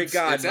 fairy It's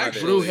godmothers,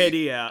 actually-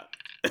 Brujeria.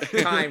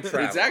 time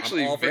travel. It's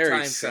actually I'm all for very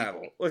time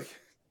simple. travel.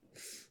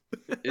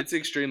 It's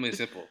extremely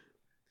simple.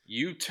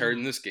 You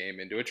turn this game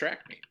into a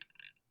track meet.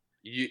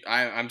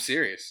 I'm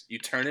serious. You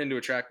turn it into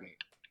a track meet.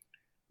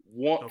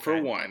 For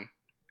Okay. one,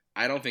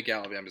 I don't think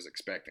Alabama's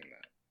expecting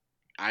that.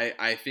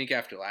 I think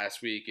after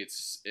last week,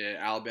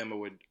 Alabama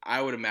would.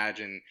 I would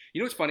imagine. You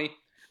know what's funny?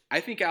 I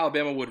think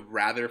Alabama would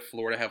rather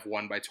Florida have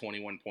won by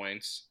 21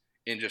 points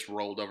and just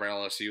rolled over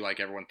LSU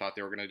like everyone thought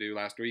they were going to do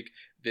last week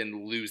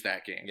than lose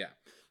that game. Yeah.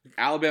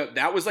 Alabama.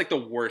 That was like the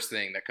worst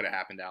thing that could have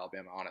happened to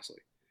Alabama, honestly.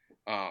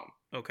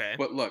 Okay.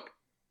 But look,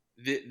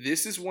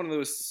 this is one of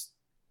those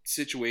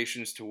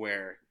situations to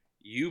where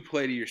you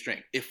play to your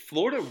strength. If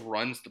Florida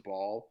runs the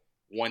ball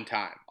one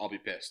time, I'll be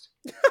pissed.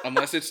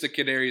 Unless it's the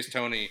Kadarius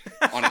Toney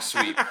on a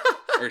sweep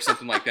or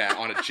something like that,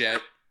 on a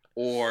jet,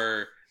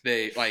 or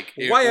they like.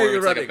 Why or are you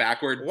it's running? Like a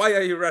backward. Why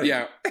are you running?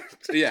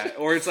 Yeah,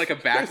 or it's like a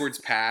backwards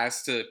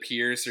pass to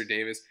Pierce or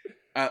Davis.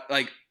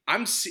 Dead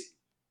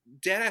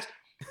ass.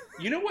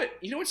 You know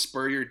what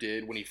Spurrier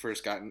did when he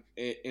first got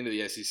into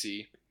the SEC,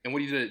 and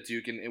what he did at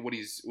Duke, and what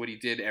he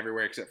did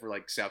everywhere except for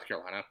like South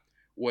Carolina,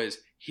 was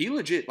he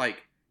legit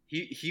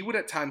he would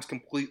at times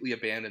completely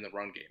abandon the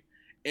run game,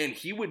 and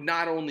he would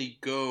not only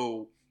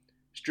go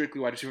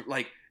strictly wide receiver.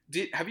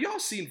 Have you all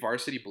seen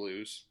Varsity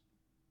Blues?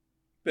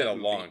 Been a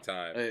long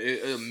time.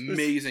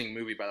 Amazing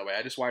movie, by the way.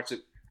 I just watched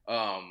it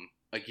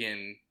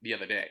again the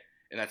other day,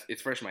 and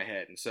it's fresh in my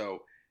head. And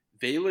so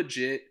they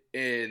legit,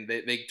 and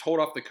they told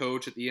off the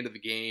coach at the end of the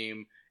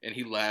game, and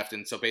he left.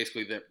 And so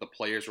basically the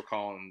players were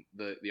calling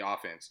the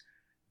offense.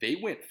 They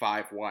went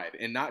 5 wide,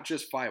 and not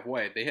just 5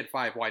 wide. They had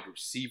 5 wide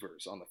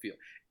receivers on the field,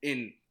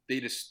 and they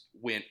just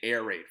went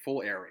air raid,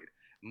 full air raid.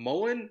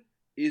 Mullen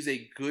is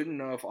a good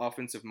enough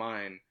offensive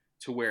mind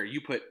to where you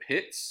put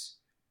Pitts,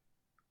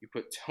 you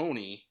put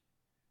Toney,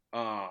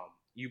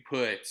 you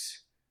put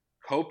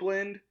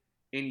Copeland,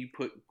 and you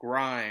put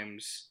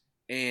Grimes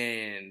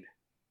and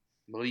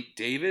Malik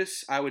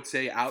Davis, I would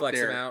say, out Flex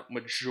there him out.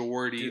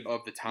 majority Dude,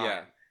 of the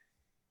time.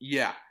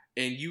 Yeah,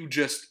 and you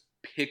just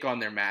pick on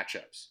their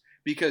matchups.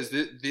 because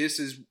this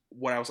is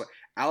what I was like.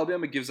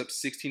 Alabama gives up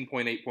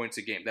 16.8 points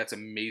a game. That's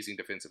amazing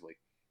defensively,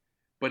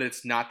 but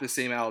it's not the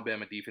same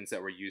Alabama defense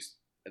that we're used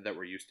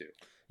to.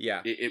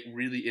 Yeah, it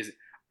really isn't.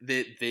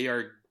 They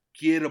are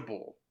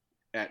gettable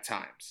at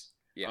times.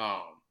 Yeah.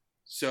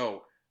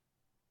 So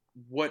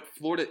what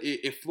Florida,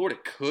 if Florida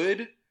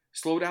could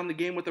slow down the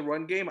game with the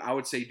run game, I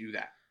would say do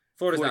that.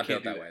 Florida's Florida not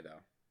built can't that do way, though.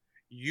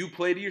 You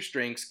play to your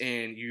strengths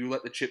and you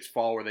let the chips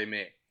fall where they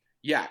may.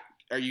 Yeah,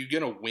 are you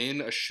going to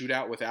win a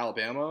shootout with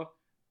Alabama?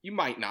 You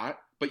might not,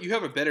 but you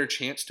have a better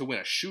chance to win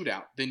a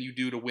shootout than you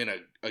do to win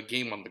a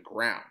game on the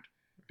ground.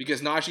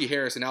 Because Najee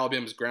Harris and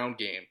Alabama's ground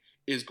game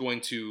is going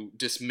to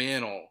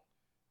dismantle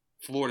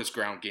Florida's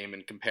ground game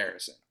in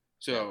comparison.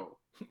 So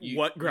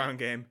what ground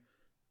game?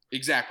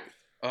 Exactly.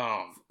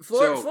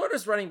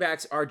 Florida's running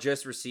backs are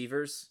just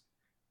receivers.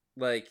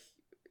 Like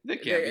they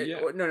can be, yeah.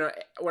 No.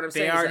 What I'm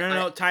saying they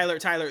are is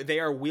Tyler. They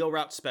are wheel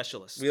route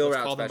specialists. Let's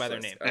call them by their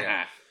name. Okay.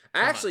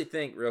 I actually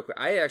think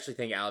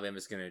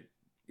Alabama's gonna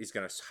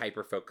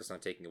hyper focus on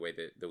taking away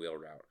the wheel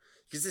route,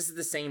 because this is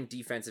the same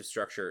defensive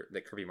structure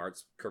that Kirby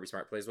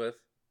Smart plays with,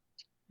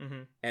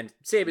 and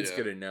Saban's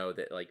gonna know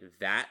that like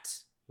that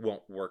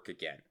won't work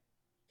again.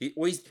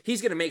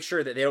 He's gonna make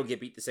sure that they don't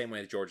get beat the same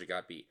way that Georgia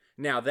got beat.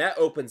 Now that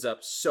opens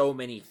up so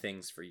many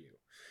things for you.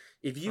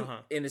 If you,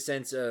 in the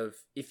sense of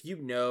if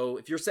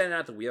you're sending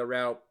out the wheel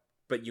route,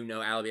 but you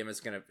know Alabama's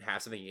going to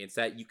have something against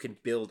that, you can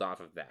build off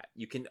of that.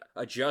 You can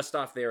adjust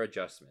off their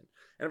adjustment.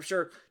 And I'm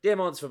sure Dan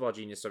Mullen's football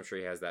genius, so I'm sure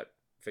he has that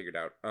figured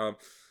out.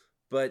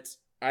 But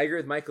I agree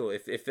with Michael.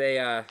 If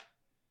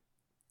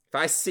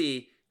I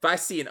see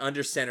an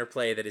under center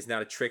play that is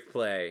not a trick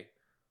play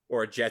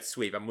or a jet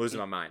sweep, I'm losing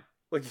my mind.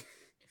 Like,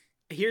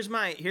 here's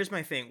my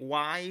thing.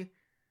 Why,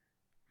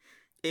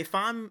 if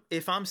I'm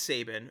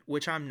Saban,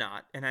 which I'm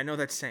not, and I know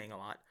that's saying a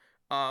lot,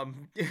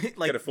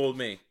 like could have fooled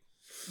me.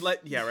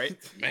 Yeah, right.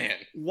 Man,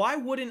 why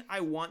wouldn't I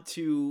want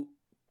to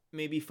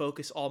maybe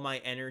focus all my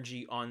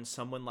energy on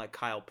someone like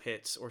Kyle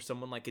Pitts or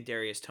someone like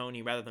Kadarius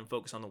Toney rather than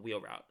focus on the wheel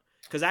route?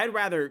 Because I'd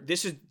rather,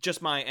 this is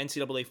just my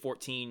NCAA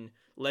 14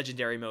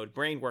 legendary mode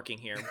brain working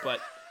here, but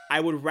I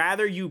would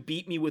rather you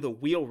beat me with a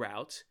wheel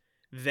route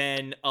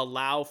than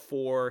allow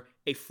for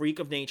a freak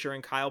of nature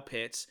in Kyle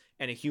Pitts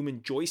and a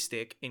human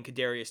joystick in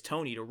Kadarius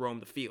Toney to roam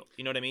the field.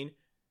 You know what I mean?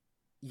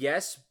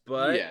 Yes,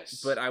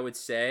 but I would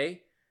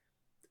say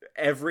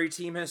every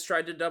team has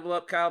tried to double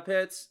up Kyle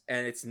Pitts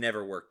and it's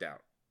never worked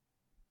out.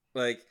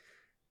 Like,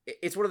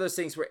 it's one of those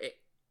things where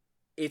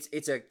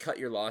it's a cut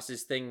your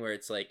losses thing where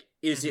it's like,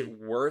 is it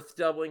worth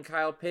doubling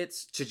Kyle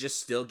Pitts to just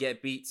still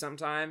get beat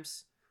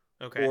sometimes?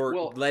 Okay. Or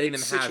letting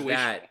them have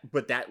that,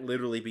 but that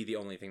literally be the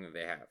only thing that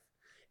they have.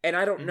 And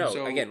I don't know.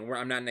 So, again,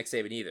 I'm not Nick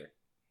Saban either.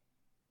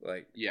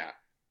 Like, yeah,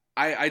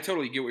 I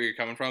totally get where you're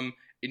coming from.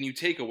 And you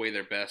take away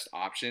their best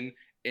option,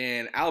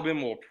 and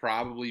Alabama will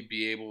probably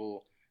be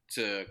able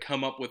to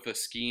come up with a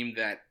scheme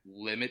that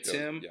limits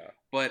him. Yeah.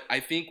 But I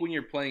think when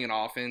you're playing an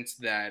offense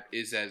that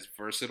is as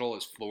versatile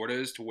as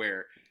Florida's, to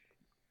where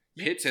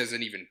Pitts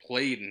hasn't even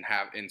played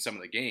in some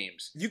of the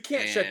games, you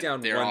can't shut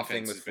down one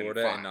thing with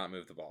Florida and not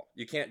move the ball.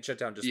 You can't shut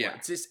down just one.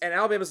 It's just, and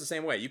Alabama's the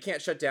same way. You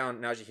can't shut down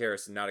Najee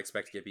Harris and not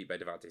expect to get beat by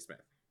Devontae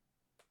Smith.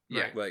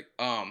 Yeah, like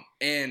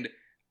and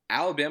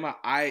Alabama,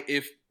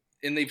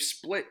 and they've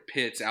split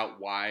Pitts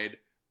out wide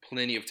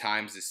plenty of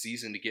times this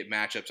season to get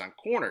matchups on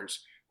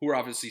corners who are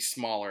obviously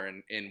smaller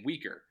and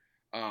weaker.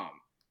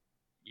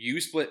 You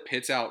split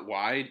Pitts out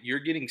wide, you're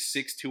getting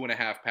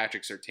 6'2.5"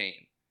 Patrick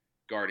Surtain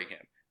guarding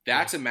him.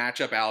 That's a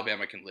matchup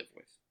Alabama can live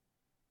with.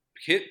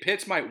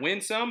 Pitts might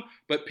win some,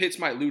 but Pitts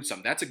might lose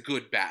some. That's a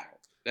good battle.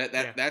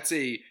 That's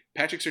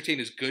Patrick Surtain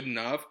is good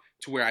enough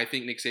to where I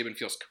think Nick Saban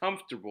feels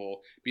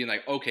comfortable being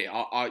like, okay,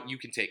 you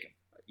can take him.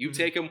 You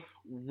take him.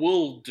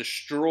 We'll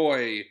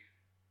destroy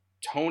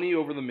Toney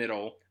over the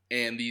middle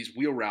and these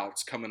wheel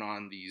routes coming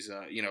on these,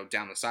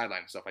 down the sideline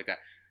and stuff like that.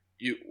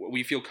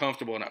 We feel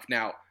comfortable enough.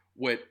 Now,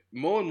 what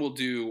Mullen will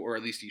do, or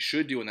at least he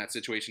should do in that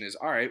situation, is,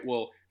 all right,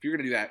 well, if you're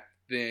going to do that,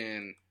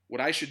 then what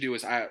I should do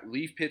is I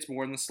leave Pitts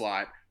more in the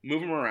slot,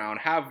 move him around,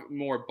 have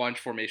more bunch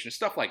formation,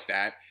 stuff like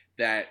that,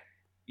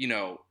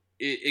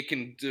 it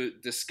can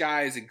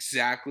disguise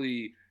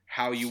exactly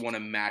how you want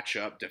to match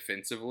up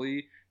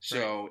defensively.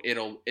 So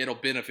it'll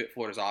benefit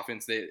Florida's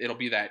offense. It'll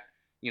be that,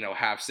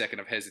 half second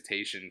of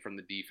hesitation from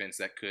the defense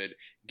that could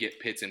get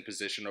Pitts in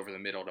position over the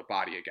middle to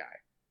body a guy.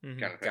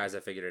 Kind of thing. Guys,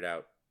 I figured it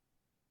out.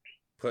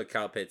 Put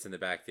Kyle Pitts in the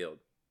backfield.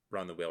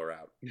 Run the wheel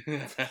route.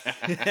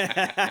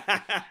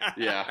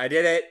 Yeah. I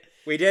did it.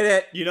 We did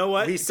it. You know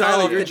what? We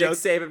solved the Nick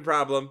Saban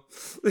problem.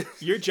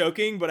 You're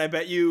joking, but I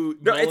bet you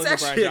it's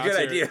actually a good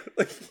idea.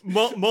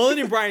 Mullen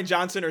and Brian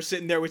Johnson are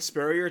sitting there with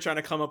Spurrier trying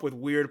to come up with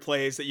weird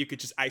plays that you could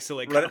just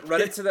isolate.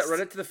 Run it to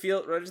the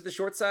field, run it to the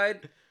short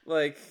side,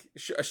 like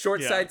a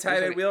short side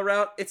tight end wheel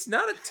route. It's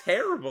not a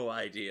terrible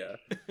idea.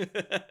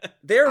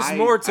 There's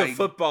more to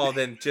football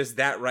than just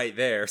that right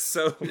there.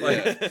 So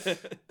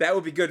that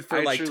would be good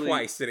for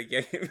twice in a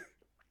game.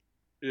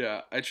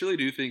 Yeah, I truly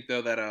do think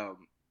though that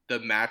the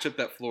matchup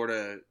that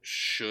Florida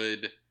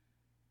should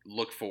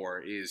look for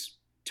is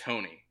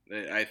Toney.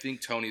 I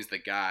think Tony's the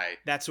guy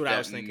That's what I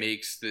was thinking.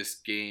 makes this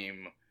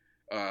game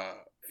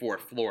for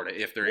Florida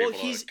if they're able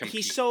to compete.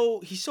 He's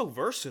so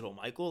versatile,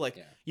 Michael. Like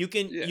you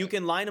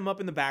can line him up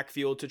in the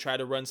backfield to try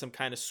to run some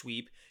kind of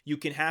sweep. You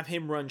can have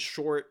him run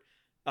short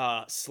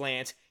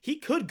slants. He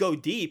could go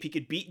deep. He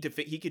could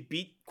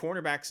beat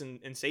cornerbacks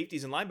and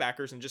safeties and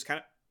linebackers and just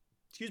kind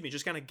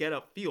of get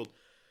upfield.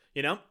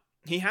 You know,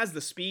 he has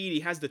the speed. He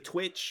has the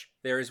twitch.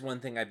 There is one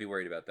thing I'd be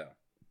worried about though.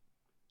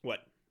 What?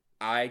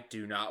 I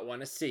do not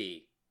want to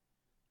see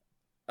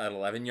an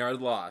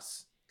 11-yard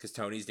loss because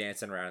Tony's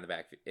dancing around in the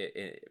back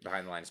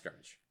behind the line of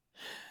scrimmage.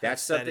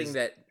 That's something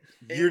that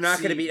you're not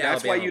going to beat Alabama.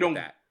 That's why you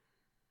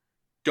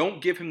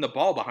don't give him the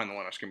ball behind the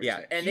line of scrimmage.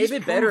 Yeah, and they've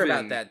been better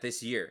about that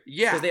this year.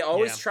 Yeah, because they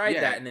always tried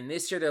that, and then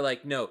this year they're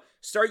like, no,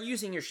 start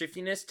using your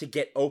shiftiness to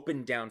get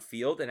open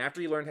downfield, and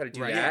after you learn how to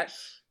do that,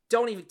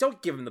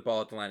 don't give him the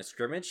ball at the line of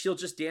scrimmage. He'll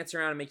just dance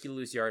around and make you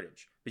lose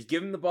yardage. But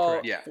give him the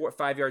ball 4 or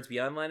 5 yards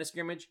beyond the line of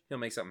scrimmage, he'll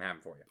make something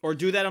happen for you. Or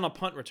do that on a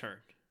punt return.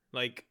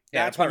 Like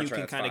that's when you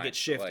can kind of get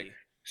shifty.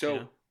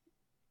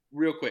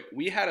 Real quick,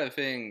 we had a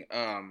thing,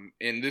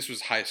 and this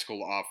was high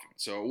school offense,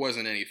 so it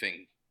wasn't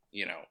anything,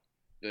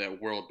 the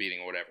world beating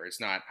or whatever. It's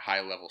not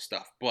high level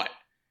stuff, but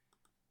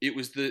it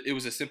was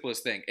the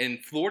simplest thing.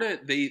 And Florida,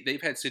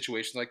 they've had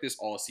situations like this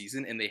all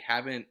season, and they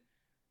haven't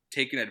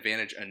taken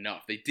advantage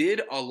enough. They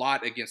did a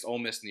lot against Ole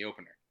Miss in the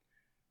opener.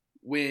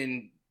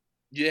 When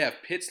you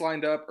have Pitts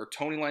lined up, or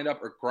Tony lined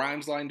up, or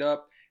Grimes lined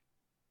up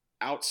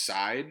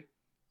outside,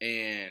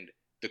 and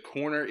the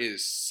corner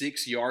is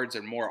 6 yards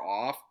or more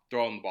off,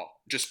 throw him the ball.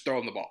 Just throw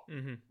him the ball.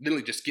 Mm-hmm.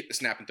 Literally just get the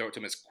snap and throw it to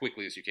him as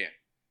quickly as you can.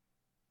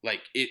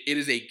 Like, it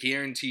is a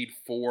guaranteed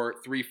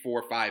 3,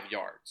 4, 5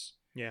 yards.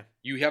 Yeah.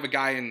 You have a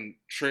guy in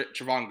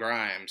Trevon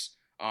Grimes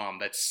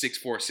that's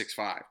 6'4",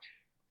 6'5".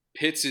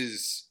 Pitts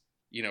is,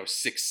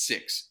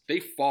 6'6". They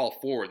fall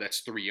forward, that's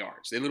 3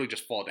 yards. They literally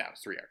just fall down,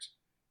 it's 3 yards.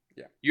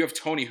 Yeah. You have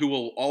Tony, who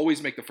will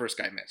always make the first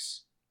guy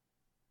miss.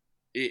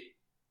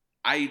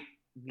 I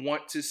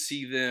want to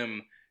see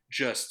them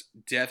just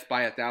death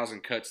by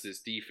 1,000 cuts this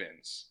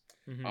defense,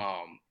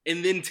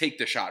 and then take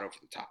the shot over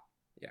the top.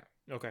 Yeah.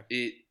 Okay.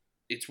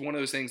 It's one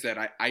of those things that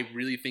I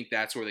really think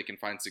that's where they can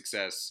find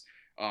success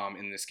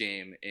in this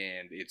game,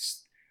 and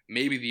it's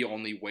maybe the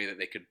only way that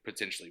they could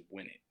potentially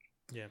win it.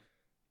 Yeah.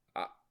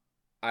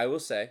 I will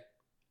say,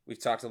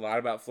 we've talked a lot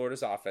about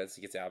Florida's offense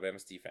against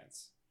Alabama's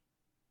defense.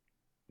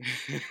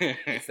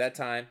 It's that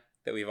time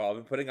that we've all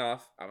been putting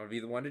off. I'm going to be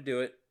the one to do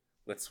it.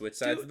 Let's switch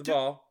sides of the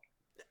ball.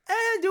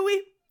 Do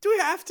we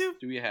have to?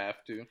 Do we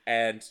have to?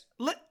 And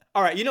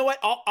all right, you know what?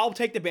 I'll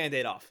take the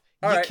Band-Aid off.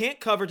 You can't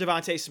cover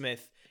Devontae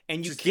Smith,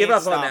 and you just can't give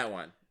up on that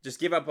one. Just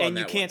give up on that one. And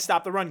you can't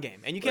stop the run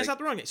game.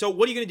 So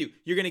what are you going to do?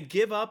 You're going to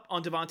give up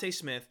on Devontae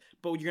Smith,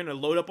 but you're going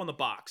to load up on the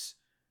box.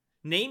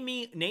 Name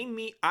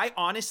me. I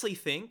honestly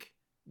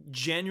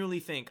genuinely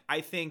think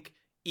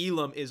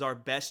Elam is our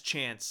best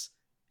chance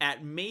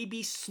at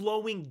maybe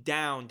slowing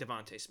down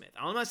Devontae Smith.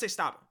 I'm not going to say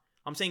stop him.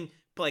 I'm saying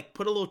like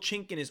put a little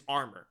chink in his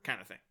armor kind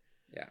of thing.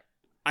 Yeah.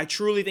 I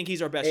truly think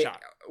he's our best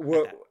shot.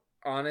 Well,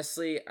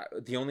 honestly,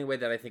 the only way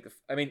that I think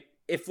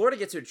if Florida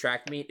gets to a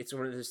track meet, it's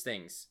one of those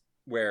things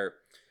where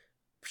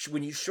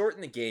when you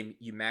shorten the game,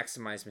 you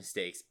maximize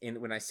mistakes. And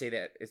when I say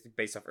that, it's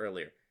based off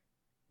earlier.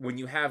 When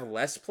you have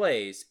less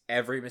plays,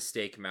 every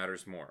mistake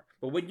matters more.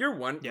 But when you're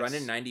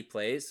running 90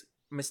 plays,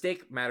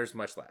 mistake matters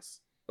much less.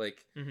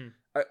 Like,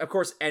 of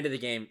course, end of the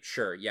game,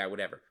 sure, yeah,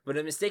 whatever. But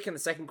a mistake in the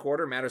second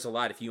quarter matters a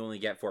lot if you only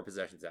get 4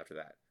 possessions after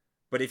that.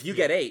 But if you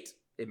get 8,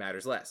 it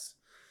matters less.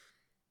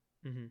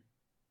 Mm-hmm.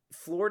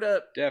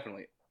 Florida,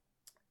 definitely.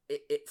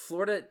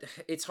 Florida,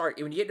 it's hard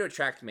when you get to a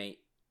track mate.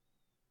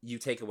 You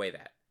take away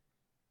that,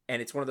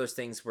 and it's one of those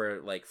things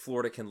where like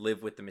Florida can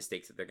live with the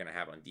mistakes that they're going to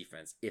have on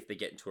defense if they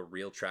get into a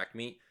real track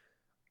meet.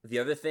 The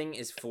other thing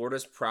is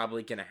Florida's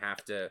probably going to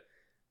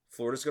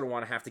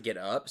want to have to get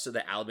up so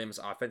that Alabama's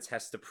offense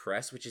has to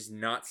press, which is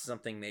not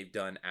something they've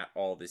done at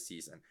all this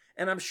season.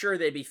 And I'm sure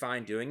they'd be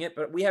fine doing it,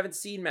 but we haven't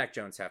seen Mac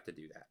Jones have to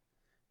do that,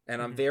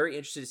 and I'm very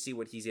interested to see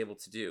what he's able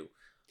to do.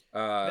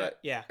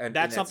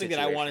 That's something that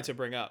I wanted to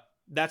bring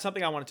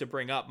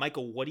up.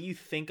 Michael, what do you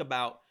think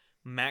about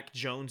Mac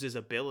Jones's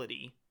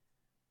ability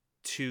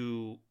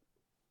to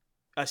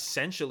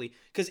essentially,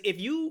 because if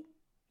you're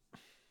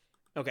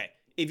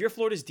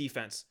Florida's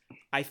defense,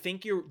 I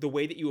think the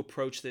way that you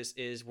approach this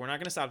is we're not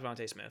going to stop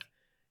Devontae Smith.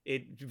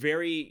 It's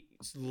very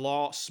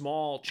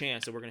small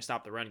chance that we're going to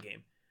stop the run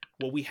game.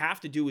 What we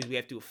have to do is we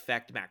have to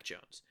affect Mac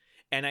Jones.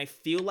 And I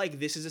feel like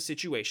this is a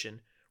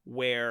situation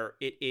where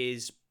it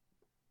is,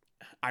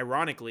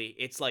 ironically,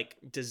 it's like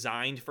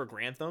designed for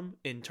Grantham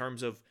in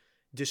terms of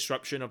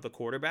disruption of the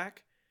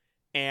quarterback.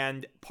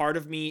 And part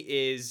of me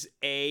is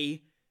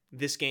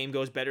this game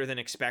goes better than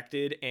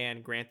expected,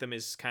 and Grantham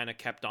is kind of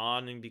kept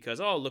on, and because,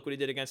 look what he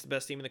did against the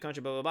best team in the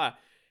country, blah, blah, blah.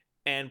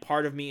 And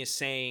part of me is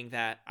saying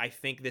that I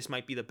think this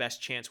might be the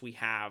best chance we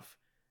have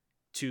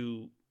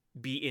to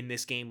be in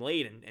this game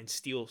late and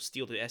steal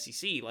the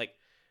SEC. Like,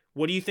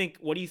 what do you think?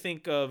 What do you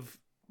think of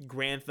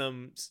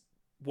Grantham's,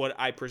 what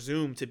I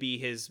presume to be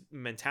his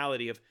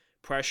mentality of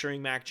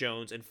pressuring Mac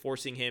Jones and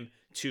forcing him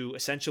to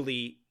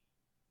essentially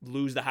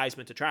lose the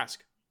Heisman to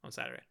Trask on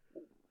Saturday.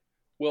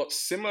 Well,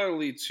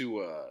 similarly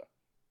to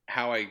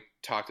how I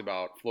talked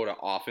about Florida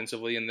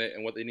offensively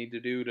and what they need to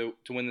do to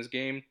win this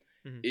game,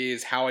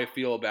 is how I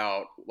feel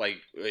about, like,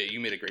 you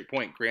made a great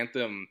point,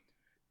 Grantham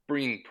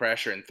bringing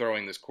pressure and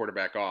throwing this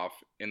quarterback off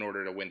in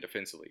order to win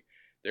defensively.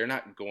 They're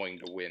not going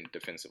to win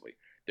defensively.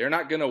 They're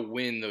not going to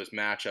win those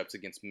matchups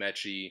against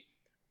Mechie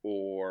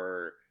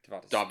or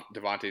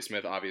Devontae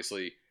Smith,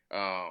 obviously.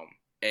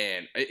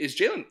 And is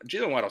Jalen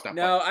Waddle's not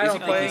playing? No, I Is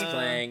don't he think he's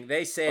playing.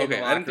 They say in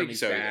the locker room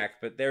he's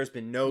back, but there's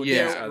been no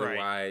news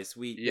otherwise.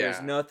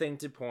 There's nothing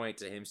to point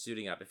to him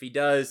suiting up. If he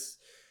does,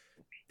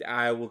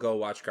 I will go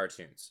watch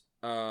cartoons.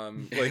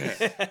 Either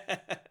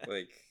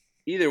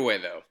way,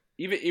 though,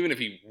 even if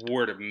he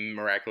were to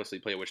miraculously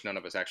play, which none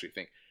of us actually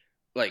think,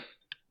 like,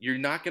 you're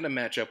not going to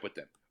match up with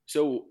them.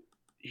 So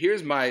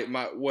here's my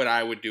what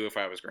I would do if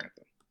I was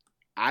Grantham.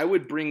 I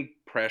would bring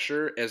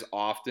pressure as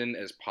often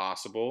as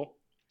possible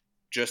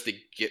just to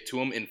get to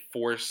him and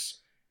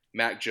force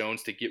Mac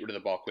Jones to get rid of the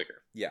ball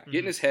quicker. Yeah. Get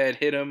in his head,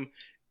 hit him,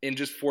 and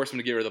just force him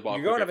to get rid of the ball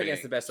quicker. You're going up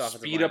against the best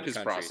offensive line in the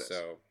country, process.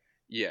 So.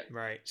 Yeah.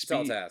 Right.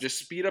 Tall task. Just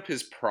speed up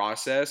his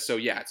process. So,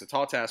 yeah, it's a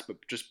tall task, but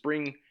just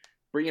bring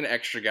an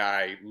extra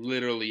guy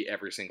literally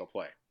every single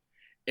play.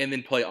 And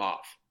then play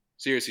off.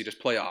 Seriously, just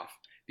play off.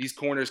 These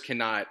corners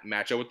cannot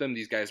match up with them.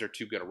 These guys are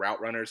too good route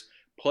runners.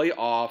 Play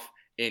off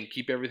and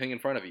keep everything in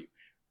front of you.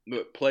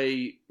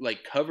 Play,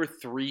 like, cover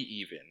 3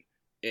 even.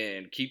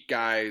 And keep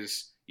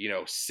guys,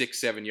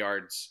 6-7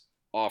 yards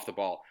off the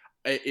ball.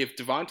 If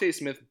Devontae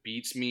Smith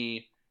beats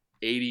me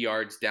 80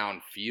 yards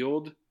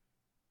downfield,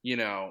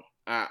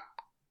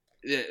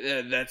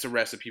 that's a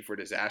recipe for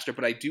disaster.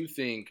 But I do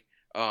think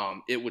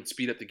it would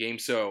speed up the game.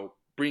 So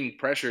bring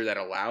pressure that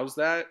allows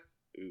that.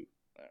 Ooh.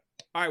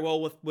 All right.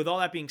 Well, with all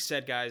that being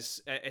said,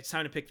 guys, it's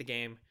time to pick the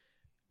game.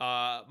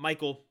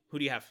 Michael, who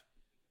do you have?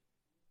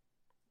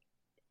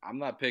 I'm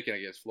not picking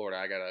against Florida.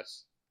 I got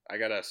us.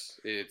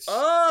 It's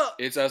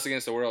us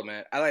against the world,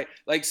 man. I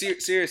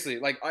seriously,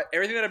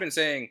 everything that I've been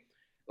saying,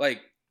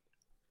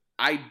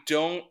 I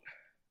don't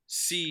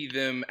see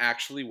them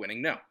actually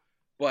winning. No,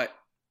 but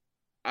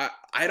I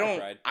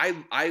don't.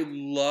 I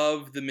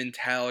love the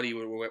mentality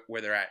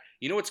where they're at.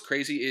 You know what's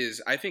crazy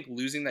is I think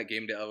losing that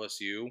game to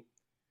LSU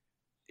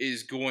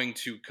is going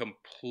to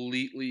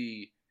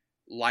completely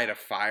light a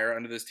fire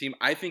under this team.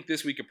 I think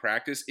this week of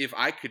practice, if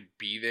I could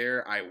be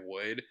there, I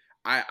would.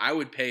 I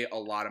would pay a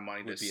lot of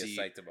money to see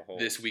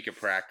this week of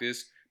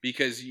practice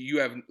because you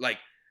have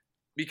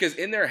because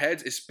in their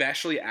heads,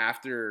 especially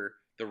after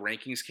the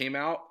rankings came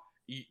out,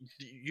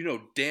 you know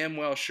damn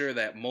well sure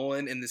that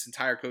Mullen and this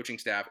entire coaching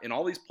staff and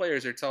all these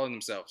players are telling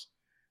themselves,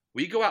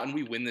 we go out and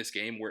we win this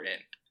game, we're in.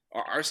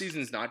 Our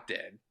season's not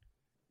dead.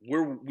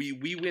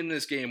 We win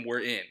this game,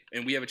 we're in,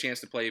 and we have a chance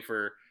to play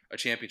for a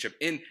championship.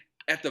 And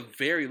at the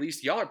very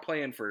least, y'all are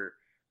playing for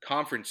a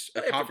conference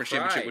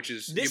championship, which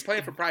is you're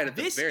playing for pride at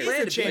the very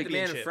least. The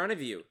man in front of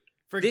you.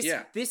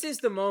 This is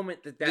the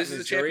moment that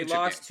Missouri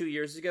lost 2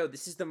 years ago.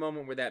 This is the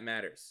moment where that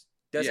matters.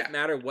 Doesn't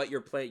matter what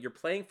you're playing. You're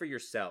playing for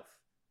yourself.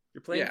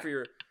 You're playing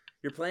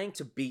You're playing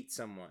to beat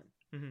someone.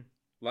 Mm-hmm.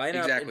 Line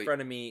up in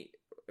front of me.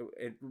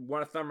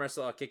 Want to thumb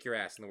wrestle? I'll kick your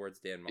ass. In the words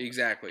of Dan Mullen.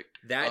 Exactly.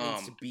 That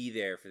needs to be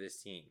there for this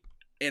team.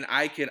 And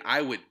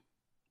I would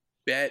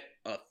bet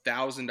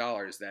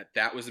 $1,000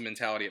 that was the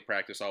mentality at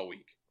practice all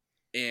week.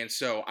 And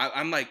so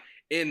I'm like,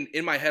 in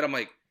my head, I'm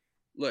like,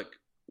 look,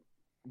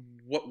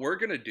 what we're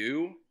going to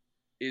do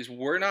is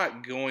we're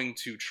not going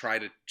to try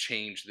to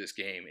change this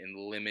game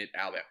and limit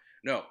Alabama.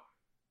 No,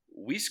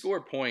 we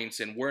score points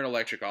and we're an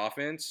electric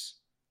offense.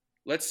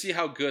 Let's see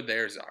how good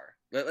theirs are.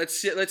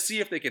 Let's see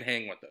if they can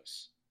hang with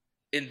us.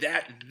 And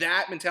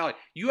that mentality,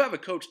 you have a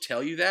coach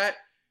tell you that,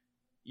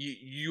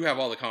 you have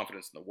all the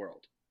confidence in the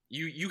world.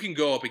 You can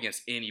go up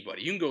against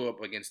anybody. You can go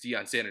up against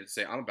Deion Sanders and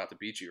say, I'm about to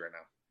beat you right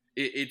now.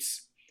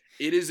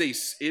 It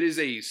is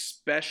a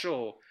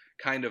special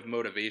kind of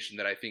motivation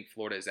that I think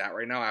Florida is at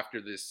right now after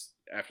this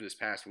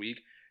past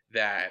week,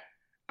 that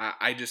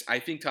I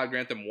think Todd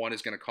Grantham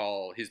is going to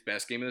call his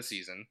best game of the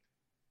season.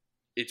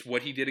 It's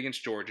what he did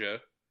against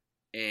Georgia,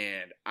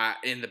 and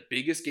in the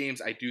biggest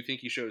games I do think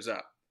he shows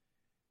up.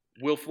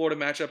 Will Florida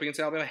match up against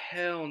Alabama?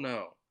 Hell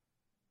no.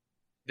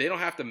 They don't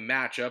have to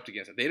match up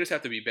against it. They just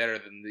have to be better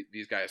than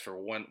these guys for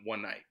one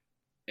night.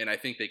 And I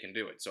think they can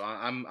do it. So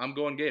I'm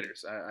going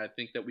Gators. I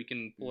think that we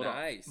can pull it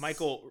off.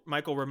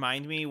 Michael,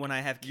 remind me when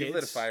I have kids. You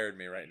lit a fire in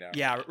me right now.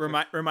 Yeah,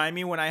 remind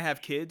me when I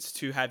have kids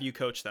to have you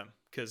coach them,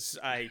 because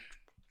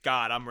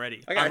I'm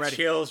ready. I got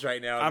chills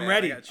right now. I'm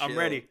ready. I'm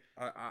ready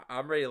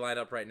to line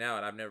up right now,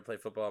 and I've never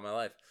played football in my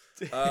life.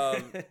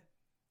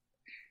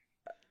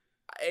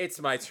 It's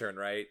my turn,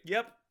 right?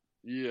 Yep.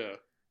 Yeah.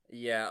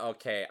 Yeah.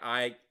 Okay.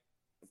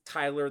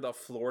 Tyler, the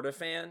Florida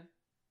fan,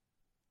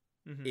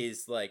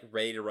 is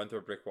ready to run through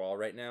a brick wall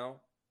right now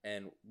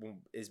and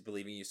is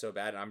believing you so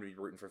bad, and I'm going to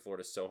be rooting for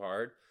Florida so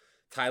hard.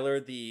 Tyler,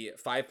 the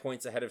 5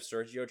 points ahead of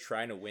Sergio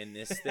trying to win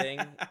this thing,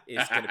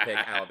 is going to pick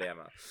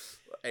Alabama.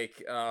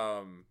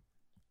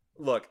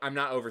 Look, I'm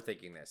not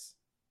overthinking this.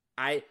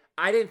 I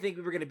didn't think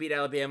we were going to beat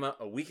Alabama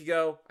a week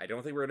ago. I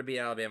don't think we're going to beat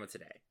Alabama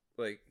today.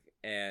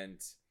 And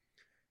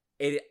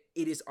it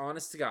is,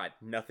 honest to God,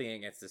 nothing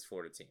against this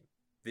Florida team.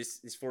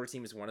 This Florida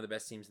team is one of the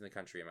best teams in the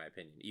country, in my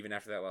opinion, even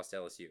after that loss to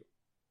LSU.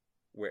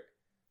 Where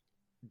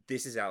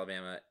this is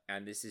Alabama,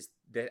 and this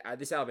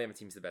Alabama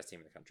team is the best team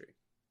in the country.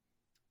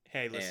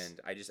 Hey, listen.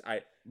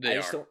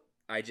 And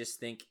I just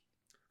think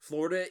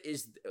Florida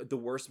is the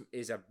worst,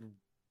 is a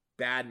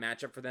bad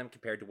matchup for them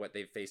compared to what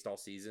they've faced all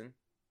season.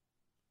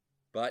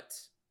 But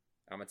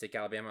I'm gonna take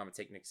Alabama. I'm gonna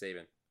take Nick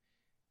Saban.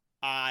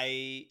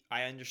 I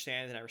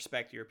understand and I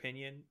respect your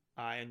opinion.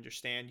 I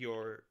understand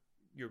your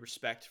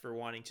respect for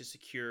wanting to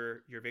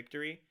secure your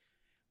victory.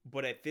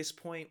 But at this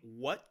point,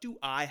 what do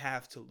I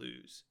have to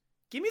lose?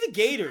 Give me the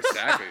Gators.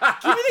 Exactly.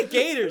 Give me the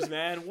Gators,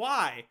 man.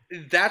 Why?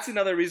 That's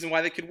another reason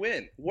why they could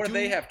win. What do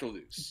they have to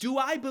lose? Do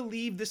I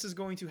believe this is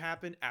going to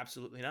happen?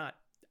 Absolutely not.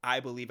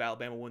 I believe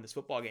Alabama will win this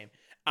football game.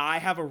 I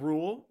have a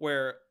rule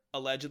where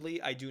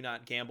allegedly I do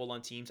not gamble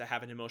on teams I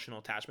have an emotional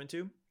attachment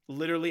to.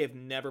 Literally, I've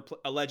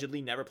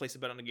allegedly never placed a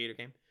bet on a Gator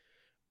game.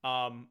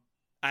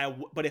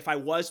 But if I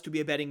was to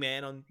be a betting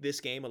man on this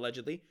game,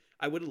 allegedly,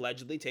 I would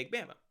allegedly take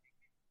Bama.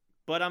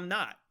 But I'm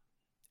not.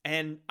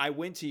 And I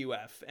went to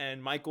UF,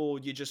 and Michael,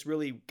 you just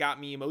really got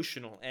me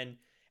emotional. And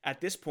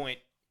at this point,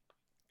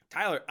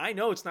 Tyler, I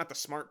know it's not the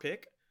smart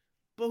pick,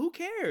 but who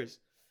cares?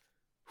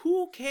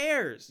 Who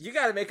cares? You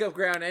got to make up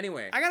ground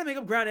anyway. I got to make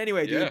up ground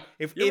anyway, dude. Yeah.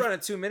 If you're running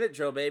 2-minute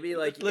drill, baby,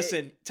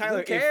 listen, Tyler,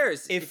 who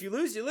cares? If you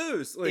lose, you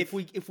lose. If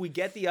we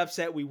get the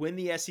upset, we win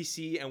the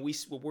SEC, and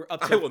we're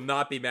up. I will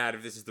not be mad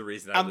if this is the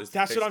reason I lose.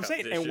 That's what I'm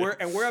saying. And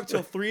we're up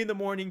till 3 a.m.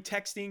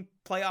 texting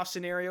playoff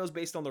scenarios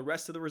based on the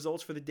rest of the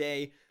results for the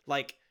day.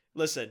 Like,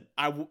 listen,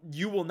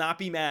 you will not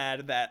be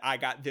mad that I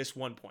got this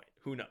 1 point.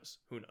 Who knows?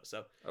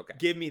 So okay,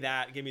 give me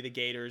that. Give me the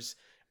Gators.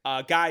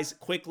 Guys,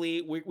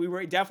 quickly,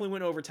 we definitely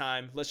went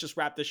overtime. Let's just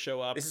wrap this show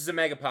up. This is a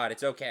megapod.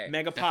 It's okay.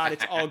 Megapod,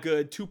 it's all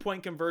good.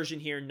 2-point conversion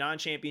here,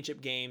 non-championship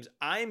games.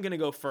 I am going to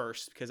go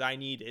first because I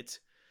need it.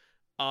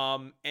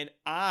 And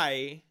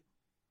I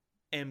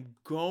am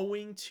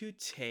going to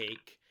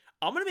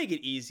I'm going to make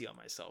it easy on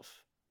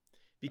myself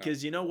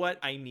because you know what?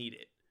 I need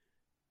it.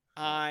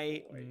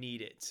 I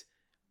need it.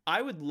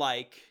 I would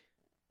like,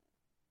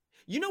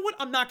 you know what?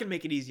 I'm not going to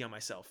make it easy on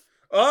myself.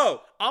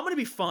 Oh, I'm going to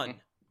be fun.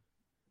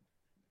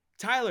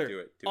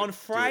 Tyler, on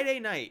Friday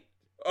night.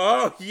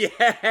 Oh, yeah.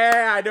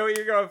 I know what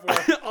you're going for.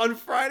 On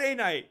Friday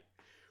night,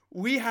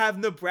 we have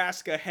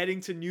Nebraska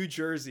heading to New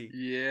Jersey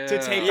to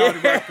take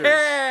on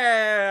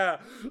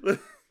Rutgers.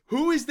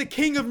 Who is the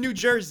king of New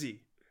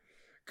Jersey?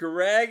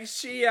 Greg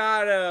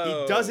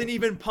Schiano. He doesn't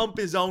even pump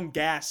his own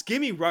gas. Give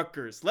me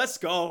Rutgers. Let's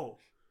go.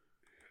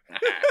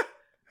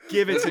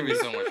 Give it to me.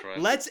 So much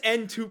fun. Let's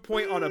end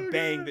 2-point on a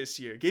bang this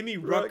year. Give me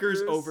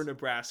Rutgers over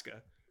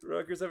Nebraska.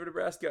 Rutgers over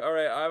Nebraska. All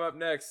right, I'm up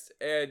next.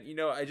 And,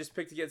 I just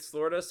picked against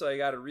Florida, so I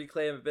got to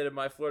reclaim a bit of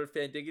my Florida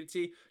fan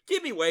dignity.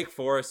 Give me Wake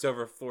Forest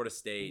over Florida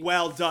State.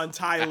 Well done,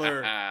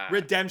 Tyler.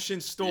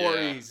 Redemption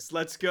stories. Yeah.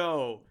 Let's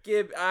go.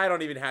 I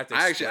don't even have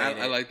to explain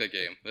I like that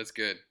game. That's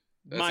good.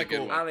 That's Michael, a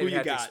good one. I don't even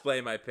have to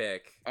explain my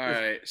pick. All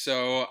right,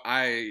 so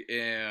I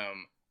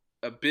am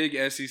a big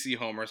SEC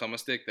homer, so I'm going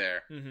to stick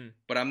there. Mm-hmm.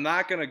 But I'm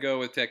not going to go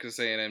with Texas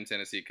A&M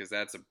Tennessee because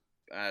that's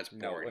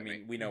boring. No, I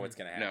mean, we know what's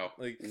gonna happen.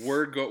 No,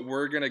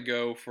 we're gonna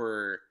go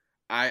for.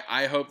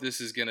 I hope this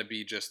is gonna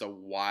be just a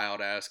wild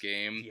ass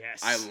game.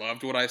 Yes. I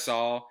loved what I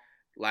saw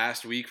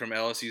last week from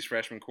LSU's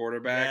freshman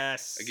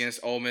quarterback against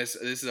Ole Miss.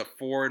 This is a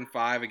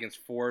 4-5 against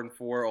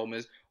 4-4 Ole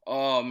Miss.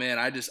 Oh man,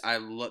 I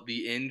love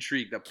the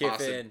intrigue, the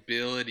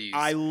possibilities.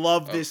 I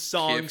love this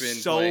song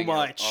so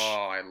much.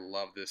 Oh, I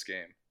love this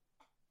game.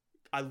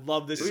 I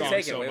love this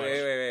song so much.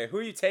 Wait. Who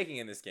are you taking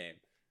in this game?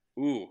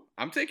 Ooh,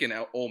 I'm taking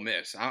Ole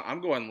Miss. I'm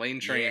going Lane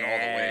Train all the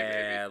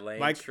way,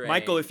 baby.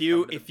 Michael, if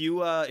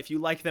you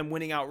like them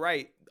winning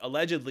outright,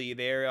 allegedly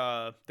they're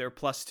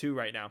 +2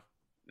 right now.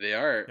 They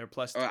are. They're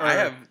 +2. I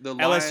have the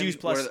line, LSU's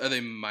plus. Are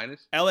they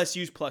minus?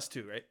 LSU's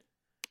 +2, right?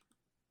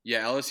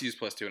 Yeah, LSU's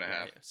 +2.5.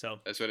 Yeah, so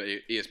that's what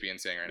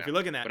ESPN's saying right now. If you're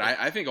looking at, but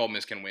I think Ole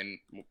Miss can win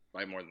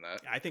by more than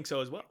that. I think so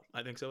as well.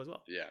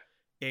 Yeah.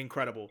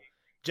 Incredible.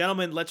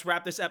 Gentlemen, let's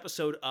wrap this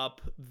episode up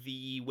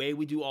the way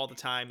we do all the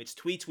time. It's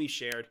tweets we've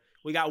shared.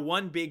 We got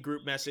one big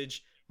group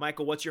message.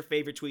 Michael, what's your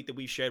favorite tweet that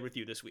we've shared with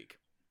you this week?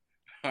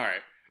 All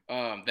right.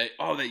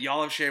 That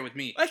y'all have shared with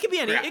me. It could be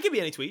any. It could be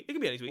any tweet.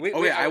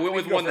 I went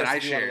with one that I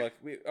shared.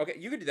 Okay,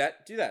 you could do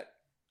that. Do that.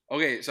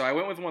 Okay, so I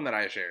went with one that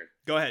I shared.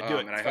 Go ahead, do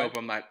it. And I hope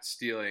I'm not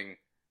stealing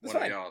one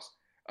of y'all's.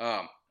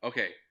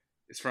 Okay,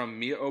 it's from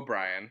Mia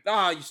O'Brien.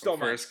 You stole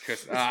mine.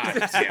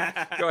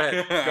 Damn. Go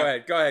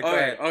ahead.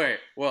 Okay.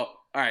 Well,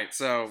 all right.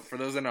 So for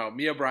those that know,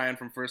 Mia O'Brien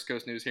from First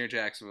Coast News here in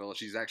Jacksonville.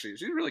 She's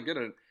really good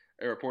at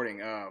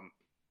reporting.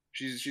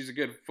 She's a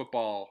good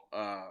football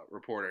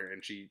reporter,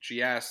 and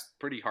she asked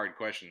pretty hard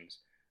questions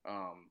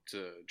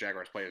to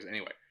Jaguars players.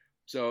 Anyway,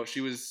 so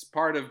she was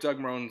part of Doug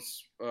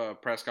Marone's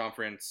press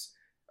conference.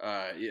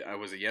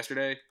 Was it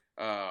yesterday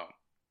or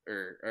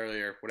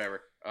earlier?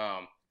 Whatever.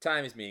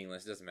 Time is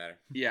meaningless. It doesn't matter.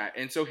 Yeah,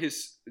 and so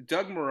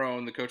Doug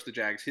Marrone, the coach of the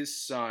Jags, his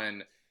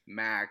son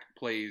Mack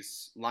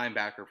plays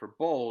linebacker for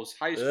Bowles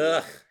High School,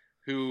 Ugh.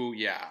 who,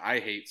 I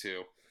hate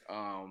to.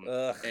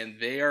 And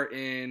they are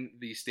in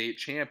the state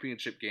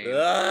championship game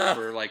Ugh.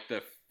 for like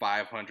the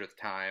 500th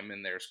time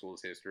in their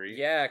school's history.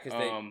 Yeah,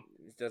 because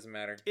it doesn't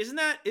matter. Isn't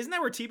that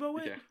where Tebow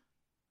went? Yeah.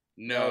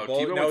 No,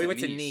 he went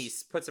to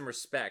Nice. Put some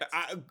respect.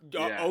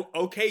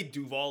 Okay,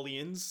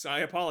 Duvalians. I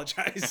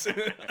apologize.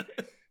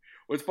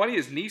 What's funny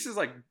is Nice is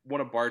like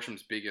one of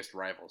Bartram's biggest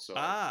rivals. So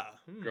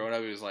growing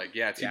up, he was like,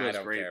 Tebow's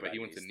great, but he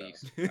went to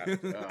Nice.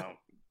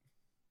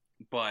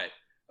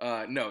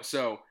 No,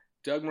 so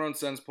Doug Marone's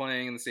son's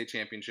playing in the state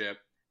championship,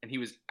 and he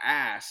was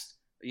asked,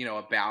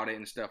 about it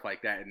and stuff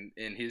like that.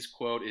 And his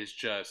quote is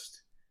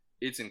just,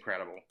 it's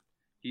incredible.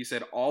 He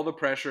said, "All the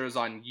pressure is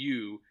on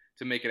you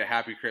to make it a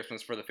happy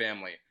Christmas for the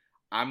family.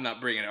 I'm not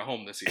bringing it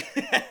home this year."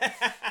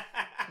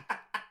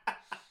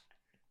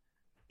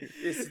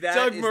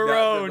 Doug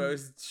Marone. Not the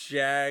most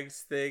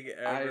Jags thing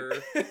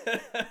ever?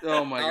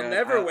 Oh my God! I'll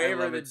never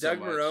waver that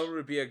Doug Marone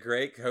would be a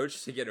great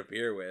coach to get a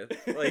beer with.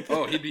 Like,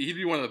 he'd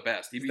be one of the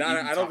best.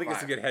 I don't think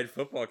he's a good head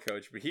football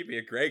coach, but he'd be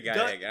a great guy to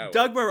hang out with.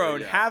 Doug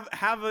Marone,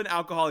 have an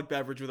alcoholic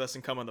beverage with us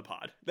and come on the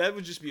pod. That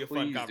would just be a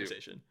fun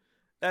conversation.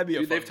 That'd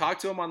be They've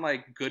talked to him on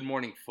like Good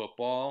Morning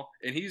Football,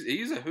 and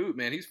he's a hoot,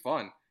 man. He's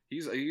fun.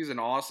 He's an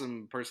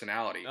awesome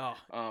personality.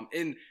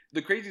 And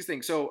the craziest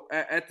thing, so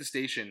at the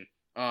station,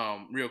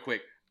 real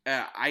quick.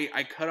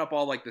 I cut up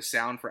all like the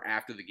sound for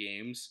after the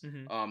games,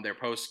 their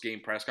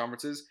post-game press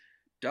conferences.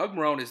 Doug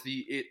Marone is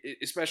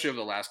especially over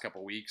the last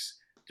couple weeks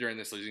during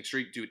this losing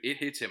streak, dude, it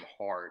hits him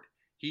hard.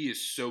 He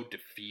is so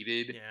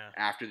defeated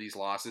after these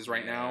losses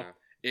right now.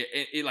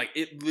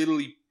 It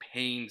literally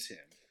pains him.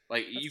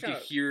 Like you can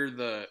hear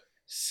the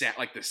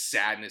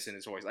sadness in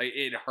his voice. Like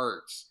it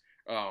hurts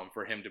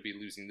for him to be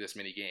losing this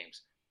many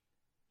games.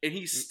 And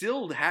he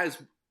still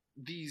has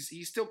these.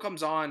 He still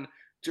comes on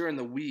during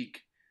the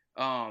week.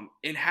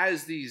 And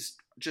has these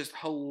just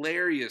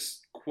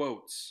hilarious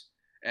quotes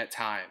at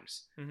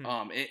times.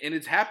 And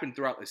it's happened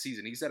throughout the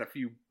season. He's had a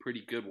few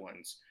pretty good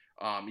ones,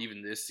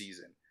 even this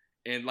season.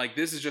 And like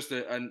this is just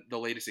the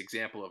latest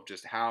example of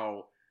just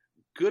how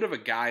good of a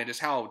guy and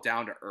just how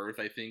down to earth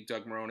I think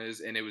Doug Marone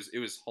is. And it was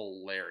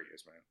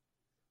hilarious, man.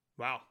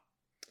 Wow.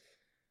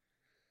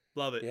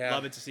 Love it. Yeah.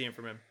 Love it to see him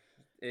from him.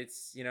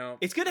 It's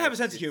it's good to have a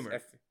sense of humor.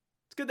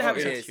 It's good to have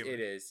a sense of humor. It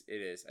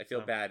is. I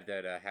feel bad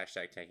that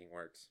hashtag tanking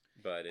works,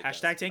 but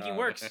hashtag tanking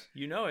works.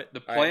 You know it.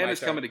 The plan is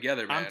coming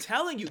together, man. I'm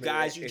telling you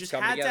guys, you just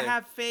had to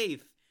have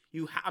faith.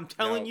 I'm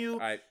telling you,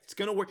 it's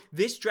gonna work.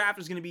 This draft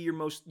is gonna be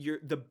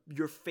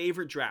your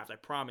favorite draft. I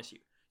promise you,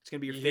 it's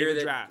gonna be your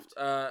favorite draft.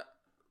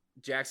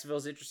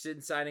 Jacksonville's interested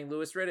in signing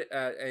Louis Riddick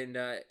and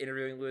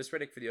interviewing Louis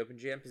Riddick for the open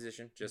GM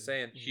position. Just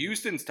saying.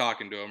 Houston's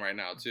talking to him right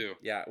now too.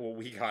 Yeah, well,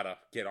 we gotta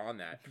get on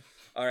that.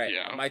 All right,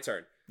 my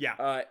turn.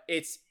 Yeah.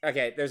 It's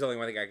okay. There's only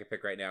one thing I can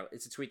pick right now.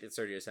 It's a tweet that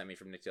Sergio sent me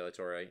from Nick De La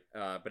Torre.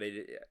 But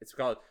it's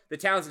called The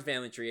Townsend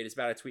Family Tree. It is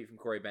about a tweet from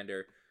Corey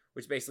Bender,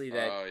 which basically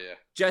that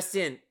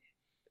Justin,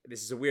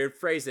 this is a weird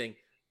phrasing,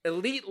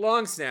 elite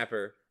long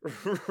snapper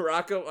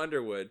Rocco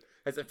Underwood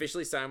has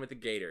officially signed with the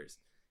Gators.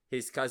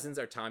 His cousins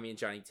are Tommy and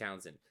Johnny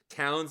Townsend.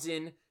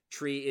 Townsend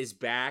Tree is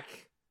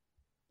back.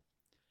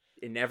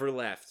 It never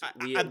left.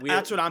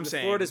 That's what I'm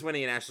saying. Florida's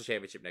winning a national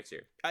championship next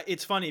year.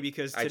 It's funny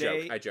because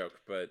today... I joke,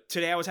 but...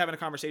 Today I was having a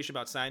conversation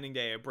about signing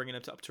day, bringing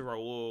it up to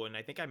Raul, and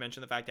I think I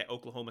mentioned the fact that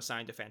Oklahoma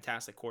signed a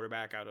fantastic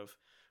quarterback out of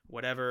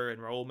whatever, and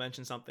Raul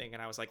mentioned something,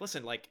 and I was like,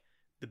 listen, like,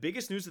 the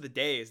biggest news of the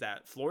day is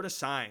that Florida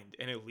signed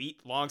an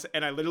elite long...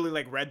 And I literally,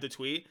 like, read the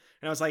tweet,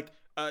 and I was like,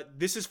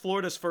 this is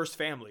Florida's first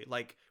family.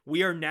 Like,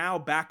 we are now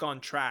back on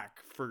track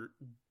for...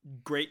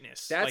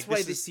 greatness. That's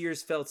why this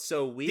year's felt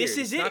so weird. This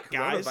is it's it, not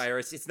guys.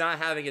 Coronavirus. It's not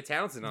having a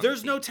Townsend on.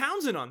 There's the team. no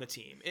Townsend on the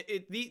team.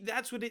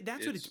 That's what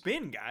it's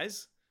been,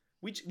 guys.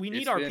 We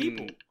need our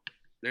people.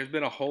 There's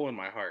been a hole in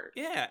my heart.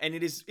 Yeah, and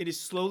it is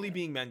slowly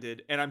being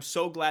mended, and I'm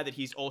so glad that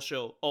he's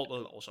also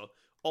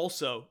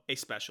a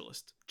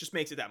specialist. Just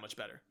makes it that much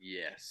better.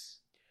 Yes,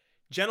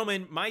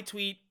 gentlemen, my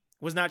tweet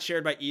was not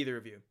shared by either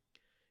of you.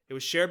 It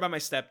was shared by my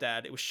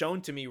stepdad. It was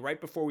shown to me right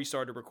before we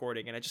started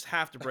recording, and I just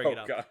have to bring it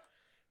up. God.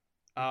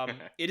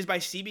 It is by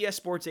CBS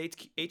Sports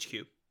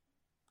HQ.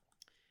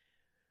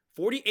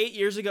 48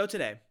 years ago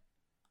today,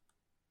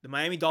 the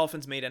Miami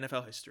Dolphins made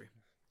NFL history.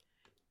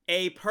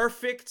 A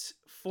perfect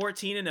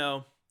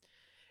 14-0.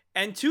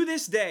 And to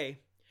this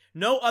day,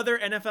 no other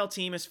NFL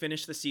team has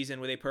finished the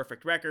season with a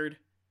perfect record.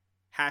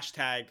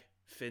 Hashtag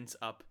fins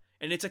up.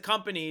 And it's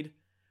accompanied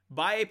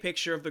by a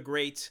picture of the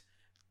great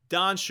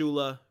Don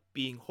Shula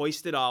being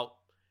hoisted out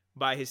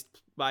by his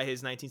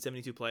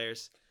 1972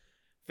 players.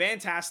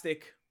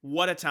 Fantastic.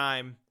 What a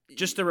time.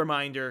 Just a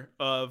reminder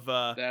of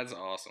that's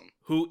awesome.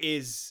 Who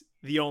is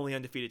the only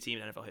undefeated team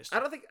in NFL history.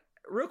 I don't think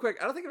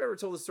I've ever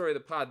told the story of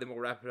the pod, then we'll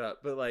wrap it up.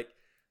 But like,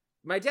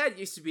 my dad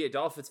used to be a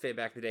Dolphins fan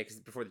back in the day because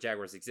before the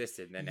Jaguars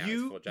existed, and then now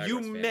he's full Jaguars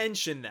you fan.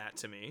 Mentioned that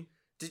to me.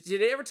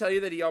 Did I ever tell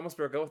you that he almost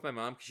broke up with my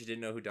mom because she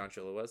didn't know who Don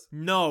Shula was?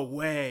 No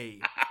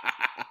way.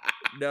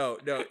 No.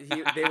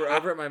 They were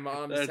over at my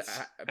mom's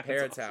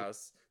parents'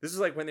 house. This was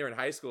like when they were in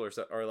high school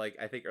or like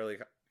I think early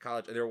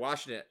college. And they were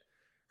watching it.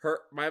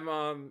 My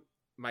mom,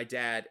 my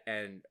dad,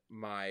 and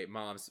my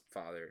mom's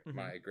father,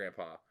 my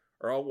grandpa,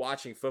 are all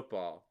watching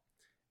football.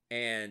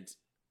 And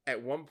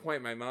at one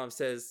point, my mom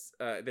says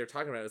they're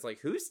talking about it. It's like,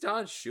 who's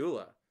Don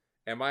Shula?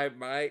 And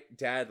my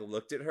dad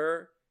looked at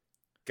her,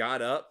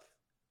 got up,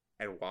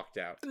 and walked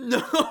out.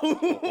 No.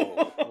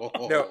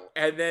 No.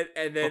 And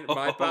then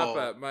my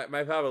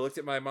papa looked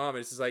at my mom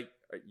and it's just like,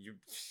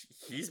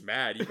 he's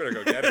mad. You better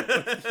go get him.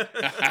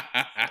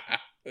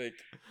 Like,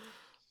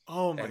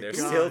 oh my god. And they're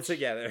still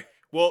together.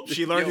 Well,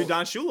 she learned who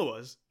Don Shula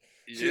was.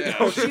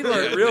 Yeah. She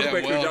learned real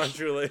quick who Don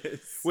Shula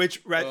is.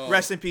 Which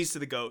rest in peace to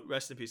the GOAT.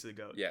 Rest in peace to the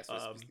GOAT. Yes,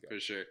 for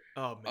sure.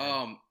 Oh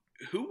man.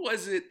 Who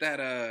was it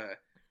that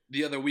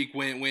the other week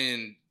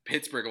when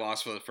Pittsburgh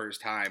lost for the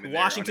first time?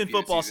 Washington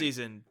football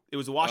season. It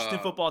was a Washington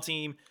football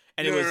team,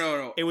 and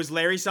it was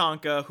Larry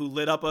Zonka who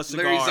lit up a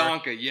cigar. Larry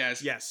Zonka,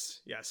 yes.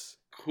 Yes.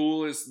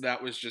 Coolest.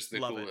 That was just the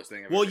Love coolest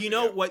thing. Well, you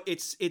know what?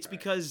 It's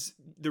because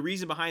the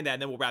reason behind that,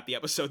 and then we'll wrap the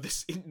episode.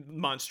 This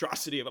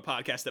monstrosity of a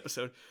podcast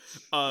episode.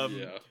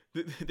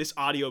 This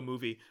audio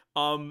movie.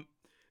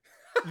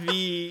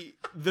 The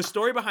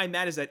story behind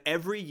that is that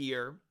every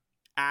year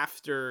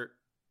after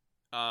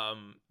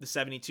the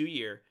 72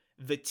 year,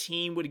 the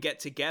team would get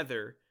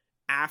together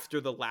after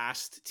the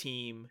last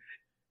team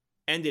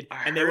ended,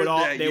 and they would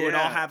all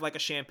have like a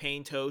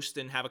champagne toast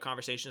and have a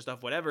conversation and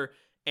stuff, whatever.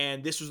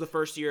 And this was the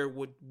first year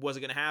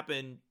wasn't going to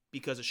happen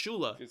because of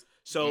Shula.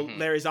 So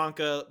Larry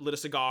Zonka lit a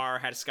cigar,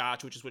 had a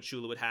scotch, which is what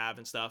Shula would have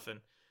and stuff,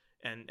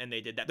 and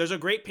they did that. There's a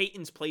great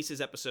Peyton's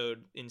Places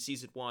episode in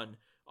season 1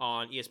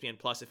 on ESPN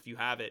Plus. If you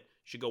have it,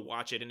 you should go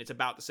watch it. And it's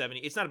about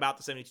it's not about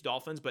the 72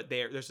 Dolphins, but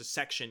there's a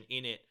section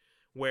in it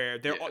where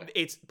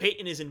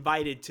Peyton is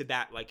invited to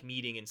that like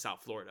meeting in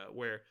South Florida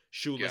where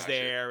Shula's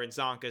there and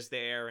Zonka's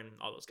there and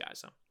all those guys.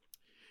 So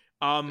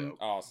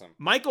awesome.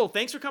 Michael,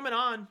 thanks for coming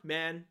on,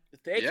 man.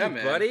 Thank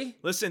you, buddy.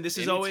 Listen, this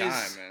is Anytime,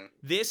 always man.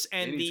 This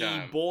and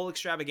Anytime. the Bowl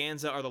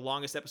Extravaganza are the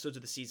longest episodes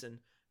of the season.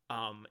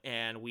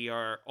 And we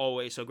are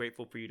always so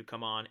grateful for you to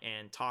come on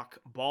and talk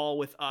ball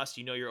with us.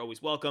 You know you're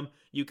always welcome.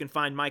 You can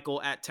find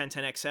Michael at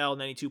 1010XL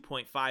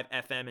 92.5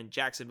 FM in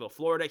Jacksonville,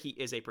 Florida. He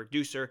is a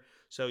producer,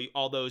 so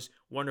all those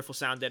wonderful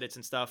sound edits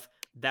and stuff,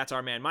 that's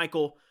our man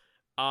Michael.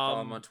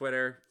 Follow him on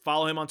Twitter.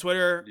 Follow him on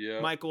Twitter.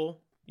 Yep.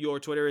 Michael, your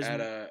Twitter is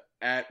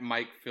at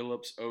Mike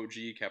Phillips OG,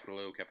 capital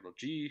O, capital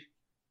G.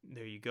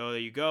 There you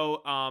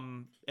go.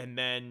 And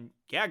then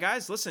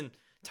guys, listen,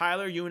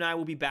 Tyler, you and I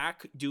will be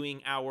back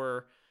doing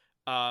our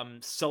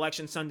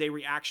Selection Sunday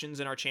reactions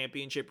and our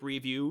championship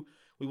review.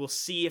 We will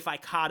see if I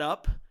caught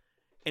up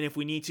and if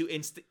we need to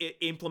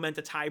implement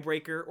a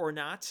tiebreaker or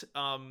not.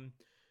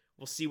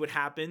 We'll see what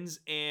happens,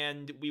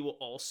 and we will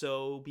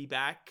also be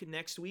back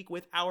next week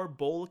with our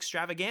Bowl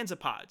Extravaganza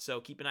pod.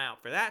 So keep an eye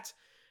out for that.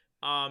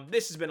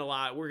 This has been a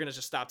lot. We're gonna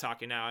just stop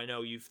talking now. I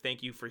know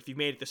thank you if you've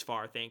made it this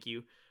far. Thank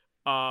you.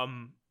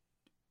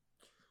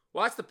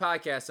 Watch the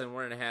podcast on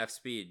 1.5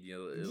 speed.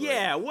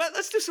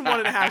 Let's do some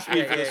 1.5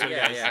 speed for this one,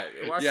 guys.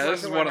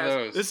 This is one of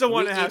those. This is a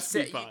 1.5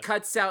 speed pod. It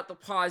cuts out the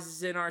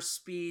pauses in our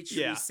speech.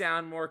 Yeah. We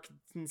sound more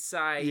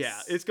concise. Yeah,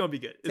 it's gonna be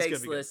good.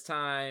 Takes less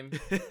time.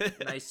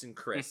 Nice and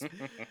crisp.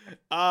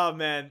 Oh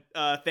man,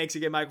 thanks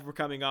again, Michael, for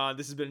coming on.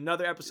 This has been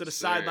another episode of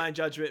Sideline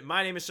Judgment.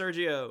 My name is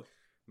Sergio.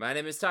 My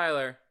name is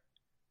Tyler.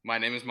 My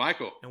name is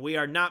Michael. And we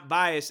are not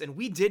biased, and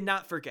we did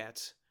not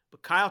forget.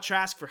 But Kyle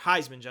Trask for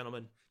Heisman,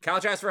 gentlemen. Kyle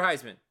Trask for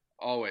Heisman.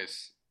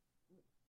 Always.